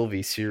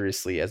Sylvie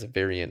seriously as a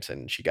variant,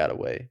 and she got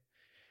away.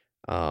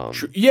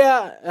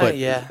 Yeah, but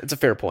it's a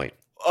fair point.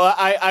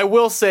 I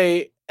will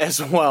say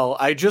as well,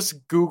 I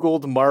just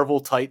Googled Marvel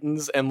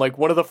Titans, and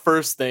one of the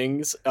first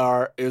things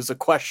is a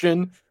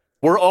question: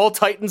 were all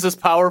Titans as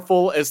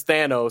powerful as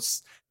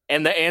Thanos?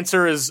 And the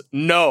answer is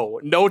no.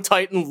 No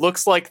Titan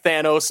looks like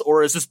Thanos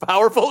or is as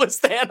powerful as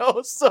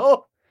Thanos.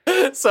 So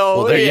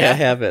well, there you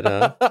have it,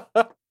 huh?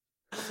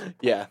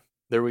 Yeah,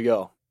 there we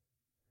go.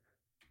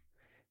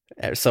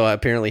 So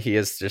apparently he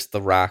is just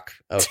the Rock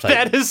of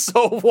Titan. That is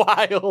so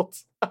wild.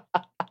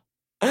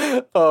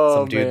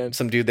 Oh, man.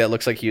 Some dude that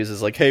looks like he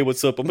is hey,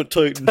 what's up? I'm a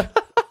Titan.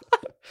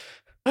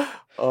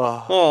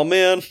 Oh,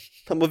 man.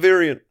 I'm a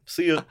variant.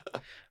 See ya.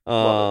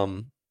 Yeah,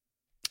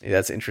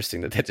 that's interesting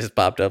that just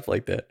popped up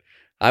like that.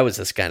 I was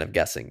just kind of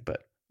guessing,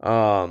 but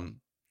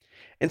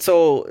and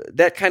so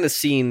that kind of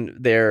scene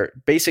there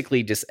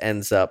basically just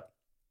ends up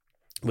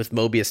with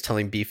Mobius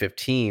telling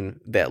B-15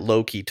 that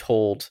Loki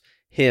told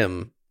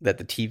him that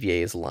the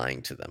TVA is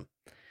lying to them.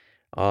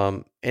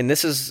 And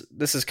this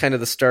is kind of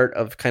the start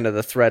of kind of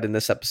the thread in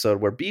this episode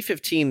where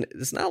B-15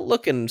 is not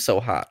looking so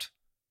hot.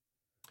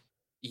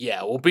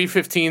 Yeah, well,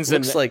 B-15's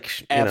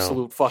looks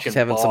absolute fucking she's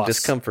having boss. some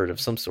discomfort of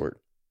some sort.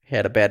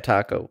 Had a bad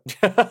taco.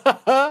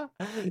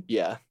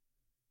 Yeah.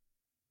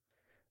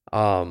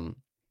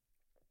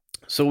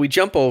 So we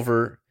jump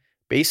over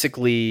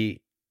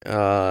basically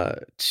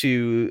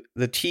to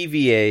the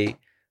TVA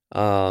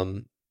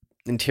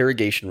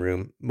interrogation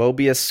room.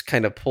 Mobius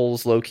kind of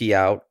pulls Loki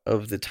out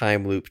of the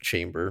time loop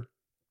chamber,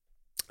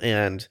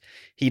 and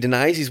he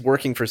denies he's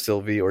working for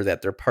Sylvie or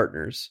that they're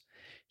partners.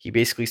 He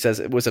basically says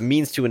it was a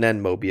means to an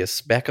end,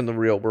 Mobius. Back in the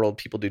real world,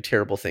 people do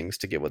terrible things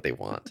to get what they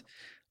want.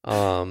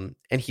 And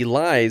he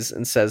lies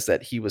and says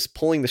that he was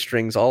pulling the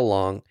strings all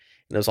along,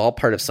 and it was all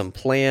part of some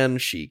plan.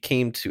 She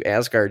came to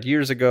Asgard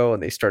years ago,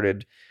 and they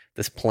started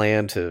this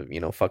plan to,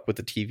 fuck with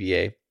the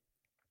TVA,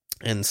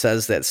 and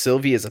says that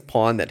Sylvie is a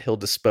pawn that he'll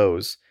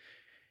dispose.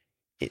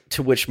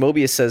 To which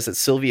Mobius says that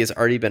Sylvie has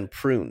already been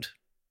pruned.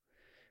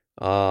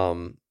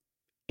 And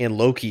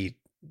Loki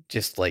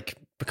just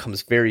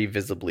becomes very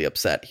visibly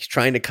upset. He's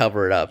trying to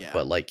cover it up,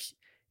 but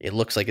it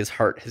looks like his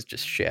heart has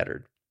just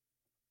shattered.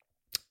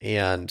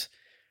 And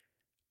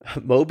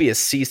Mobius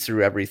sees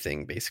through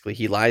everything, basically.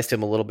 He lies to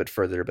him a little bit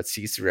further, but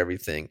sees through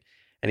everything.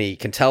 And he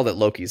can tell that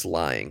Loki's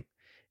lying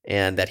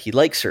and that he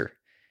likes her.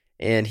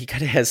 And he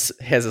kind of has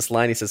this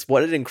line. He says,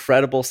 "What an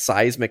incredible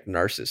seismic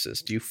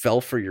narcissist. You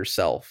fell for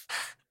yourself."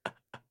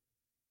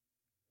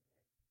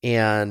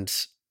 And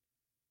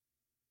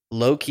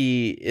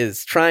Loki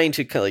is trying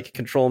to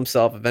control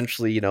himself.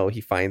 Eventually,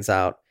 he finds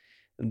out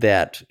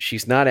that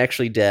she's not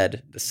actually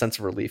dead. The sense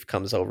of relief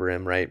comes over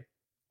him, right?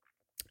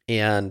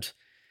 And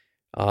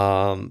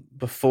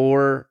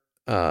before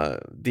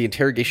the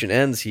interrogation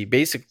ends, he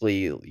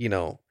basically,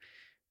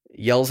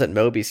 yells at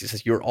Mobius. He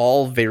says, "You're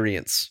all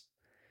variants."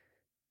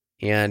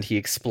 And he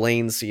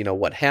explains,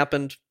 what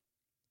happened,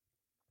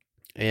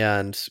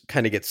 and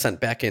kind of gets sent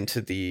back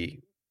into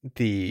the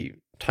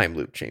time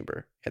loop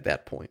chamber at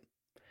that point.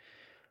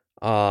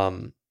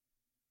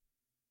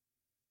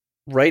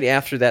 Right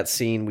after that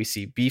scene, we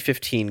see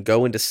B-15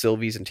 go into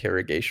Sylvie's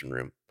interrogation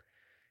room.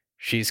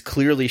 She's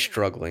clearly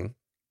struggling,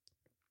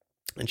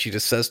 and she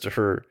just says to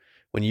her,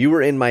 "When you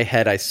were in my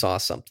head, I saw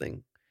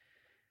something."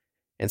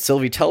 And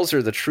Sylvie tells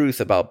her the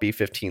truth about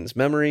B-15's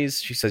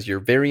memories. She says, "Your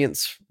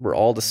variants were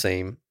all the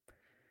same."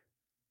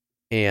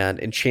 And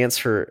enchants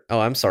her. Oh,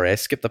 I'm sorry. I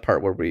skipped the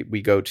part where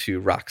we go to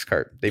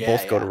Roxcart. They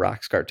both go to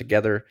Roxcart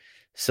together.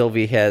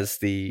 Sylvie has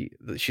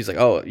she's like,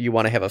 "Oh, you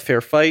want to have a fair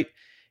fight?"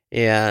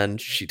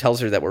 And she tells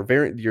her that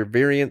your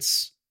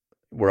variants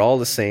were all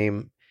the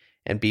same.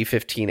 And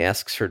B-15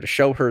 asks her to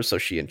show her, so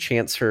she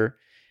enchants her.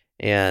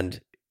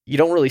 And you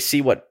don't really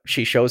see what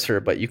she shows her,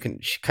 but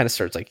she kind of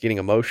starts like getting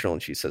emotional,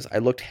 and she says, "I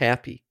looked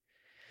happy."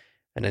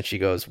 And then she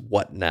goes,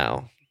 "What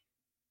now?"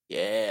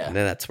 Yeah. And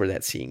then that's where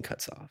that scene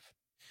cuts off.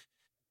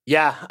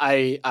 Yeah,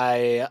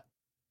 I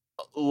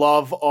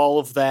love all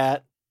of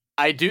that.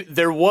 I do.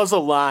 There was a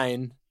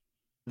line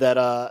that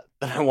I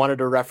wanted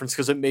to reference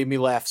because it made me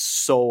laugh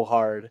so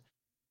hard.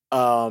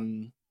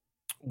 When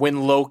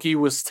Loki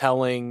was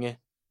telling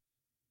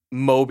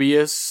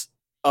Mobius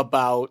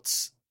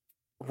about,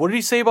 what did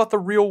he say about the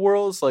real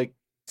world? It's like, he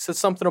said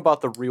something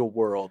about the real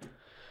world.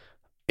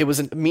 It was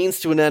a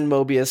means to an end,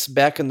 Mobius.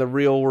 Back in the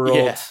real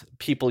world,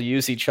 people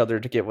use each other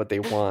to get what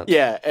they want.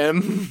 Yeah,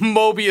 and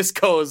Mobius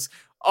goes,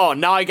 "Oh,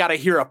 now I gotta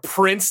hear a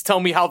prince tell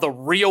me how the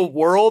real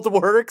world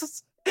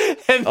works."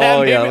 And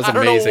that that was an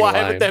amazing line.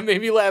 I don't know why, but that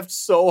made me laugh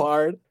so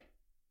hard.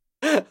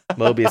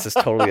 Mobius is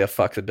totally a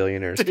fuck the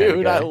billionaires dude. Kind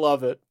of guy. I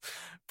love it,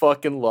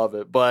 fucking love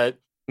it. But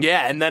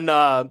yeah, and then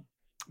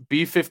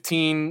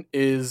B-15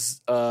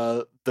 is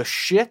the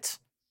shit.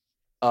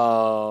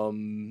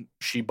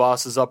 She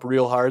bosses up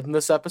real hard in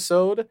this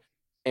episode,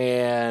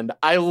 and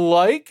I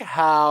like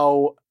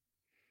how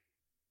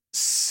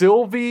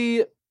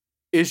Sylvie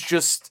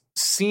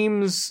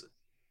seems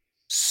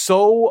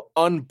so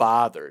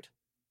unbothered,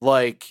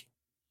 like,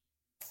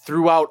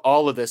 throughout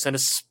all of this, and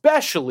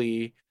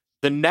especially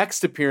the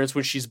next appearance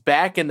when she's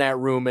back in that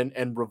room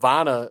and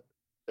Ravana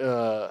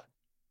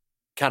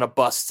kind of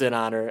busts in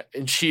on her,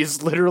 and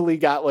she's literally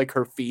got like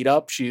her feet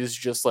up. She's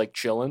just like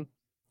chilling.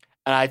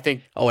 And I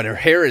think, and her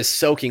hair is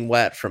soaking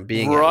wet from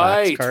being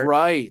right, at Roxcart.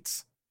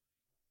 Right.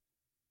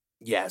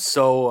 Yeah,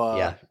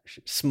 so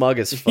smug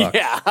as fuck.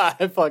 Yeah,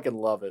 I fucking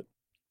love it.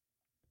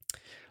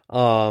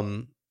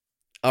 All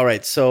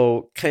right,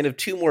 so kind of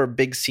two more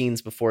big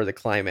scenes before the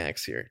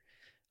climax here.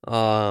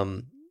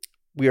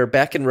 We are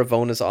back in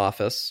Ravona's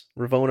office.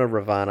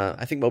 Ravana.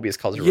 I think Mobius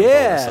calls her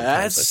Ravona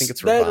sometimes. I think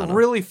it's Ravana. That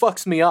really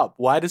fucks me up.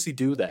 Why does he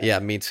do that? Yeah,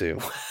 me too.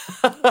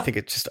 I think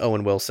it's just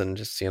Owen Wilson,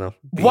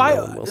 why?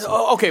 Owen Wilson.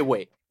 Okay,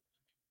 wait.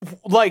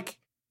 Like,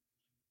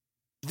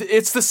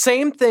 it's the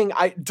same thing.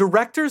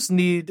 Directors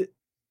need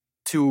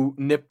to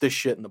nip this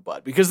shit in the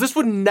bud, because this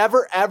would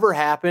never ever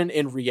happen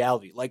in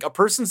reality. Like, a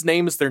person's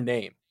name is their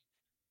name.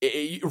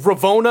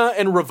 Ravona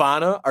and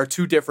Ravana are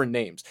two different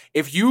names.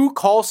 If you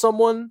call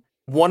someone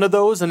one of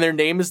those and their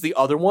name is the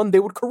other one, they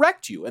would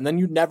correct you, and then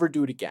you'd never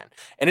do it again.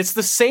 And it's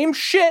the same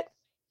shit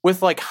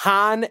with like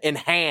Han and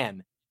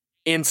Han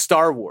in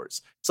Star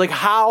Wars. It's like,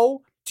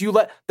 how do you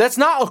that's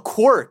not a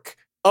quirk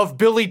of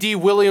Billy D.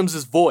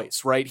 Williams'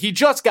 voice, right? He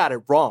just got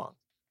it wrong.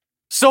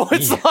 So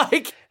it's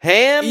like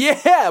Ham?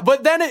 Yeah,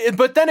 but then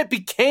it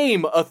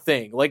became a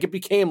thing. Like, it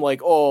became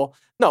like, oh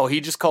no,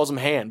 he just calls him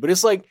Han. But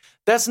it's like,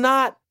 that's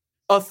not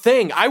a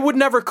thing. I would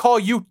never call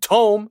you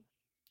Tome.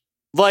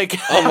 Like,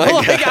 oh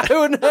my God. I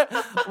would,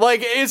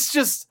 like, it's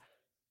just,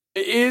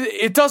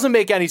 it doesn't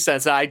make any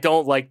sense. I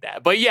don't like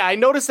that. But yeah, I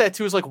noticed that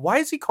too. It's like, why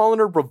is he calling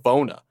her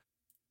Ravona?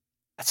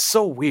 That's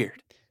so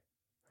weird.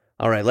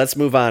 All right, let's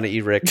move on to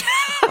Eric.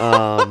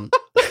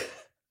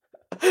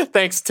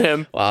 Thanks,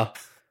 Tim. Wow.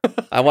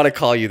 I want to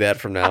call you that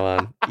from now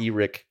on,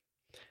 Eric.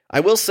 I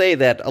will say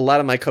that a lot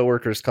of my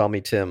coworkers call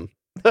me Tim,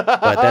 but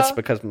that's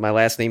because my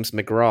last name's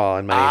McGraw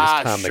and my name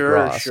is Tom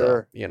McGraw.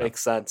 Sure. So,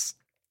 makes sense.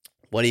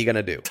 What are you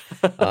gonna do?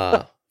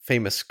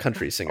 Famous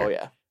country singer. Oh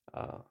yeah.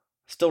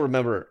 Still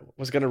remember,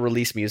 was gonna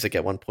release music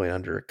at one point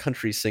under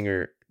country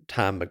singer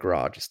Tom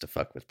McGraw just to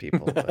fuck with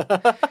people,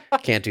 but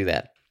can't do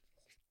that.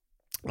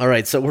 All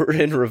right, so we're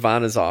in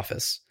Ravana's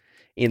office,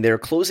 and they're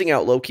closing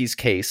out Loki's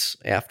case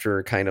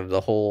after kind of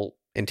the whole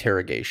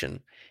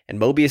interrogation, and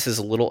Mobius is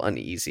a little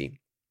uneasy.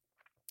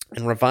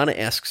 And Ravana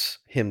asks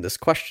him this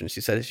question.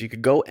 She says, "If you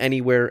could go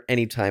anywhere,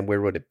 anytime,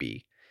 where would it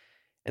be?"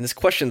 And this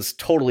question's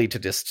totally to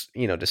just,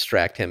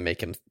 distract him,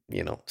 make him,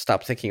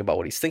 stop thinking about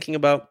what he's thinking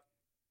about.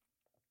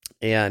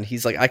 And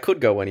he's like, "I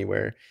could go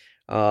anywhere."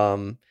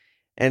 And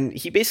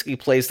he basically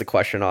plays the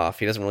question off.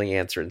 He doesn't really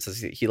answer it and says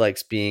he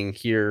likes being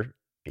here,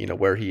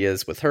 where he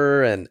is with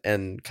her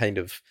and kind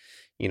of,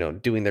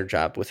 doing their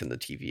job within the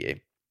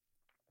TVA.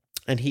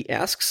 And he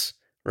asks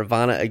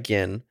Ravana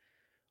again,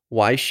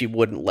 why she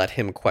wouldn't let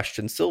him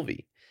question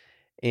Sylvie.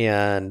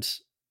 And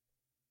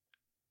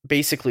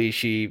basically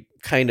she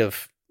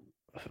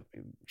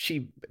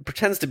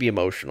pretends to be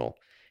emotional.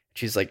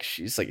 She's like,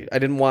 I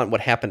didn't want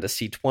what happened to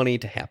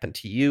C20 to happen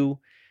to you.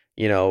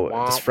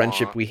 This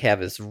friendship we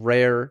have is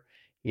rare,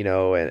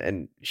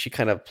 and she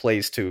kind of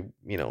plays to,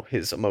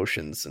 his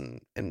emotions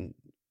and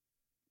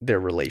their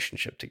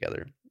relationship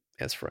together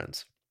as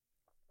friends.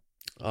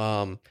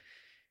 And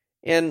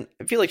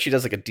I feel like she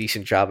does like a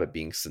decent job at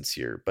being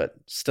sincere, but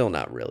still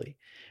not really.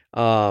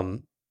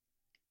 And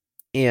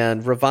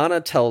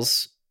Ravana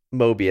tells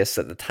Mobius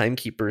that the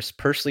Timekeepers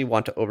personally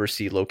want to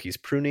oversee Loki's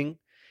pruning,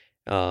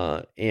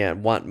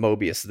 and want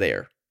Mobius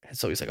there. And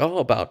so he's like, oh,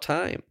 about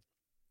time.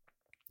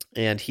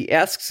 And he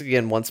asks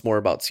again once more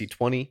about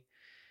C20,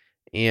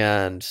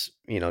 and,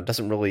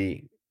 doesn't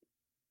really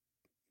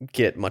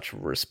get much of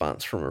a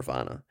response from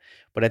Ravana.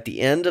 But at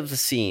the end of the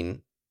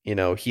scene,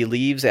 he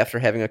leaves after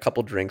having a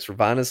couple drinks.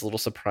 Ravana's a little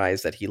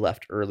surprised that he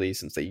left early,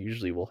 since they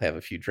usually will have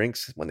a few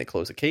drinks when they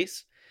close a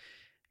case.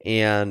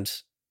 And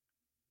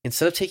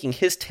instead of taking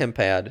his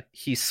tempad,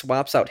 he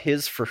swaps out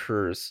his for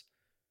hers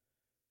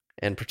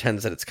and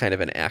pretends that it's kind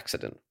of an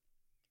accident,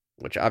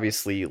 which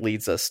obviously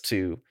leads us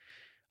to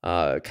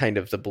kind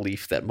of the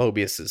belief that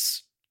Mobius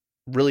is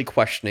really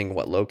questioning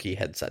what Loki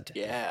had said to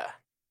him. Yeah.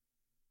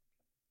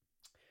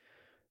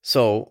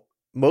 So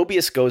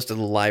Mobius goes to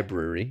the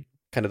library,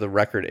 kind of the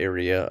record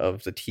area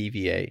of the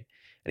TVA,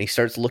 and he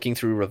starts looking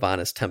through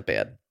Ravana's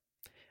tempad.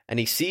 And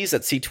he sees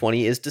that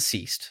C20 is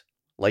deceased,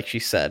 like she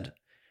said.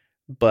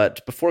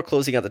 But before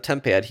closing out the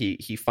tempad,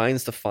 he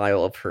finds the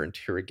file of her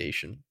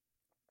interrogation.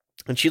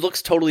 And she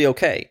looks totally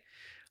okay,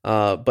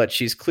 but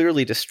she's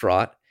clearly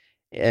distraught,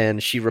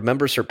 and she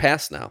remembers her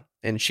past now.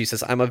 And she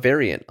says, I'm a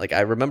variant. Like,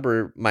 I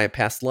remember my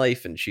past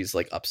life, and she's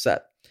like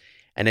upset.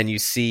 And then you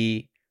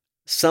see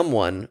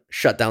someone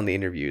shut down the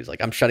interviews.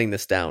 Like, I'm shutting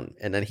this down.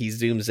 And then he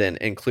zooms in,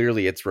 and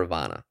clearly it's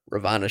Ravana.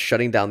 Ravana's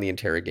shutting down the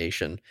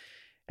interrogation.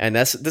 And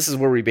this is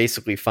where we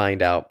basically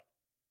find out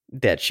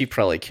that she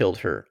probably killed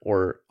her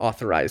or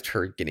authorized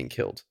her getting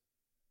killed.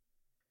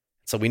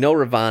 So we know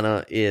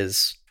Ravana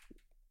is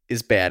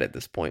bad at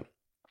this point.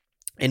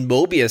 And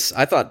Mobius,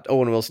 I thought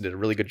Owen Wilson did a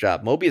really good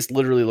job. Mobius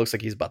literally looks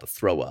like he's about to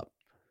throw up.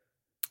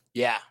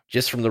 Yeah.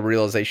 Just from the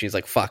realization, he's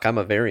like, fuck, I'm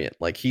a variant.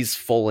 Like, he's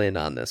full in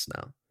on this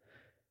now.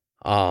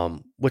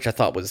 Which I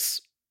thought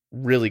was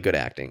really good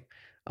acting.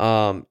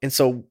 And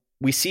so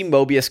we see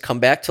Mobius come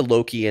back to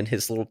Loki in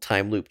his little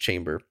time loop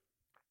chamber.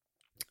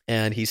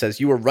 And he says,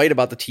 you were right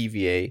about the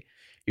TVA.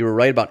 You were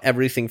right about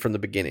everything from the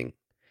beginning.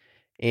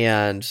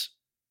 And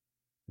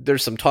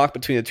there's some talk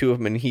between the two of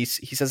them, and he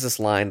says this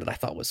line that I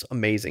thought was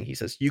amazing. He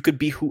says, you could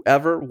be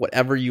whoever,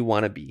 whatever you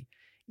want to be,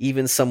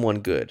 even someone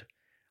good.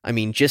 I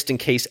mean, just in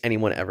case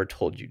anyone ever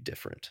told you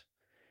different.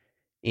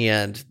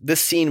 And this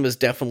scene was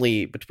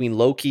definitely between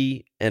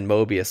Loki and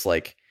Mobius,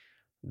 like,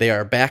 they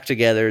are back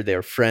together,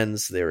 they're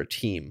friends, they're a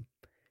team.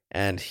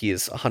 And he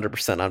is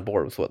 100% on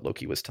board with what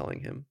Loki was telling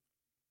him.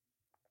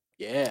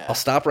 Yeah. I'll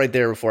stop right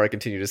there before I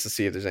continue, just to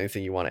see if there's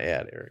anything you want to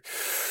add, Eric.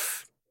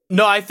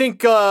 No, I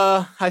think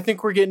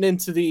we're getting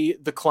into the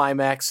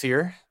climax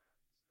here.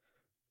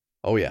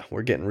 Oh yeah,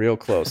 we're getting real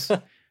close.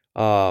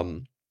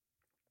 And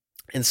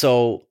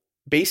so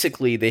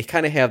basically they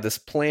kind of have this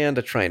plan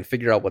to try and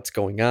figure out what's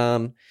going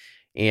on,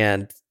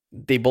 and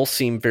they both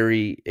seem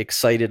very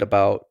excited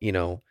about,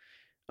 they're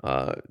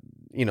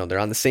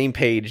on the same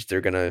page. They're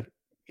going to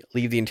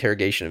leave the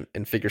interrogation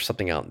and figure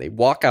something out. And they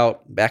walk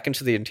out back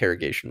into the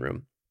interrogation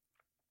room,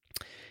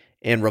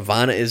 and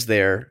Ravana is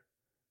there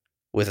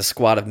with a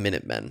squad of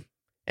Minutemen,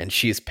 and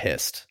she is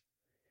pissed.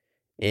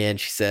 And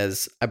she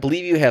says, I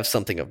believe you have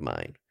something of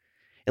mine.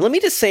 And let me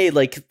just say,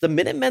 like, the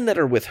Minutemen that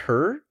are with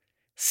her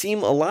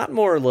seem a lot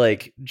more,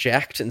 like,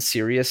 jacked and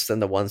serious than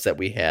the ones that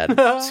we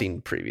had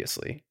seen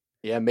previously.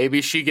 Yeah, maybe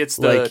she gets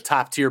the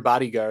top-tier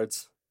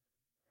bodyguards.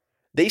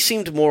 They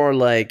seemed more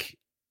like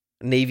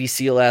Navy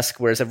SEAL-esque,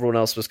 whereas everyone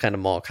else was kind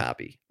of mall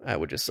copy, I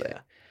would just say.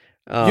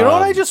 Yeah. You know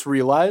what I just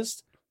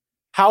realized?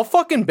 How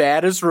fucking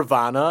bad is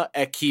Ravana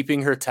at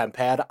keeping her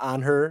tempad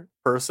on her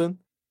person?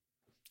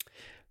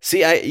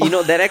 See,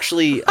 that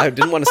actually, I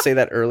didn't want to say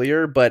that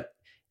earlier, but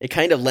it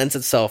kind of lends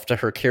itself to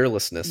her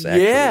carelessness,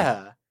 actually.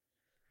 Yeah.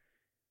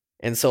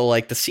 And so,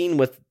 like, the scene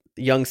with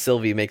young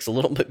Sylvie makes a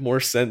little bit more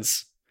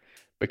sense,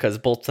 because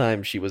both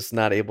times she was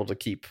not able to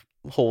keep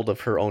hold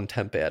of her own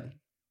tempad.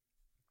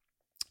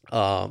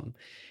 And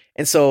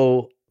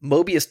so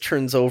Mobius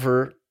turns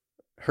over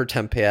her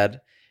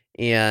tempad,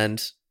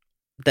 and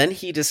then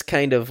he just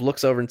kind of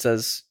looks over and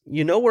says,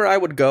 you know where I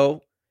would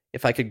go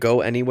if I could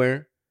go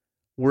anywhere?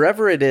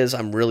 Wherever it is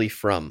I'm really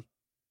from.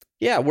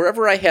 Yeah,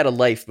 wherever I had a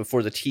life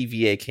before the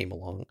TVA came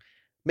along.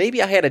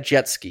 Maybe I had a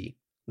jet ski.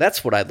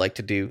 That's what I'd like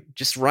to do.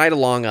 Just ride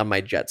along on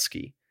my jet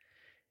ski.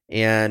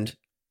 And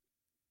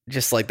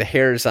just like the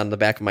hairs on the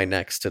back of my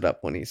neck stood up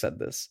when he said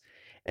this.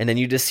 And then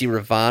you just see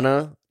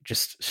Ravana,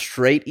 just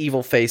straight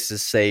evil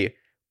faces, say,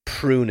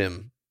 prune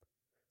him.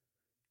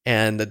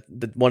 And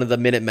the one of the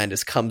Minutemen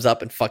just comes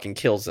up and fucking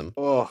kills him.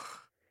 Oh.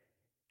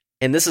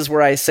 And this is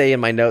where I say in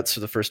my notes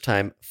for the first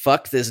time,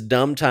 fuck this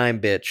dumb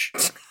time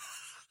bitch.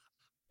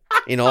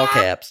 In all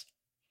caps.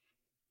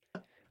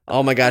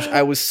 Oh my gosh,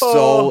 I was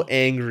so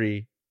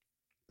angry.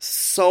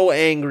 So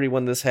angry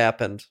when this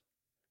happened.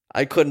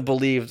 I couldn't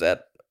believe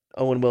that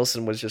Owen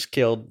Wilson was just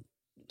killed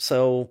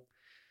so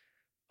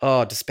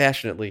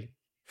dispassionately.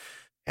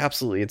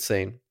 Absolutely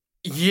insane.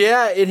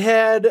 Yeah, it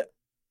had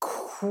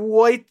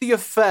quite the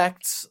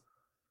effect.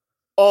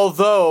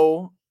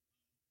 Although,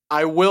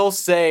 I will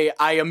say,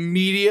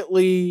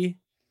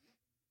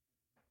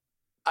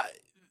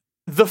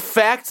 the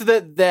fact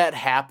that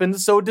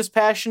happened so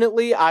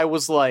dispassionately, I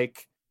was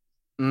like,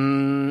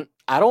 I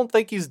don't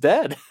think he's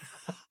dead.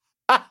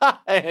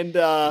 And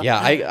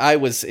yeah, I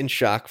was in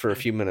shock for a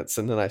few minutes,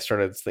 and then I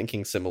started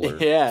thinking similar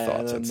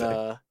thoughts. And I'd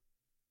say.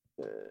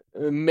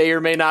 May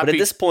or may not. But at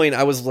this point,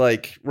 I was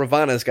like,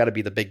 Ravana's got to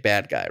be the big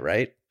bad guy,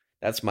 right?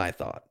 That's my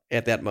thought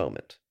at that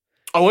moment.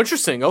 Oh,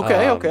 interesting.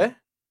 Okay.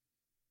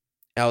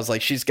 I was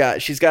like, she's got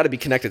to be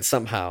connected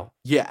somehow.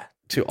 Yeah,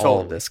 to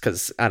all of this,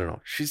 because I don't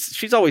know,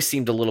 she's always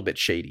seemed a little bit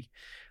shady.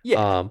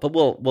 Yeah. But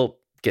we'll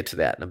get to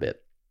that in a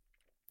bit.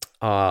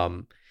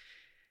 And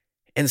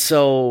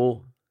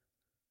so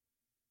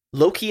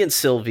Loki and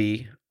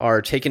Sylvie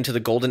are taken to the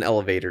golden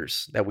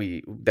elevators that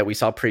we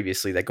saw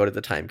previously that go to the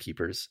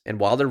Timekeepers. And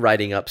while they're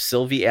riding up,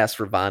 Sylvie asks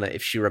Ravana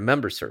if she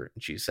remembers her,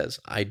 and she says,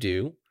 "I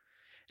do."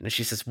 And then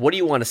she says, "What do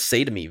you want to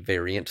say to me,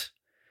 Variant?"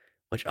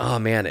 Which, oh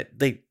man,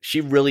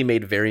 she really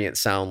made Variant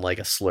sound like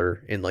a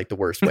slur in like the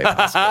worst way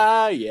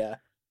possible. Yeah.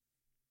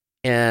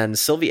 And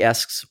Sylvie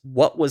asks,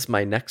 "What was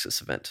my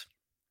Nexus event?"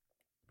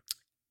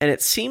 And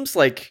it seems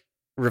like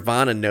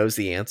Ravana knows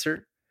the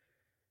answer.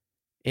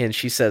 And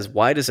she says,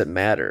 "Why does it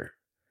matter?"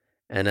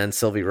 And then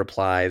Sylvie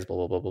replies, blah,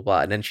 blah, blah, blah,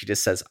 blah. And then she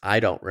just says, "I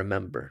don't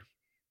remember."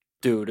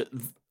 Dude.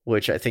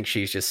 Which I think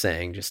she's just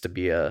saying just to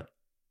be a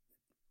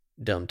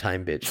dumb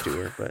time bitch to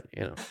her. But,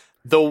 you know.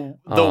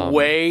 The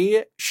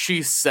way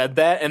she said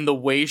that and the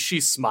way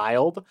she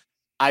smiled,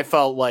 I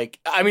felt like,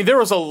 I mean, there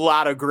was a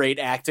lot of great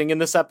acting in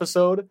this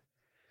episode.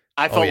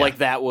 I felt like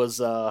that was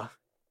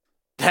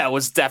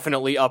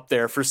definitely up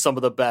there for some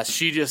of the best.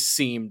 She just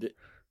seemed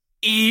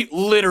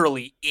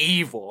literally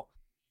evil.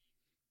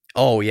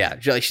 Oh yeah,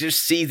 she's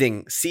just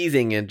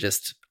seething in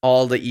just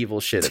all the evil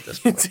shit at this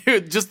point.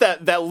 Dude, just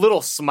that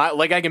little smile.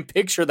 Like, I can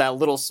picture that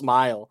little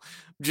smile.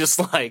 Just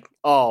like,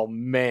 oh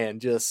man,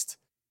 just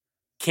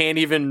can't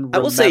even remember. I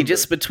will say,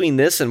 just between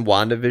this and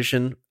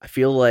WandaVision, I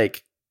feel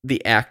like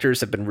the actors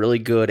have been really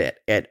good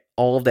at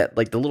all of that,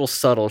 like the little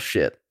subtle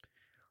shit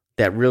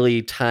that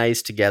really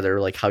ties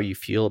together like how you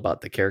feel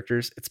about the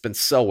characters. It's been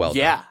so well done.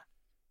 Yeah,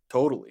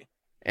 totally.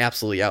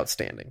 Absolutely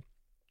outstanding.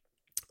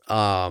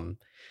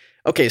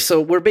 Okay, so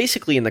we're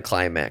basically in the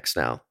climax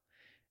now.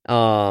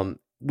 The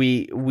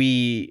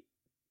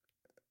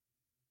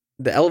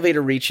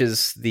elevator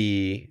reaches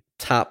the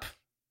top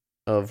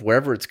of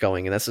wherever it's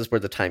going, and this is where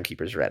the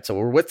Timekeepers are at. So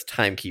we're with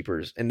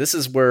Timekeepers, and this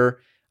is where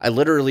I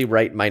literally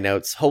write my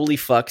notes. Holy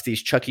fuck,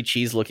 these Chuck E.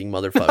 Cheese looking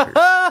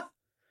motherfuckers.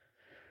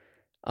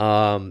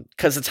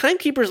 Because the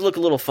Timekeepers look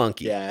a little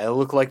funky. Yeah, it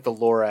look like the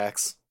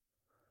Lorax.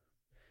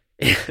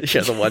 Yeah,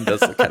 the one does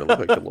kind of look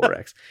like the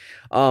Lorax.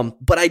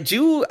 But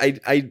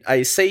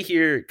I say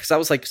here, because I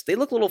was like, they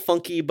look a little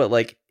funky, but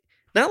like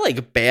not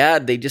like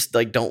bad. They just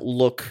like don't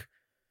look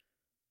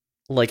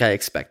like I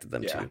expected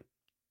them to.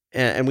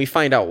 And we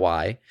find out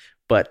why.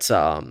 But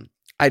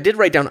I did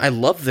write down, I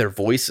love their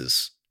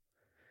voices.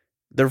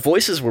 Their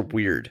voices were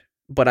weird,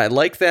 but I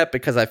like that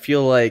because I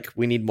feel like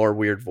we need more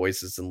weird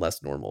voices and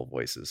less normal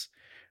voices.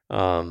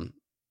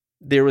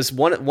 There was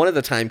one of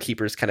the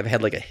Timekeepers kind of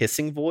had like a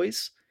hissing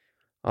voice.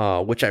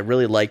 Which I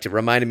really liked. It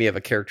reminded me of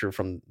a character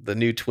from the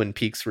new Twin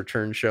Peaks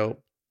return show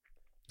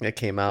that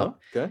came out.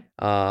 Oh, okay.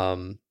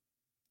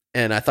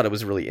 And I thought it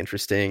was really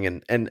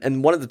interesting.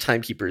 And one of the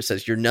Timekeepers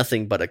says, "You're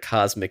nothing but a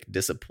cosmic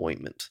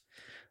disappointment,"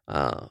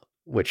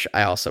 which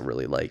I also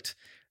really liked.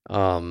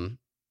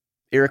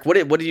 Eric, what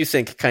did you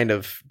think? Kind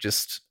of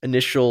just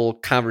initial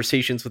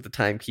conversations with the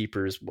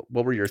Timekeepers.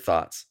 What were your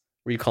thoughts?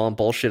 Were you calling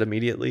bullshit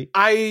immediately?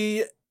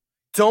 I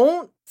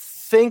don't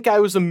think I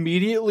was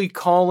immediately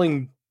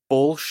calling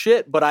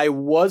bullshit, but I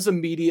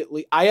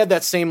had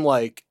that same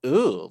like,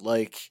 ooh,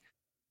 like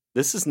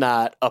this is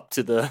not up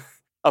to the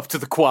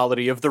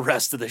quality of the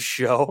rest of the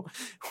show,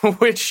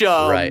 which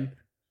right.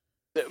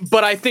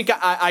 But I think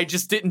I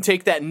just didn't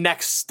take that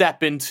next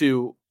step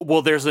into,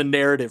 well, there's a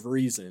narrative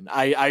reason.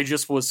 I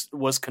just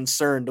was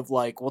concerned of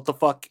like, what the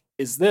fuck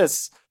is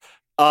this?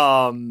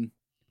 And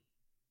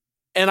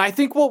I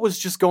think it was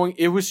just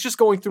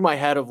going through my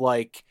head of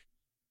like,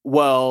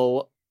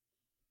 well,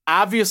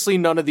 obviously,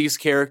 none of these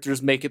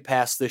characters make it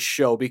past this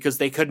show because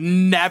they could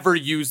never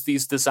use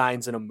these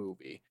designs in a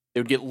movie. They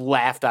would get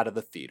laughed out of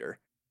the theater.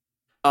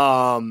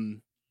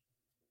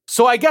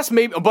 So I guess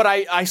maybe, but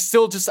I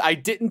still I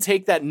didn't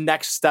take that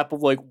next step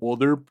of like,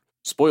 well,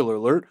 spoiler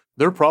alert,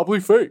 they're probably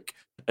fake.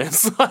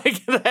 It's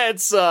like,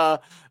 that's,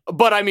 but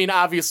I mean,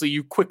 obviously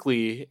you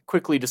quickly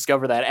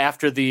discover that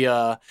after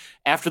the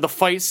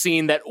fight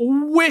scene that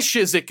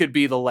wishes it could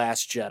be The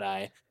Last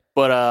Jedi.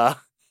 But,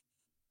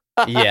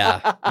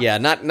 Yeah,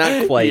 not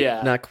quite,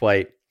 Yeah. not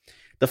quite.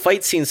 The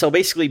fight scene. So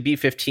basically,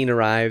 B-15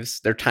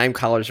 arrives. Their time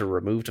collars are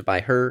removed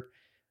by her,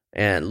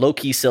 and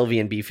Loki, Sylvie,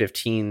 and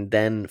B-15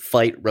 then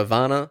fight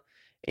Ravana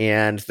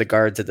and the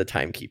guards at the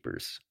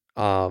Timekeepers.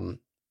 Some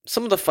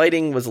of the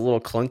fighting was a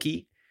little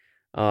clunky,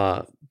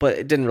 but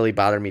it didn't really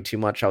bother me too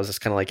much. I was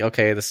just kind of like,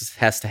 okay,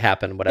 has to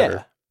happen, whatever.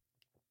 Yeah.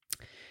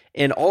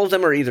 And all of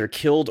them are either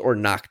killed or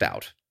knocked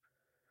out.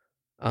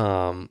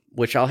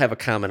 Which I'll have a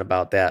comment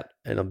about that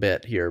in a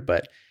bit here,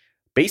 but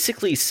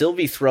basically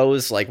Sylvie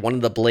throws like one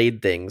of the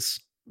blade things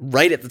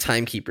right at the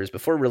Timekeepers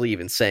before really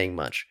even saying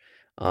much.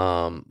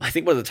 I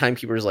think one of the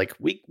Timekeepers like,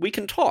 we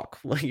can talk,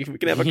 like we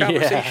can have a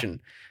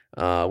conversation,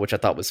 which I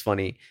thought was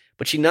funny.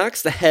 But she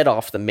knocks the head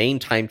off the main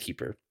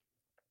Timekeeper,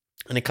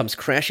 and it comes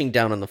crashing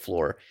down on the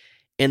floor.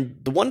 And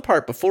the one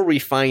part before we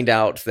find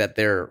out that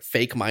they're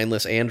fake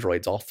mindless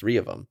androids, all three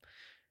of them,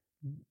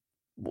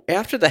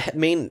 after the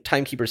main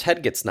Timekeeper's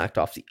head gets knocked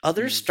off, the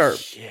others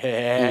start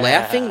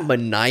laughing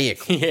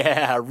maniacally.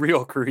 Yeah,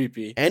 real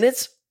creepy. And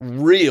it's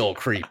real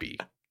creepy.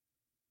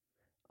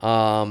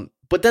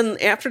 But then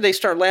after they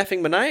start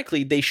laughing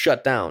maniacally, they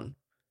shut down.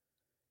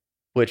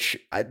 Which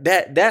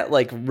that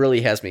like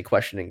really has me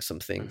questioning some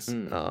things.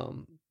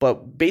 Mm-hmm.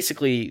 But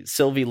basically,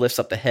 Sylvie lifts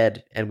up the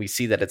head, and we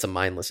see that it's a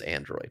mindless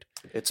android.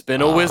 It's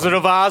been a Wizard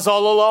of Oz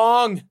all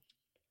along.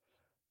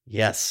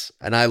 Yes,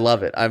 and I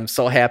love it. I'm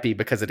so happy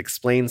because it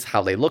explains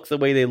how they look the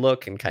way they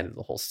look and kind of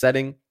the whole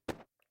setting.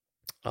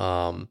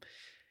 And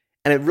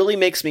it really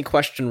makes me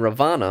question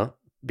Ravana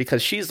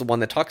because she's the one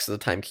that talks to the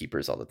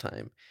Timekeepers all the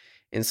time.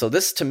 And so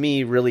this to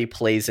me really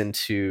plays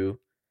into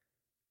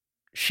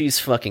she's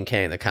fucking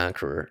Kang the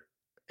Conqueror,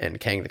 and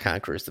Kang the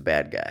Conqueror is the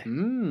bad guy.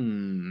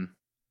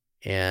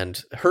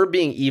 And her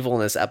being evil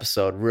in this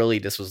episode really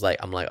just was like,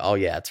 I'm like, oh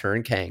yeah, it's her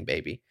and Kang,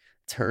 baby.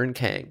 It's her and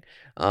Kang.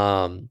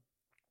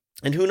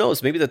 And who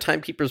knows? Maybe the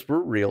Timekeepers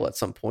were real at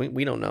some point.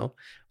 We don't know.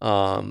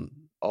 But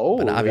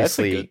obviously, that's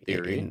a good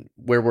theory.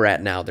 Where we're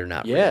at now, they're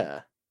not real.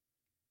 Yeah.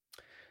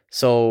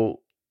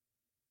 So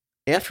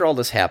after all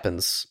this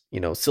happens,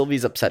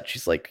 Sylvie's upset.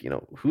 She's like,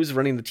 who's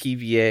running the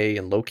TVA?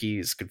 And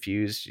Loki's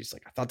confused. She's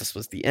like, I thought this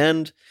was the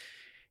end.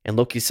 And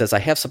Loki says, I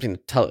have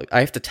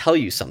to tell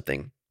you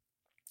something.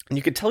 And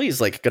you could tell he's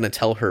like going to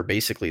tell her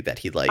basically that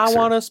he likes her. I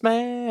want to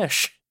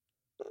smash.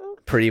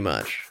 Pretty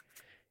much.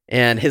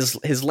 And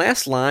his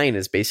last line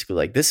is basically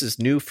like, this is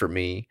new for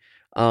me.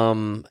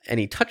 And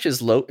he touches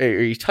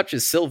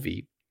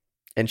Sylvie,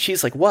 and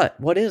she's like,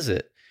 what is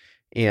it?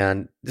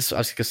 And I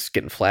was just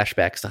getting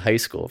flashbacks to high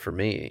school for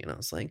me. And I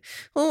was like,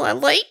 oh, I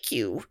like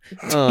you.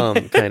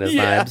 Kind of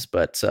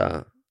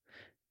vibes.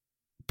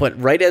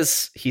 But right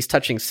as he's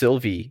touching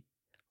Sylvie,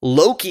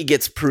 Loki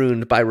gets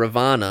pruned by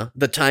Ravana,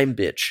 the time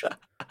bitch.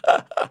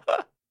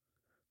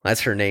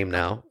 That's her name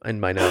now in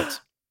my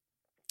notes.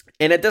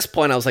 And at this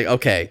point, I was like,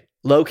 okay,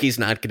 Loki's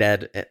not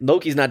dead.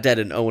 Loki's not dead,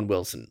 and Owen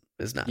Wilson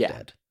is not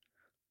dead.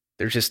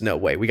 There's just no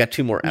way. We got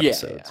 2 more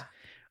episodes.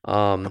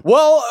 Well,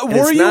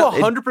 were you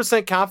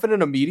 100%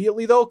 confident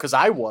immediately, though? Because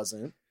I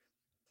wasn't.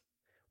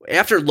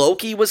 After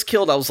Loki was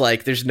killed, I was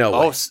like, there's no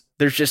way.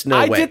 There's just no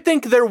way. I did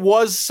think there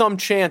was some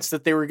chance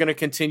that they were going to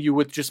continue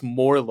with just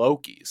more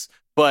Lokis.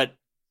 But,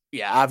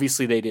 yeah,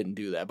 obviously they didn't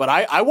do that. But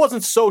I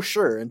wasn't so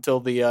sure until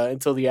the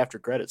after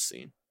credits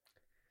scene.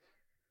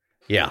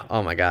 Yeah.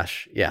 Oh my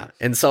gosh. Yeah.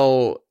 And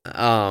so,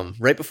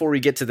 right before we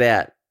get to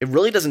that, it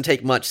really doesn't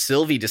take much.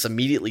 Sylvie just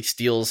immediately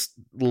steals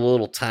the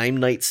little time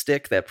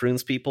nightstick that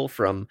prunes people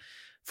from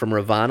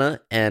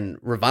Ravana, and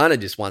Ravana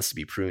just wants to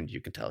be pruned.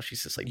 You can tell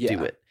she's just like,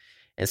 do it.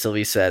 And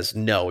Sylvie says,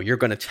 no, you're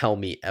going to tell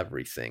me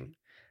everything.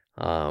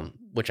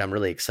 Which I'm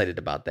really excited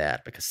about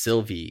that because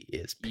Sylvie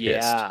is pissed.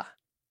 Yeah.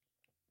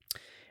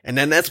 And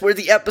then that's where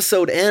the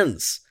episode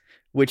ends,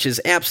 which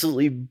is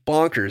absolutely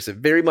bonkers. It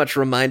very much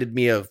reminded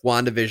me of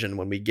WandaVision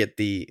when we get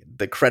the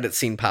credit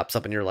scene pops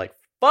up and you're like,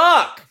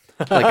 fuck!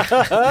 Like,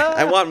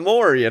 I want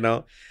more,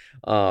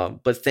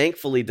 But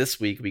thankfully this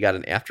week we got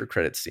an after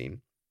credit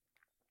scene.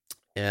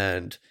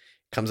 And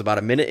comes about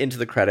a minute into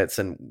the credits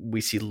and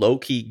we see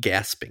Loki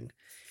gasping.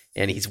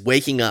 And he's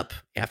waking up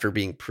after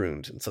being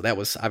pruned. And so that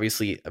was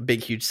obviously a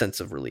big, huge sense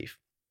of relief.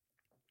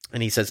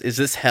 And he says, is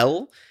this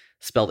hell?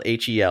 Spelled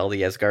Hel,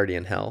 the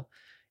Asgardian hell.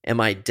 Am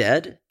I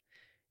dead?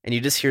 And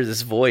you just hear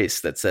this voice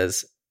that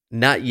says,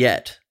 not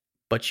yet,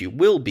 but you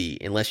will be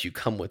unless you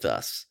come with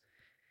us.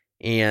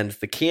 And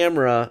the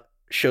camera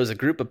shows a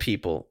group of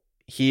people.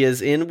 He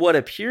is in what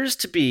appears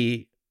to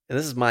be, and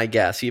this is my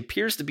guess, he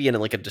appears to be in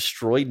like a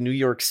destroyed New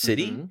York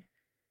City. Mm-hmm.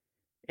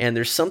 And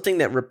there's something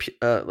that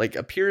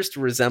appears to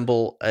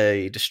resemble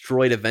a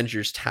destroyed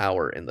Avengers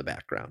Tower in the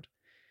background.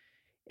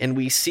 And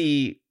we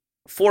see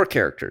 4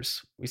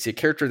 characters. We see a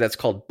character that's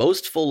called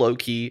Boastful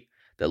Loki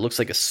that looks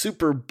like a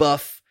super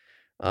buff,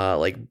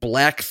 like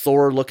Black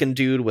Thor looking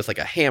dude with like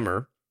a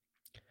hammer.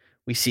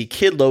 We see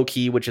Kid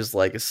Loki, which is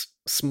like a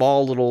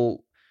small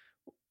little.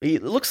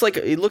 It looks like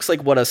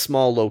what a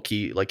small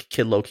Loki, like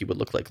Kid Loki, would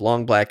look like.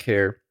 Long black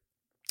hair.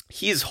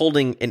 He's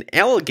holding an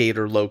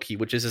alligator Loki,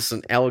 which is just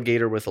an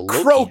alligator with a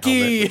Loki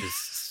helmet, which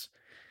is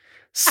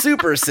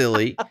super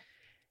silly.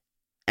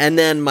 And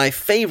then my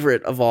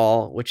favorite of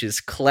all, which is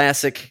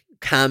classic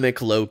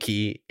comic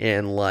Loki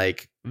and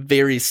like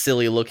very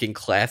silly looking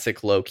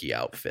classic Loki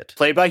outfit.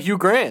 Played by Hugh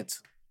Grant.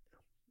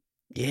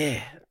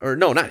 Yeah. Or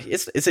no, not.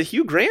 Is it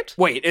Hugh Grant?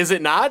 Wait, is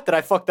it not? Did I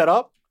fuck that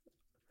up?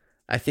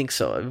 I think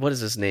so. What is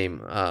his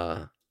name?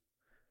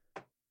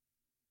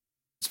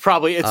 It's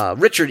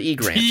Richard E.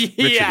 Grant. Yes, Richard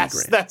E.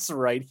 Grant. That's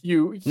right.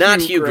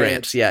 Not Hugh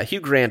Grant. Yeah, Hugh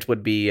Grant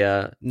would be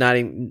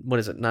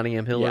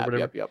Nottingham Hill or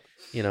whatever. Yep.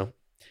 You know.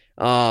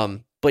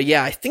 But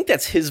yeah, I think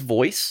that's his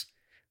voice.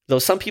 Though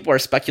some people are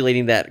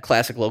speculating that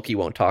classic Loki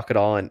won't talk at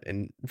all,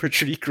 and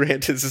Richard E.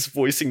 Grant is just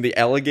voicing the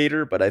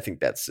alligator, but I think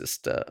that's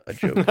just a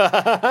joke.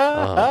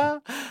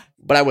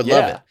 But I would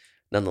love it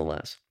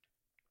nonetheless.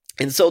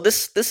 And so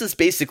this is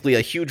basically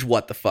a huge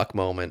what the fuck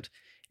moment,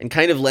 and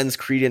kind of lends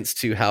credence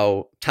to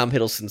how Tom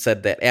Hiddleston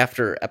said that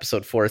after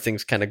episode 4,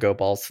 things kind of go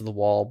balls to the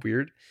wall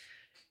weird.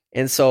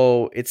 And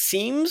so it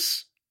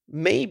seems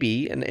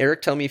maybe, and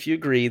Eric, tell me if you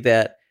agree,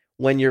 that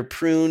when you're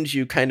pruned,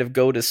 you kind of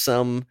go to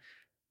some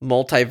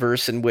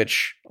multiverse in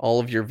which all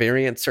of your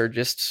variants are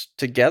just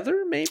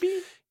together,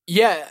 maybe?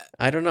 Yeah.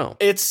 I don't know.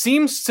 It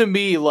seems to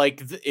me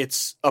like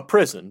it's a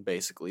prison,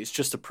 basically. It's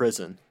just a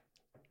prison.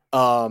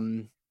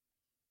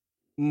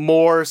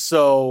 More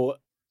so,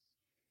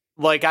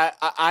 like,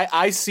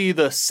 I see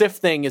the Sif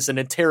thing as an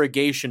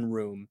interrogation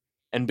room,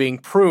 and being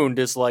pruned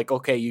is like,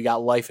 okay, you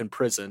got life in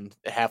prison.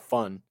 Have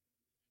fun.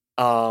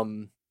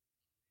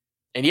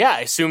 And yeah, I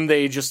assume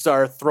they just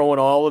are throwing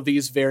all of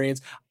these variants.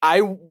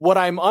 What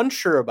I'm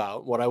unsure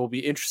about, what I will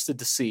be interested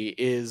to see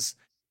is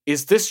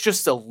this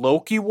just a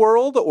Loki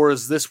world, or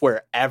is this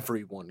where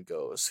everyone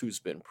goes who's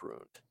been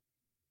pruned?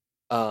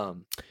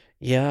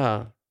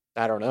 Yeah.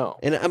 I don't know.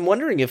 And I'm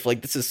wondering if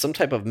like this is some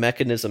type of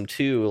mechanism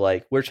too.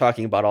 Like we're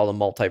talking about all the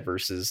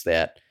multiverses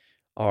that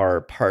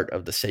are part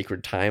of the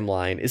sacred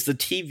timeline. Is the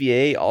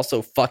TVA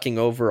also fucking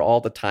over all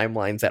the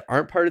timelines that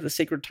aren't part of the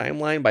sacred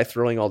timeline by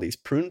throwing all these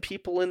prune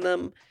people in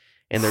them?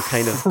 And they're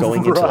kind of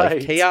going into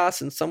like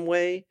chaos in some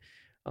way.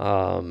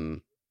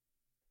 Who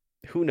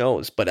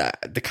knows? But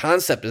the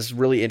concept is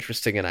really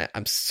interesting, and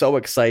I'm so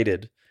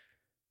excited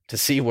to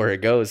see where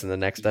it goes in the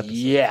next episode.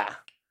 Yeah.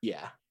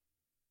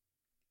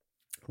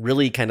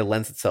 Really kind of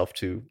lends itself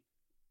to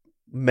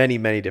many,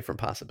 many different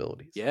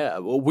possibilities. Yeah,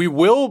 well, we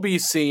will be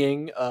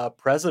seeing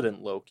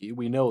President Loki.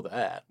 We know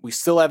that. We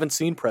still haven't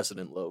seen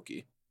President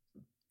Loki.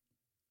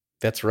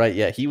 That's right.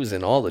 Yeah, he was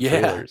in all the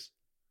trailers.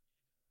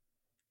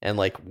 And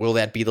like, will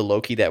that be the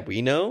Loki that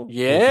we know?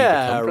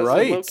 Yeah,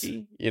 right.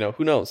 Loki? You know,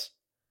 who knows?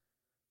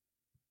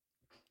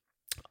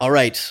 All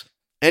right.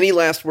 Any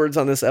last words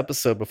on this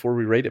episode before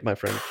we rate it, my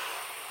friend?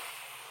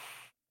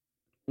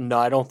 No,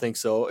 I don't think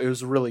so. It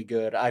was really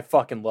good. I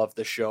fucking love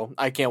this show.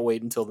 I can't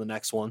wait until the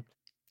next one.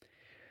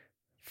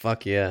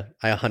 Fuck yeah.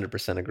 I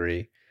 100%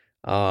 agree.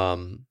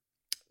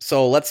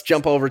 So let's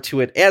jump over to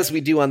it. As we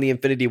do on the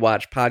Infinity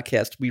Watch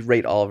podcast, we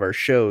rate all of our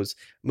shows,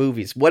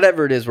 movies,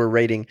 whatever it is we're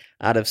rating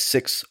out of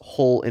 6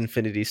 whole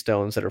Infinity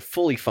Stones that are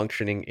fully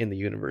functioning in the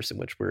universe in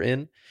which we're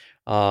in.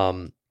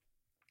 I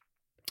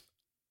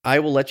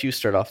will let you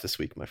start off this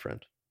week, my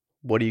friend.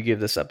 What do you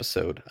give this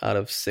episode out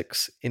of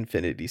 6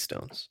 Infinity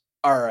Stones?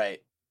 All right.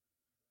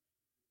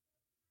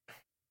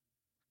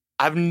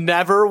 I've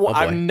never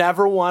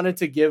wanted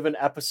to give an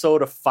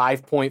episode a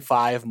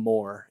 5.5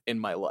 more in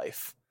my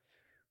life.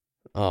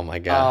 Oh my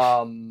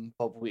gosh.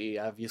 But we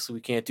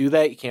can't do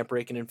that. You can't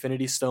break an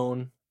Infinity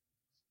Stone.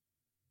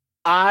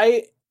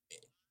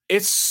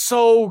 It's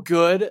so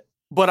good,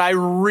 but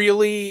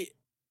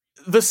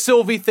the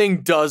Sylvie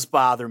thing does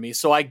bother me,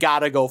 so I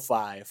gotta go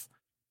 5.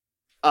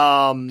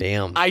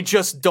 Damn. I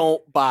just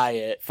don't buy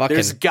it.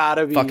 There's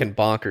gotta be fucking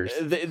bonkers.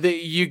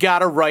 You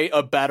gotta write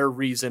a better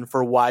reason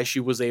for why she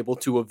was able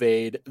to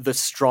evade the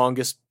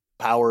strongest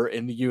power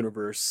in the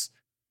universe,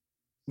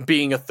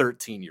 being a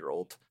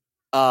 13-year-old.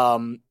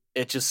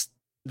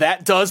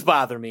 That does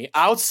bother me.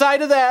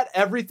 Outside of that,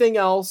 everything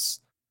else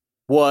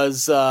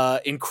was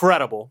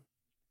incredible.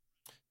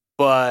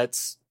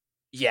 But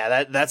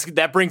yeah,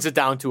 that brings it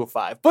down to a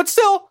 5. But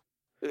still,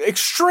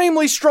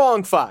 extremely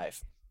strong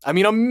 5. I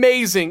mean,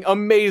 amazing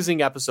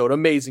episode,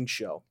 amazing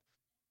show.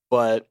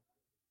 But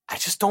I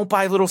just don't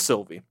buy Little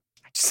Sylvie.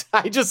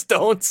 I just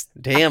don't.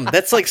 Damn,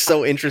 that's like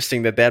so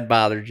interesting that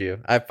bothered you.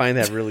 I find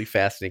that really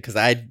fascinating because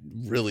I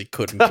really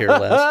couldn't care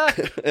less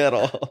at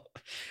all.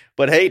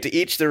 But hey, to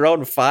each their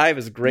own. 5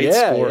 is a great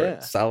score. Yeah.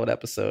 Solid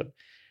episode.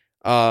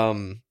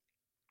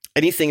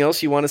 Anything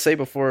else you want to say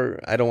before?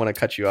 I don't want to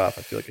cut you off.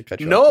 I feel like I cut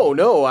you off.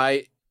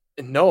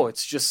 No,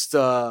 it's just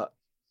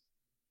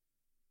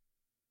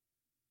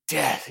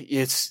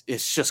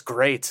it's just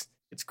great.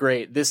 It's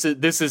great. This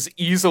is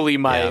easily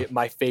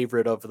my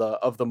favorite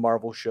of the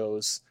Marvel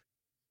shows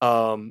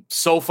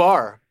so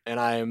far.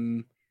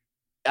 And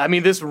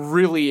this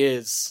really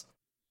is,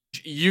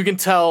 you can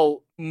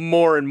tell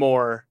more and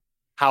more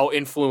how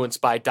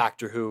influenced by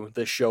Doctor Who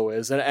this show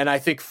is. And I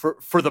think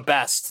for the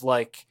best,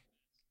 like,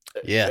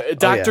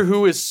 Doctor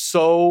Who is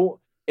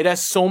it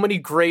has so many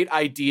great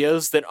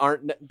ideas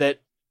that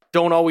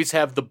don't always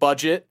have the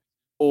budget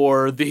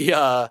or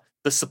the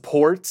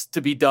support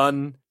to be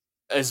done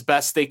as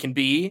best they can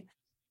be.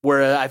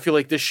 Where I feel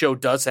like this show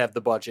does have the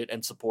budget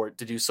and support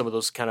to do some of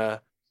those kind of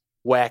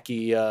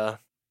wacky,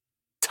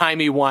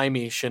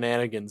 timey-wimey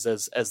shenanigans,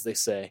 as they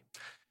say.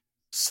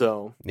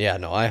 So yeah,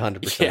 no, I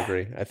 100%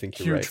 agree. I think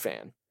you're huge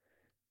right.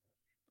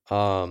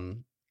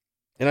 fan.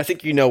 And I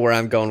think you know where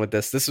I'm going with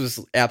this. This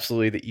was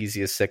absolutely the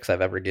easiest 6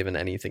 I've ever given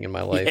anything in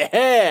my life.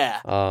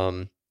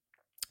 Yeah.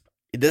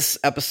 This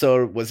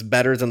episode was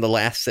better than the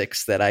last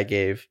 6 that I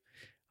gave,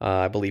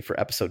 I believe, for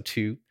episode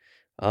 2.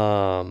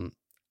 I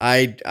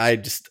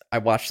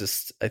watched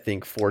this, I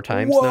think, 4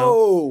 times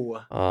now.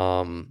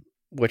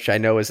 Which I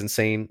know is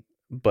insane,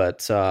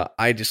 but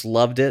I just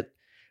loved it.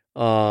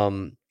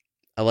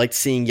 I liked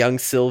seeing young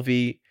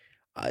Sylvie.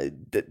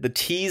 The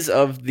tease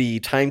of the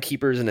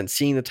Timekeepers and then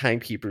seeing the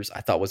Timekeepers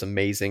I thought was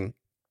amazing.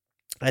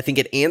 I think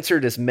it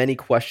answered as many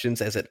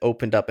questions as it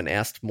opened up and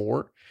asked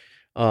more.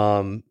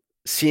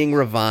 Seeing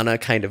Ravana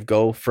kind of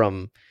go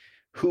from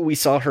who we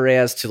saw her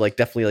as to like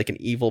definitely like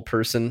an evil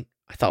person,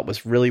 I thought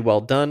was really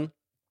well done.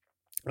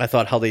 I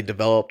thought how they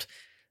developed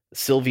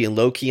Sylvie and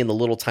Loki in the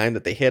little time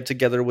that they had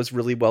together was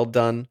really well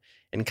done,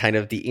 and kind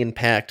of the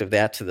impact of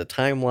that to the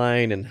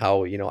timeline, and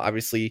how,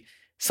 obviously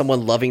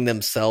someone loving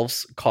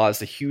themselves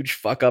caused a huge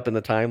fuck up in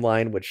the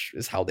timeline, which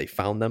is how they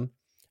found them.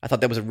 I thought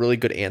that was a really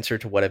good answer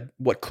to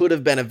what could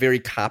have been a very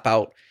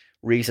cop-out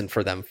reason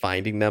for them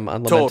finding them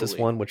on Lamentus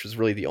 1, which was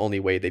really the only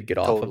way they'd get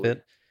off of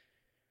it.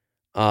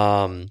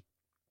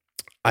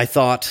 I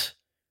thought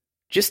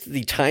just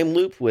the time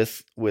loop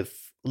with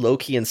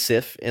Loki and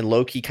Sif, and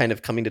Loki kind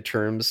of coming to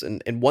terms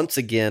and once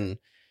again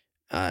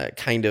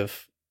kind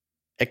of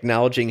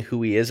acknowledging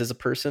who he is as a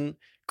person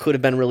could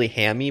have been really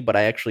hammy, but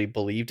I actually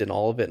believed in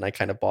all of it and I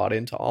kind of bought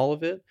into all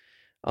of it.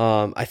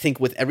 I think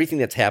with everything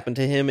that's happened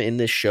to him in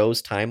this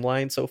show's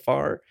timeline so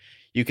far,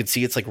 you could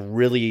see it's like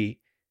really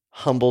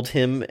humbled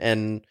him,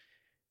 and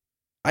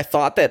I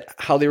thought that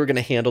how they were going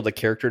to handle the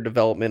character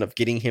development of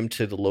getting him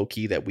to the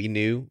Loki that we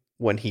knew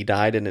when he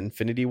died in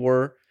Infinity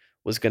War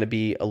was going to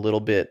be a little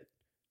bit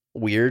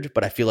weird,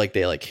 but I feel like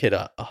they like hit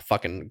a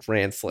fucking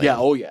grand slam. Yeah,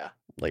 oh yeah.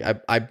 Like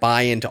I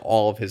buy into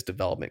all of his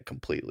development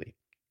completely.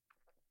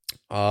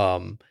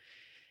 And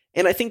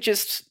I think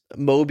just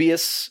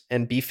Mobius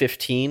and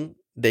B-15,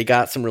 they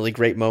got some really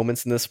great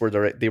moments in this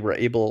where they were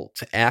able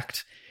to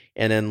act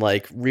and then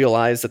like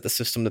realize that the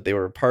system that they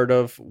were a part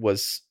of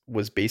was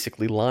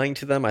basically lying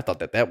to them. I thought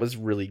that was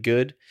really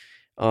good.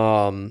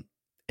 And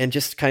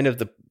just kind of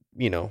the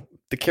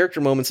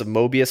character moments of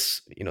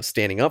Mobius,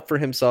 standing up for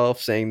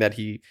himself, saying that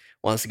he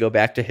wants to go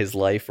back to his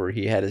life where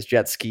he had his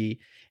jet ski,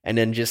 and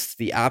then just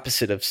the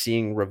opposite of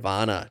seeing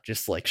Ravana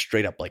just like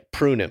straight up like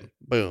prune him.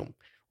 Boom.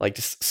 Like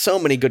just so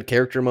many good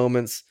character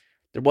moments.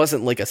 There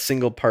wasn't like a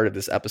single part of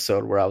this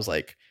episode where I was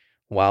like,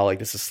 wow, like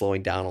this is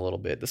slowing down a little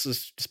bit. This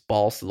is just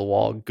balls to the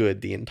wall good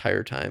the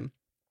entire time.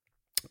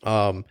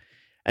 And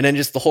then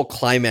just the whole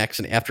climax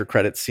and after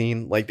credit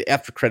scene, like the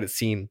after credit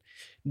scene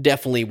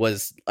definitely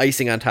was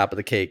icing on top of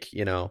the cake.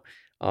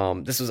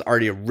 This was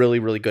already a really,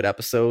 really good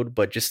episode,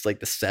 but just like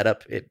the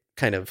setup it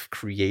kind of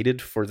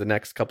created for the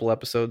next couple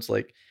episodes,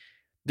 like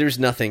there's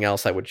nothing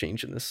else I would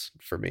change in this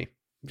for me.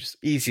 Just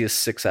easiest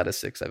 6 out of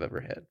 6 I've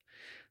ever had.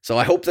 So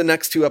I hope the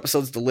next 2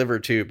 episodes deliver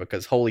too,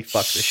 because holy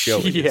fuck, this show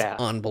is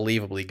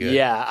unbelievably good.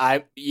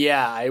 I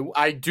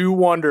do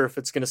wonder if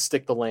it's going to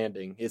stick the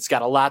landing. It's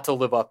got a lot to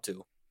live up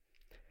to.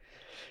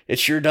 It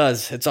sure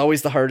does. It's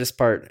always the hardest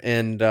part.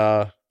 And,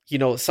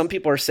 some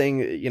people are saying,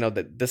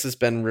 that this has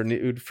been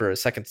renewed for a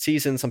second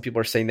season. Some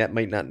people are saying that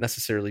might not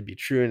necessarily be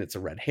true and it's a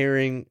red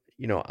herring.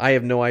 I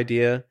have no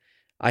idea.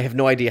 I have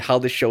no idea how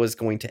this show is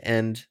going to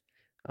end,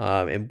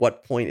 and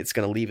what point it's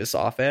going to leave us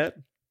off at.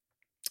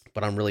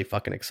 But I'm really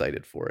fucking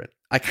excited for it.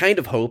 I kind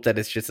of hope that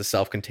it's just a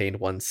self-contained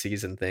 1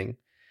 season thing,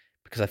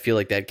 because I feel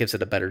like that gives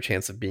it a better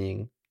chance of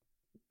being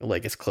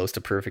like as close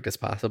to perfect as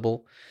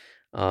possible.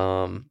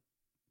 But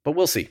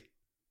we'll see.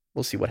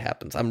 We'll see what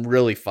happens. I'm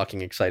really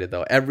fucking excited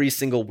though. Every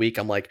single week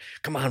I'm like,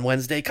 come on,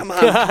 Wednesday, come on.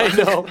 I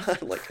know.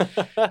 Like,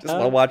 just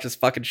want to watch this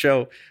fucking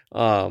show.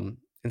 And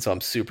so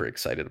I'm super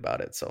excited about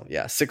it. So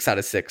yeah, 6 out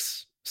of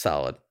 6,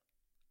 solid.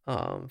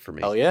 For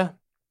me. Oh yeah.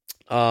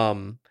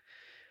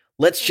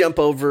 Let's jump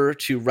over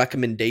to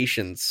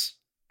recommendations.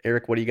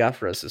 Eric, what do you got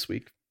for us this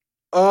week?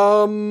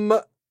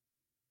 We'll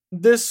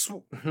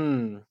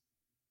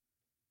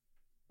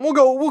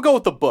go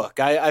with the book.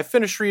 I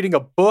finished reading a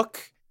book.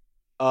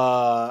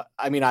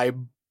 I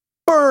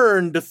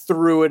burned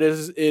through it.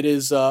 It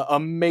is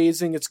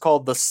amazing. It's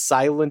called The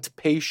Silent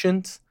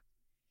Patient.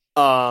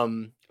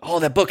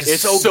 That book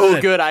is so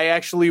good. I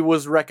actually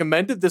was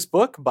recommended this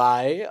book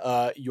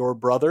by your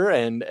brother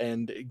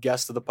and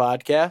guest of the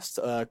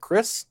podcast,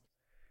 Chris.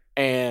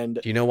 And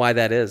do you know why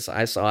that is?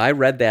 I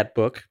read that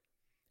book,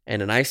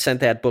 and then I sent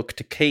that book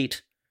to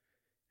Kate,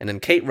 and then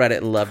Kate read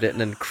it and loved it,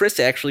 and then Chris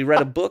actually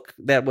read a book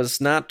that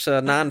was not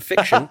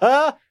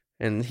nonfiction,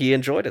 and he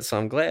enjoyed it. So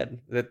I'm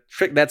glad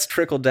that's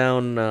trickled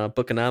down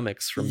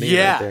bookonomics from me.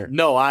 Yeah, right there.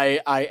 No,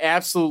 I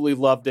absolutely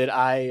loved it.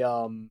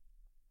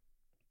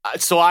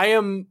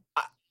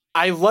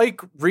 I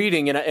like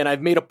reading, and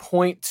I've made a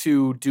point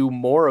to do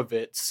more of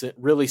it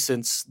really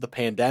since the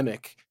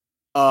pandemic.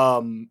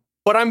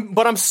 But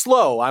I'm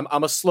slow.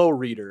 I'm a slow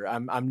reader.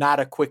 I'm not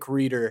a quick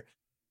reader.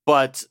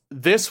 But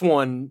this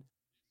one,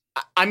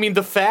 I mean,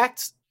 the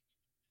fact,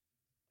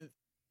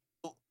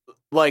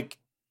 like,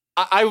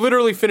 I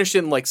literally finished it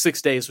in like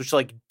 6 days, which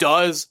like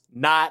does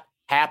not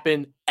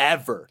happen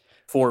ever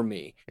for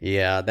me.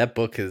 Yeah, that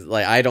book is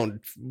like, I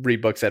don't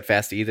read books that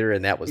fast either,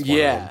 and that was one of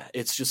them.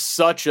 It's just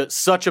such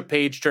a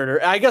page turner.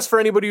 I guess for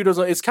anybody who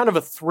doesn't, it's kind of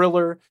a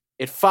thriller.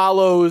 It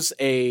follows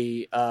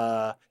a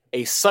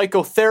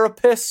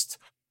psychotherapist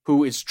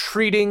who is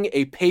treating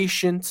a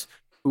patient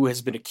who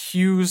has been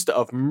accused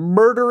of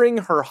murdering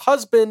her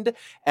husband,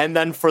 and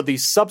then for the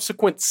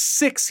subsequent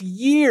 6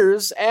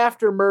 years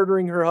after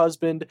murdering her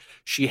husband,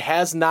 she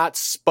has not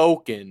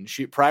spoken.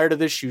 Prior to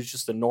this, she was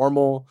just a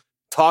normal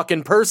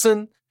talking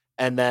person,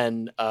 and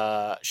then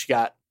she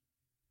got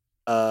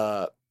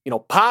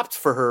popped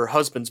for her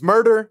husband's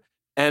murder,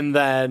 and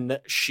then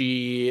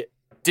she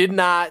did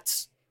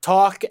not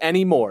talk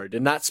anymore,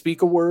 did not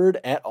speak a word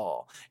at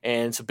all.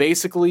 And so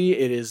basically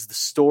it is the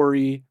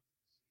story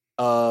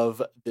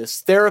of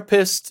this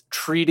therapist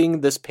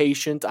treating this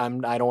patient. I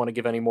don't want to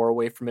give any more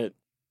away from it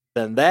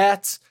than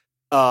that.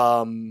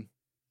 Really,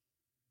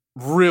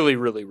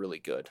 really, really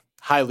good.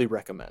 Highly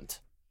recommend.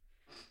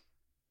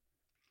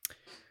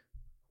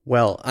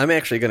 Well, I'm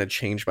actually going to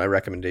change my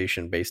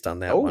recommendation based on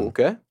that one.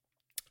 Okay.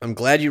 I'm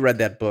glad you read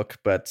that book,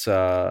 but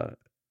the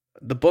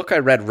book I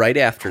read right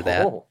after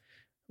that,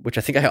 which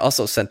I think I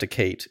also sent to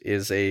Kate,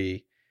 is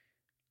a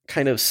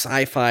kind of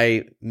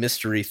sci-fi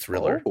mystery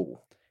thriller.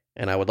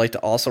 And I would like to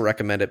also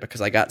recommend it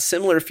because I got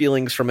similar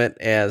feelings from it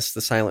as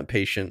The Silent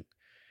Patient,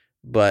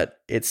 but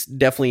it's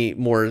definitely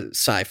more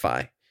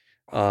sci-fi.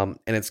 And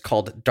it's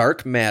called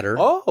Dark Matter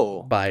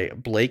by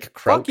Blake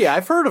Crouch. Fuck yeah,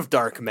 I've heard of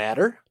Dark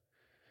Matter.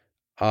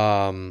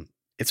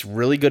 It's a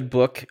really good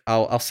book.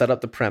 I'll set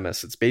up the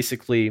premise. It's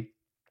basically,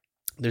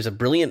 there's a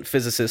brilliant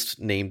physicist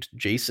named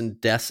Jason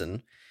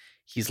Dessen.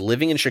 He's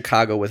living in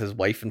Chicago with his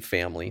wife and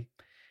family.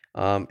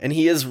 And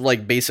he is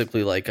like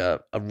basically like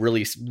a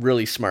really,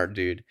 really smart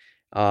dude.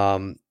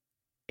 And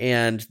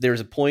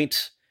there's a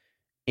point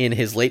in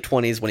his late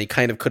 20s when he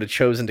kind of could have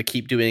chosen to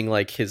keep doing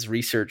like his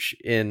research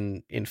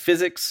in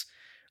physics.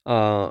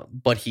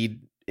 But he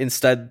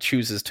instead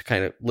chooses to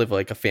kind of live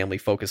like a family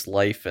focused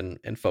life and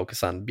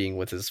focus on being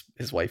with his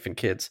wife and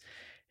kids.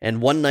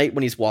 And one night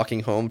when he's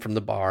walking home from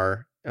the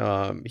bar,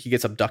 he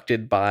gets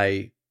abducted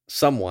by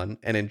someone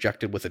and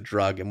injected with a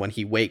drug. And when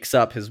he wakes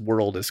up, his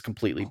world is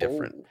completely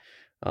different.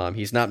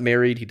 He's not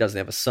married. He doesn't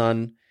have a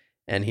son.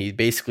 And he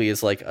basically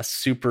is like a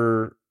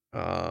super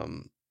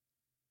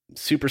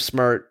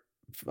smart,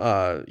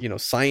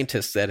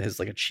 scientist that has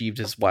like achieved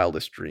his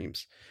wildest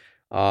dreams.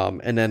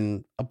 And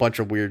then a bunch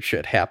of weird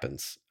shit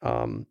happens.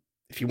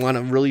 If you want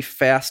a really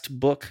fast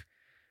book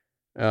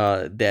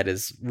that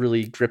is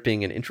really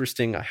gripping and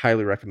interesting, I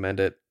highly recommend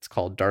it. It's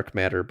called Dark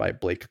Matter by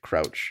Blake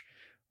Crouch.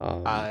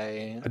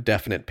 A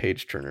definite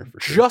page turner for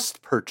sure.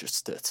 Just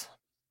purchased it.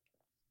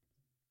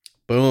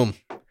 Boom.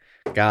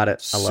 Got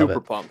it. I love it. Super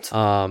pumped.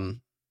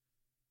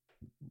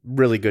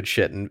 Really good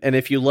shit. And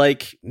if you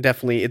like,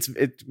 definitely, it's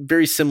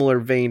very similar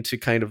vein to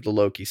kind of the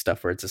Loki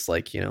stuff where it's just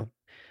like,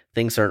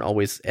 things aren't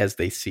always as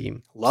they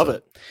seem. Love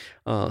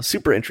it.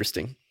 Super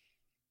interesting.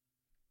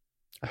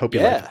 I hope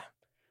you like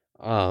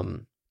it.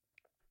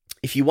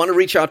 If you want to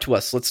reach out to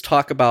us, let's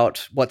talk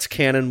about what's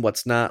canon,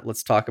 what's not.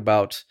 Let's talk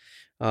about,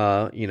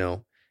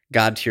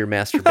 God tier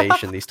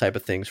masturbation, these type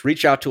of things.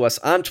 Reach out to us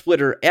on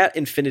Twitter at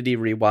Infinity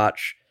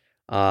Rewatch.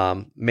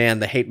 Man,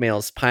 the hate mail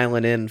is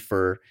piling in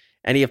for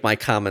any of my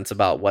comments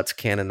about what's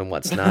canon and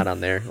what's not on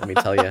there. Let me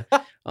tell you.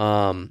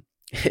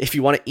 If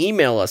you want to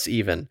email us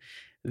even,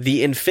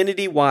 the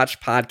Infinity Watch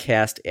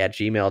Podcast at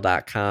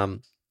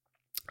gmail.com.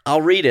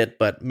 I'll read it,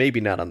 but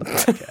maybe not on the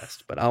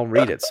podcast, but I'll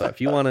read it. So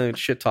if you want to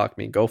shit talk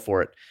me, go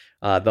for it.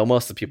 Though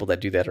most of the people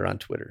that do that are on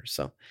Twitter.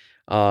 So,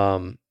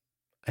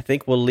 I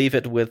think we'll leave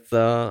it with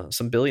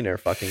some billionaire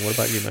fucking. What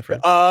about you, my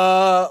friend?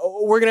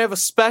 We're going to have a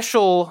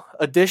special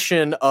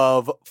edition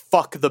of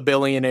Fuck the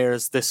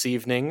Billionaires this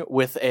evening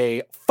with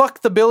a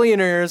Fuck the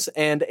Billionaires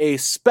and a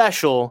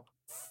special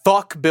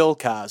Fuck Bill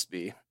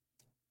Cosby.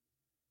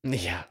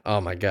 Yeah.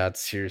 Oh my God.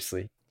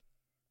 Seriously.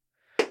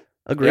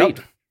 Agreed.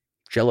 Yep.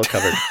 Jello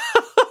covered.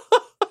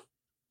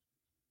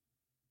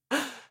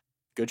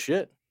 Good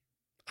shit.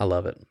 I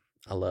love it.